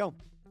 well, there you go.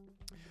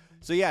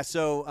 So, yeah,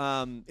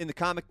 in the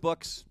comic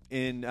books,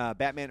 in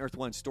Batman Earth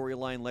 1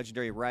 storyline,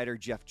 legendary writer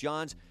Jeff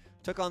Johns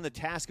took on the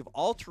task of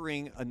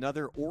altering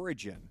another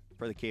origin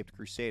for the Caped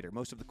Crusader.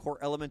 Most of the core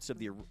elements of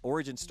the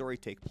origin story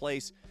take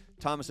place.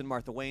 Thomas and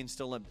Martha Wayne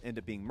still end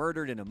up being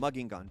murdered in a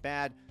mugging gone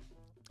bad,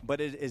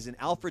 but it is in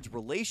Alfred's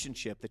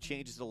relationship that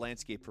changes the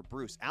landscape for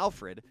Bruce.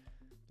 Alfred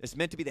is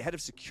meant to be the head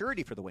of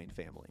security for the Wayne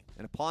family,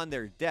 and upon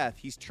their death,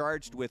 he's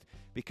charged with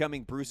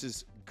becoming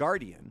Bruce's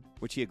guardian,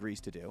 which he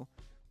agrees to do.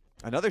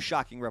 Another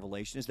shocking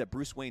revelation is that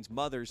Bruce Wayne's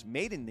mother's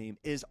maiden name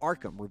is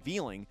Arkham,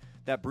 revealing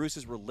that Bruce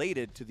is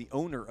related to the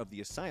owner of the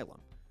asylum.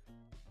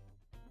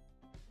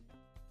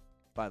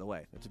 By the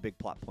way, that's a big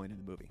plot point in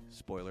the movie.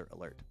 Spoiler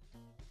alert.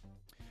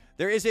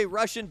 There is a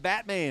Russian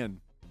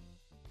Batman.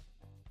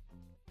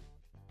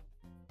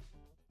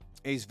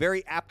 He's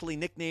very aptly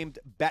nicknamed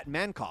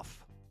Batmankov.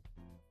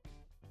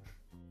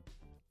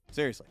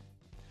 Seriously.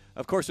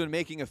 Of course, when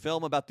making a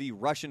film about the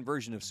Russian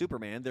version of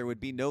Superman, there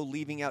would be no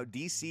leaving out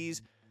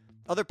DC's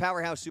other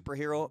powerhouse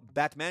superhero,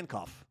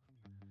 Batmankov,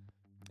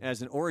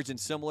 as an origin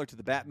similar to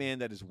the Batman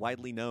that is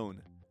widely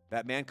known.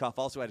 Batmankov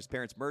also had his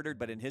parents murdered,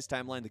 but in his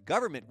timeline, the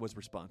government was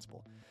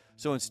responsible.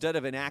 So instead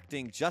of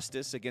enacting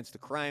justice against a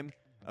crime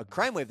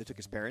wave that took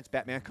his parents,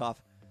 Batmankov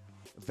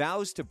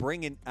vows to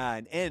bring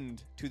an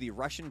end to the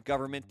Russian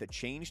government that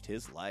changed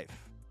his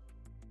life.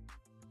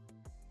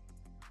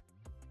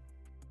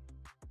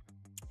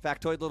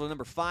 Factoid little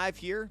number 5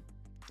 here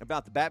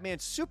about the Batman.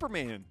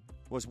 Superman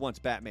was once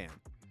Batman.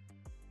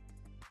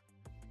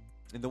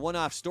 In the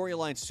one-off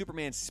storyline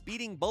Superman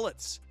Speeding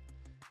Bullets,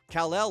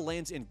 Kal-El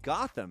lands in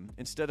Gotham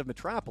instead of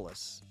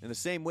Metropolis. In the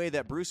same way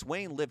that Bruce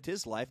Wayne lived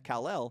his life,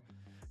 Kal-El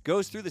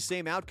goes through the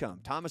same outcome.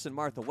 Thomas and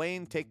Martha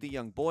Wayne take the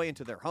young boy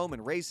into their home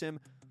and raise him,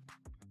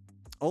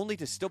 only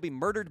to still be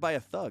murdered by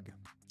a thug.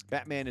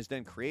 Batman is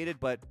then created,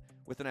 but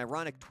with an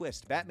ironic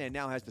twist. Batman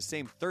now has the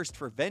same thirst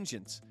for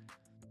vengeance,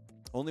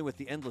 only with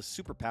the endless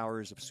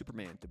superpowers of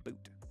Superman to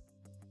boot.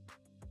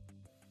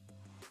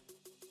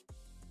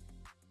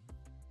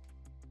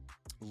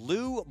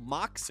 Lou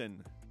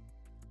Moxon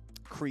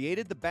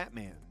created the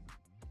Batman,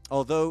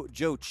 although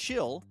Joe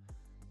Chill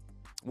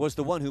was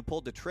the one who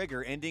pulled the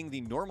trigger, ending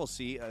the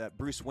normalcy that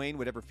Bruce Wayne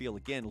would ever feel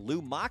again.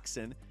 Lou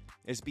Moxon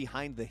is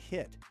behind the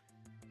hit.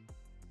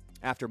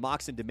 After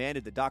Moxon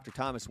demanded that Dr.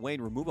 Thomas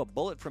Wayne remove a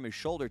bullet from his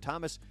shoulder,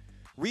 Thomas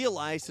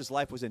realized his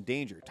life was in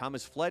danger.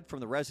 Thomas fled from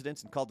the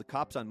residence and called the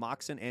cops on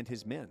Moxon and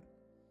his men.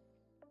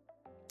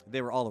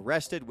 They were all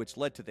arrested, which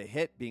led to the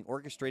hit being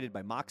orchestrated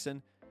by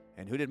Moxon.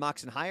 And who did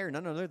Moxon hire?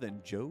 None other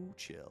than Joe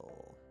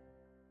Chill.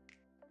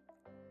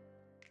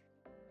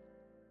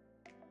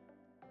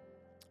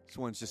 This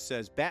one just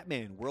says,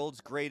 Batman,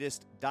 world's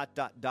greatest ...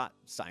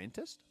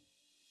 scientist.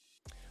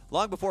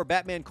 Long before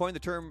Batman coined the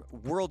term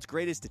world's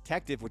greatest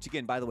detective, which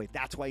again, by the way,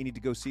 that's why you need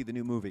to go see the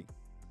new movie.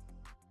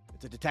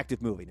 It's a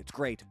detective movie, and it's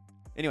great.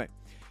 Anyway,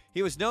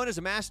 he was known as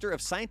a master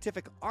of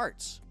scientific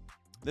arts.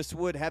 This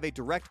would have a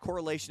direct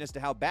correlation as to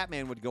how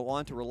Batman would go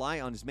on to rely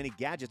on his many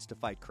gadgets to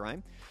fight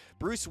crime.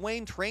 Bruce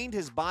Wayne trained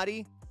his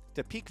body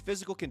to peak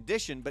physical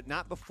condition, but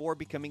not before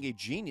becoming a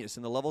genius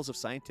in the levels of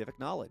scientific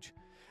knowledge.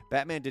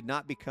 Batman did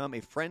not become a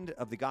friend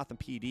of the Gotham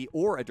PD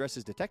or address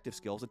his detective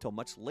skills until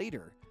much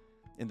later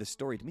in the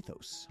storied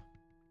mythos.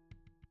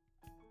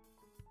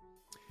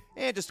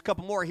 And just a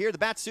couple more here. The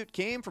Batsuit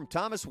came from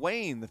Thomas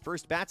Wayne. The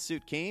first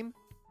Batsuit came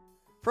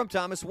from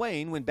Thomas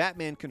Wayne when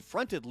Batman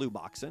confronted Lou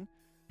Moxon.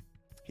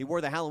 He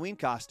wore the Halloween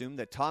costume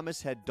that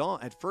Thomas had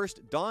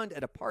first donned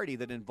at a party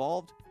that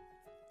involved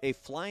a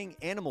flying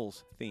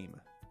animals theme.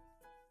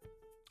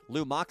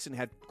 Lou Moxon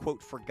had,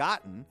 quote,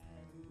 forgotten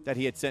that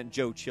he had sent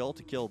Joe Chill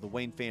to kill the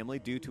Wayne family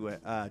due to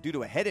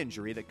a head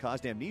injury that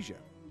caused amnesia.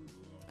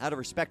 Out of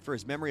respect for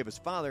his memory of his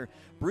father,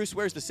 Bruce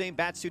wears the same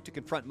Batsuit to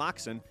confront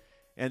Moxon,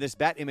 and this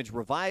bat image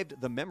revived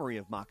the memory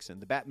of Moxon.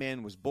 The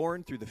Batman was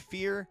born through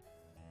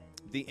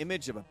the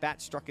image of a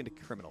bat struck into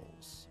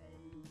criminals.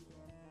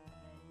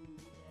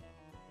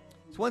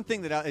 It's one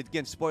thing that,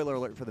 again, spoiler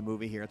alert for the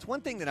movie here. It's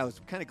one thing that I was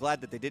kind of glad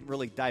that they didn't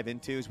really dive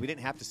into is we didn't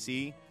have to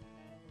see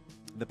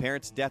the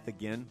parents' death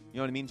again. You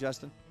know what I mean,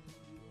 Justin?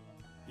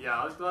 Yeah,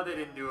 I was glad they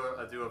didn't do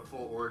a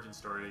full origin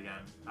story again.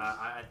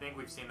 I think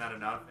we've seen that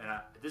enough,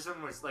 and this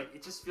one was like,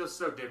 it just feels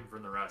so different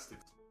from the rest.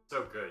 It's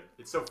so good.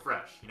 It's so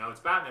fresh. You know, it's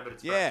Batman, but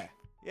it's fresh.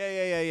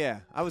 Yeah.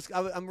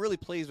 I'm really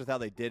pleased with how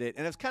they did it,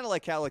 and it's kind of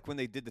like how when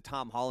they did the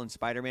Tom Holland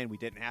Spider-Man, we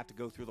didn't have to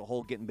go through the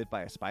whole getting bit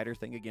by a spider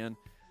thing again.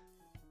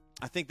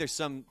 I think there's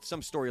some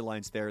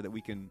storylines there that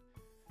we can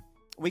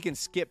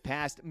skip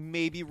past,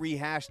 maybe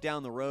rehash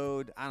down the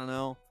road. I don't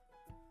know,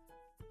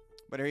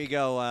 but here you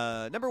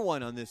go. Number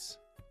 1 on this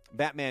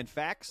Batman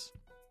facts: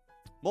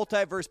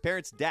 multiverse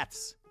parents'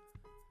 deaths.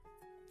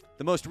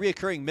 The most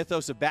reoccurring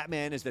mythos of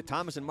Batman is that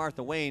Thomas and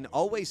Martha Wayne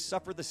always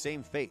suffer the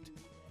same fate.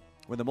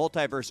 When the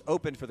multiverse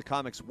opened for the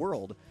comics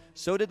world,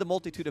 so did the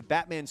multitude of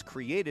Batmans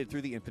created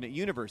through the infinite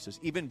universes,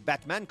 even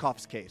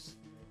Batmankov's case.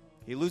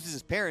 He loses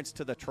his parents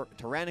to the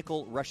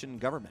tyrannical Russian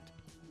government.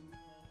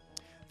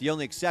 The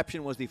only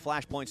exception was the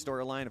Flashpoint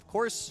storyline, of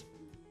course,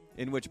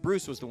 in which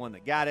Bruce was the one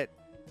that got it,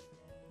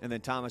 and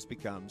then Thomas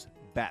becomes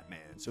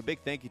Batman. So big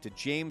thank you to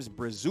James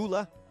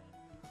Brazuela,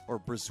 or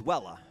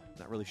Brazuela,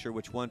 not really sure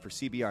which one, for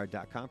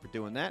CBR.com for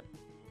doing that.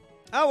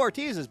 Oh,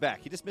 Ortiz is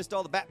back. He just missed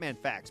all the Batman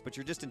facts, but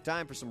you're just in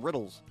time for some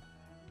riddles.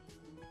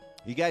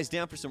 You guys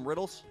down for some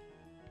riddles?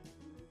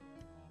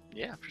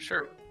 Yeah, for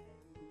sure.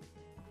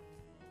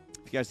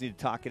 If you guys need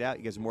to talk it out,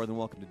 you guys are more than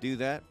welcome to do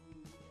that.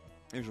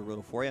 Here's a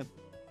riddle for you.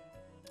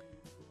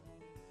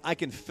 I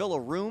can fill a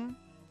room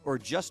or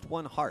just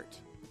one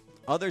heart.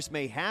 Others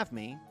may have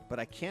me, but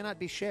I cannot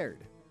be shared.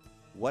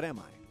 What am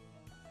I?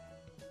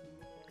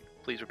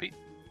 Please repeat.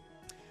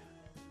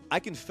 I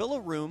can fill a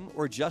room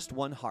or just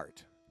one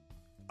heart.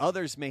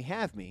 Others may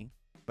have me,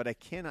 but I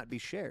cannot be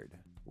shared.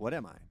 What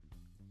am I?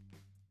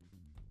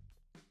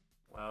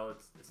 Well,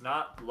 it's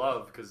not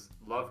love, because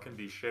love can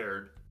be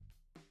shared.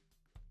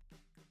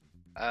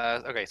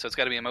 Okay, so it's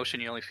got to be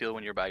emotion you only feel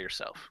when you're by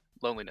yourself.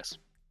 Loneliness.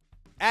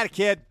 Atta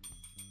kid.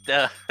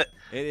 Duh.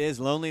 It is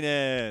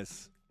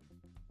loneliness.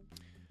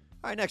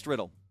 All right, next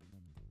riddle.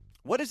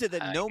 What is it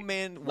that no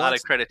man wants? A lot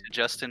of credit to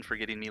Justin for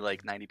getting me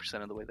like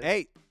 90% of the way there.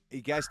 Hey,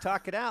 you guys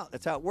talk it out.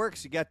 That's how it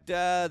works. You got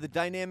the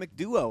dynamic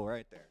duo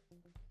right there.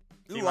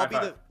 Ooh,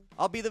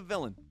 I'll be the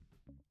villain.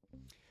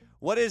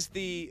 What is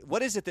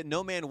it that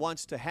no man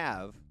wants to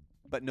have,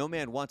 but no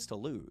man wants to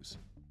lose?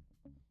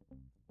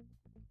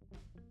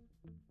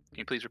 Can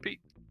you please repeat?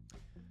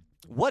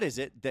 What is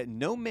it that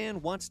no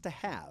man wants to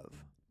have,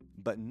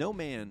 but no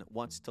man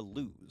wants to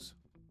lose?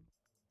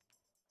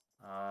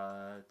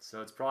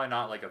 So it's probably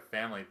not like a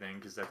family thing,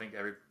 because I think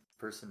every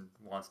person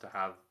wants to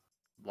have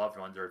loved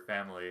ones or a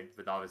family,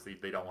 but obviously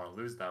they don't want to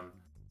lose them.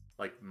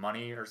 Like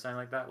money or something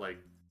like that. Like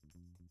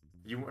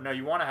you want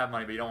to have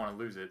money, but you don't want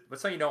to lose it.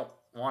 What's something you don't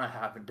want to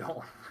have and don't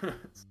want to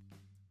lose?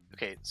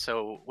 Okay,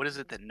 so what is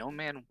it that no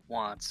man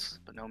wants,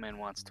 but no man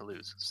wants to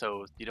lose?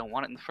 So you don't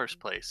want it in the first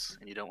place,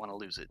 and you don't want to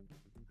lose it.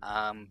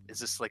 Is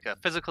this like a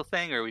physical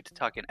thing, or are we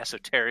talking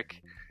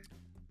esoteric?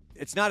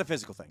 It's not a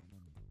physical thing.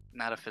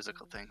 Not a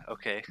physical thing.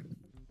 Okay.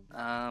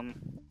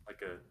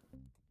 Like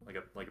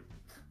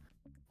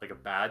a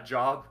bad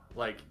job.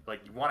 Like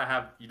you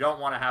don't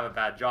want to have a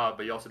bad job,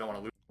 but you also don't want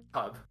to lose a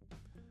job.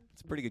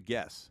 It's a pretty good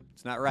guess.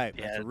 It's not right,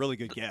 but Yeah. it's a really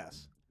good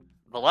guess.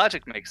 The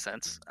logic makes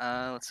sense.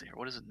 Let's see here.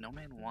 What is it no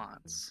man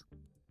wants,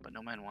 but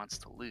no man wants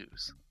to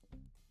lose?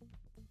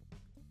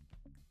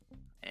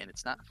 And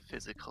it's not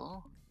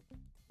physical.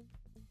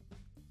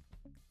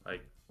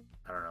 Like,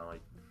 I don't know,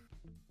 like.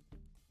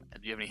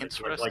 Do you have any hints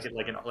for us? Like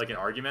an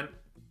argument.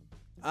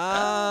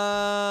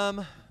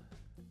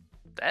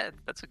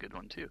 That's a good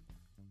one too.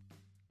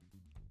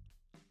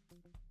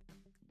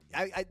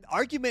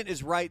 Argument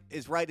is right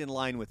in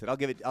line with it. I'll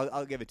give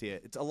it to you.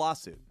 It's a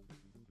lawsuit.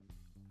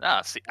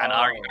 See, an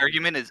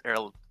argument is, a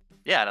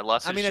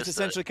lawsuit. I mean, it's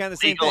essentially kind of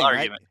the same legal thing,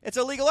 argument. right? It's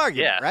a legal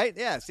argument, Yeah. right?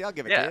 Yeah. See, I'll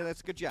give it to you.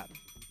 That's a good job.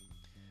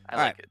 I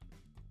like it.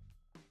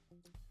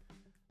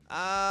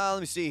 Let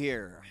me see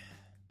here.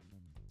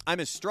 I'm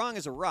as strong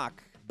as a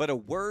rock, but a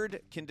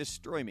word can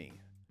destroy me.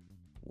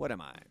 What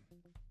am I?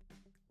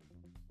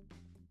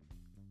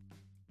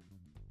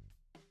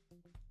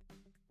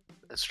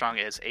 As strong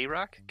as a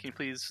rock? Can you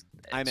please?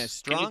 I'm as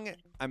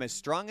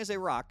strong as a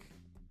rock,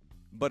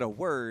 but a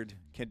word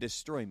can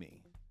destroy me.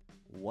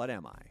 What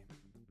am I?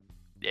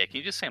 Yeah, can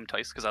you just say them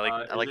twice? Because I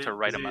like to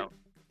write them out.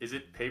 Is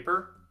it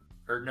paper?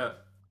 Or no?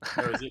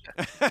 No, is it?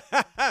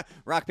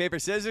 Rock, paper,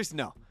 scissors?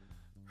 No.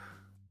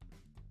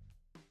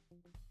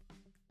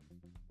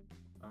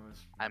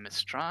 I'm as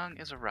strong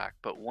as a rock,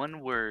 but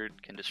one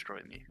word can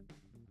destroy me.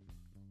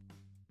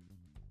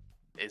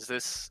 Is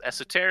this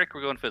esoteric?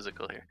 We're going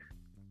physical here.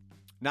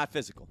 Not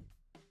physical.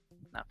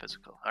 Not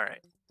physical. All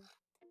right.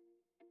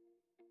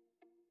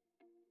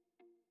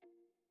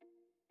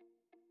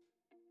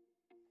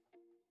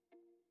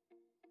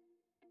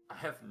 I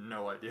have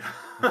no idea.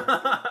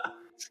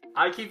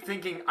 I keep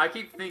thinking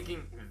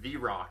The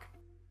Rock.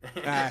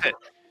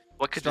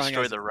 What could Strong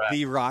destroy as the rock?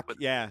 The Rock,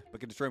 yeah, but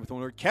can destroy him with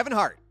one word. Kevin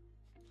Hart.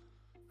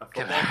 A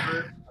football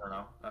career? I don't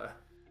know.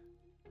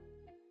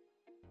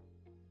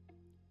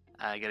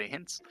 I get any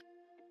hints?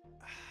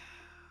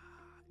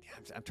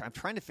 Yeah, I'm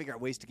trying to figure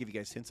out ways to give you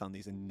guys hints on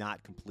these and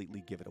not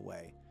completely give it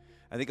away.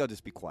 I think I'll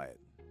just be quiet.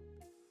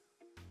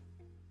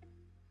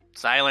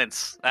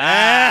 Silence.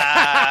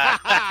 Yeah.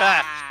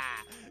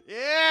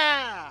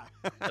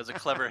 That was a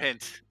clever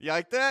hint. You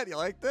like that? You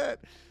like that?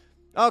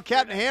 Oh,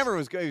 Captain Hammer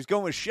was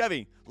going with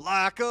Chevy.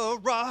 Like a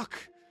rock.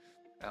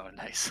 Oh,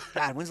 nice.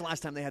 God, when's the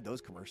last time they had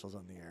those commercials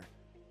on the air?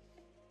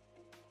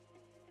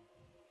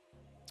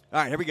 All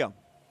right, here we go.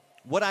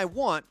 What I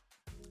want,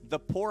 the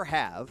poor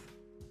have,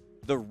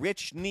 the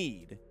rich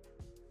need,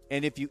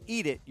 and if you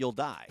eat it, you'll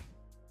die.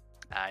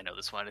 I know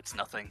this one. It's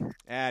nothing.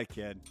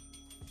 Kid.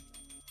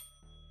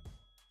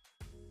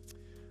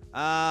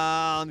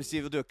 Let me see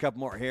if we'll do a couple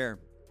more here.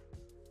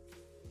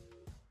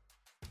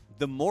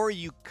 The more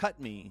you cut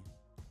me,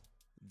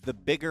 the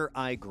bigger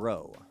I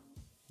grow.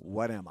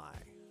 What am I?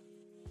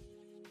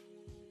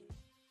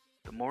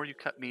 The more you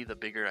cut me, the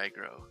bigger I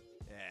grow.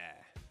 Yeah.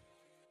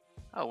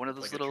 Oh, one of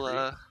those Like a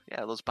little, tree?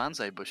 those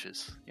bonsai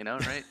bushes. You know,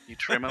 right? You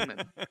trim them.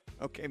 And...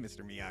 Okay,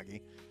 Mr.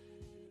 Miyagi.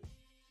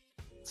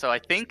 So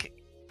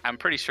I'm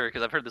pretty sure,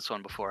 because I've heard this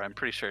one before, I'm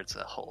pretty sure it's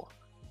a hole.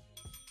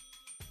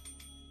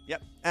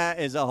 Yep, that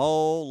is a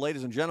hole,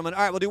 ladies and gentlemen.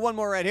 All right, we'll do one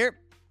more right here.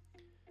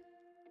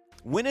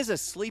 When is a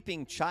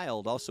sleeping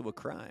child also a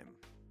crime?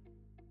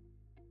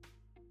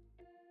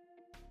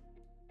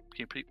 Can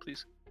you repeat,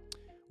 please?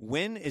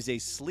 When is a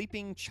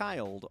sleeping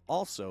child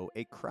also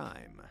a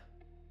crime?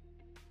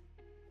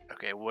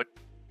 Okay, what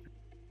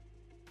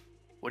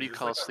do you Is this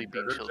call like a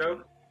sleeping murder children?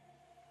 joke?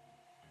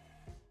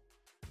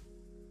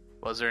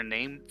 Was there a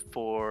name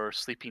for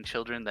sleeping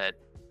children that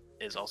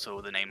is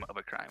also the name of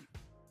a crime?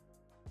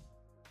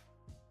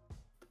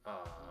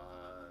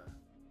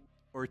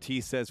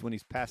 Ortiz says when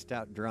he's passed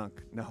out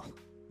drunk. No.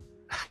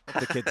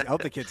 I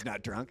hope the kid's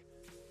not drunk.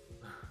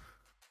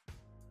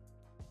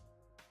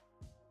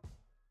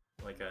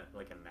 Like a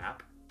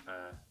nap?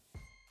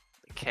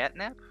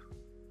 Catnap?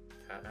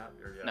 Cat nap?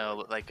 Or, yeah,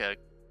 No, like a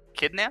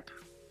kidnap?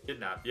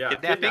 Kidnap. Yeah.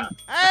 Kidnapping?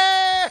 Kidnap.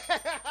 Hey!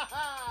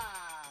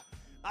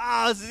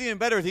 This is even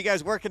better with you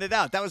guys working it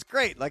out. That was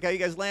great. Like how you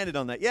guys landed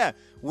on that. Yeah.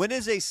 When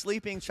is a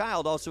sleeping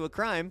child also a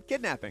crime?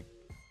 Kidnapping.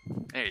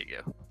 There you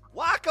go.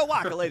 Waka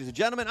waka, ladies and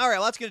gentlemen. All right,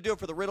 well, that's going to do it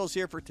for the riddles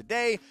here for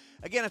today.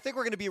 Again, I think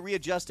we're going to be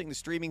readjusting the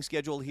streaming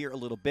schedule here a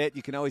little bit.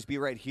 You can always be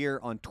right here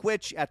on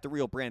Twitch at The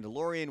Real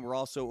Brandalorian. We're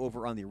also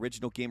over on the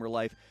Original Gamer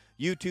Life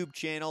YouTube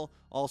channel,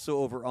 also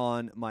over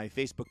on my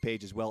Facebook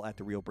page as well at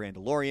The Real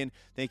Brandalorian.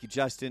 Thank you,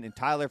 Justin and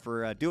Tyler,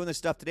 for doing this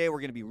stuff today. We're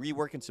going to be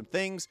reworking some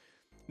things.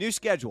 New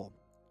schedule.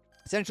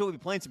 Essentially, we'll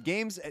be playing some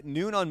games at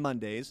noon on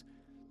Mondays.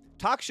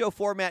 Talk show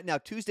format now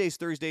Tuesdays,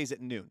 Thursdays at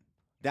noon.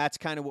 That's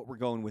kind of what we're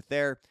going with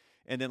there.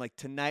 And then, like,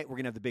 tonight, we're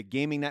going to have the big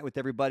gaming night with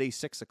everybody,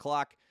 6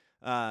 o'clock.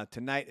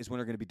 Tonight is when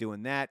we're going to be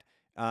doing that.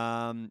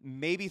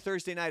 Maybe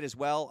Thursday night as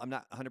well. I'm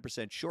not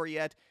 100% sure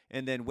yet.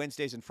 And then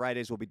Wednesdays and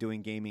Fridays, we'll be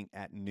doing gaming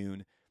at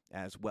noon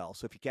as well.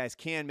 So if you guys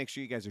can, make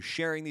sure you guys are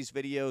sharing these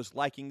videos,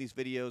 liking these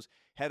videos.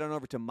 Head on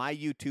over to my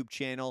YouTube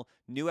channel.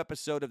 New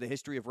episode of The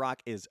History of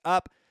Rock is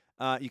up.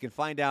 You can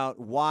find out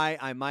why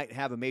I might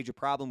have a major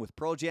problem with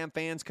Pearl Jam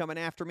fans coming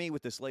after me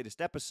with this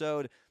latest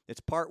episode. It's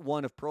part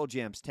 1 of Pearl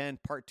Jam's 10.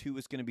 Part 2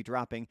 is going to be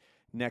dropping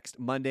next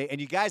Monday.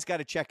 And you guys got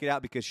to check it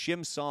out because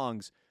Shim's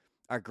songs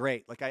are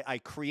great. Like, I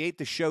create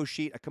the show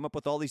sheet. I come up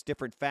with all these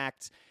different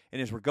facts.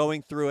 And as we're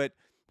going through it,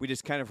 we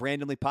just kind of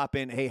randomly pop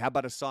in, hey, how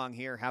about a song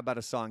here? How about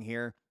a song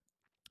here?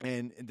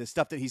 And the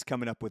stuff that he's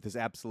coming up with is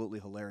absolutely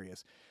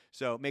hilarious.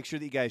 So make sure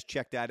that you guys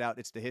check that out.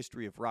 It's the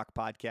History of Rock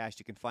podcast.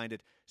 You can find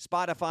it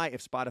Spotify,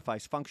 if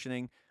Spotify's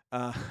functioning,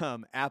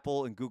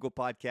 Apple and Google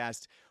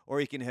Podcasts, or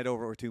you can head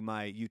over to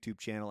my YouTube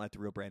channel at The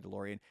Real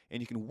Brandalorian,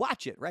 and you can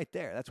watch it right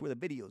there. That's where the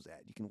video's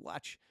at. You can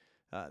watch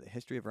the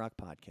History of Rock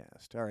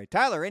podcast. All right,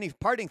 Tyler, any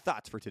parting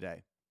thoughts for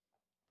today?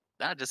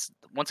 Just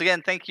once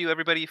again, thank you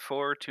everybody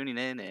for tuning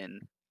in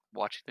and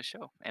watching the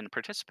show and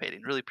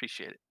participating. Really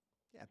appreciate it.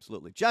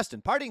 Absolutely.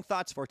 Justin, parting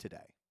thoughts for today.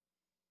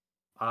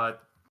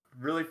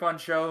 Really fun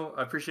show.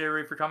 I appreciate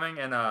everybody for coming,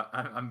 and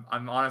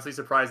I'm honestly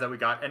surprised that we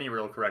got any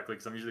riddle correctly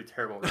because I'm usually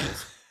terrible at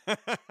riddles.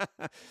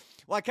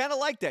 Well, I kind of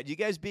like that. You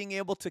guys being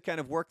able to kind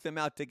of work them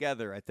out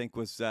together, I think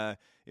was it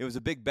was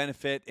a big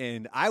benefit,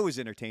 and I was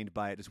entertained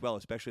by it as well,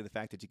 especially the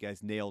fact that you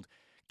guys nailed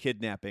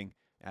kidnapping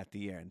at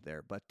the end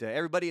there. But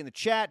everybody in the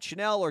chat,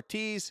 Chanel,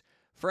 Ortiz,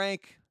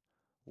 Frank,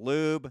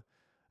 Lube,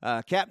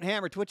 Captain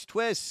Hammer, Twitch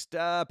Twist,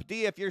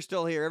 Padilla, if you're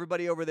still here,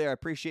 everybody over there, I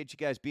appreciate you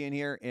guys being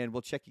here, and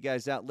we'll check you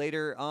guys out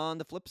later on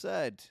the flip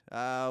side.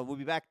 We'll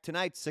be back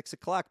tonight, 6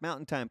 o'clock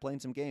Mountain Time,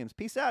 playing some games.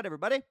 Peace out,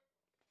 everybody.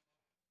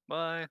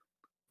 Bye.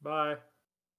 Bye.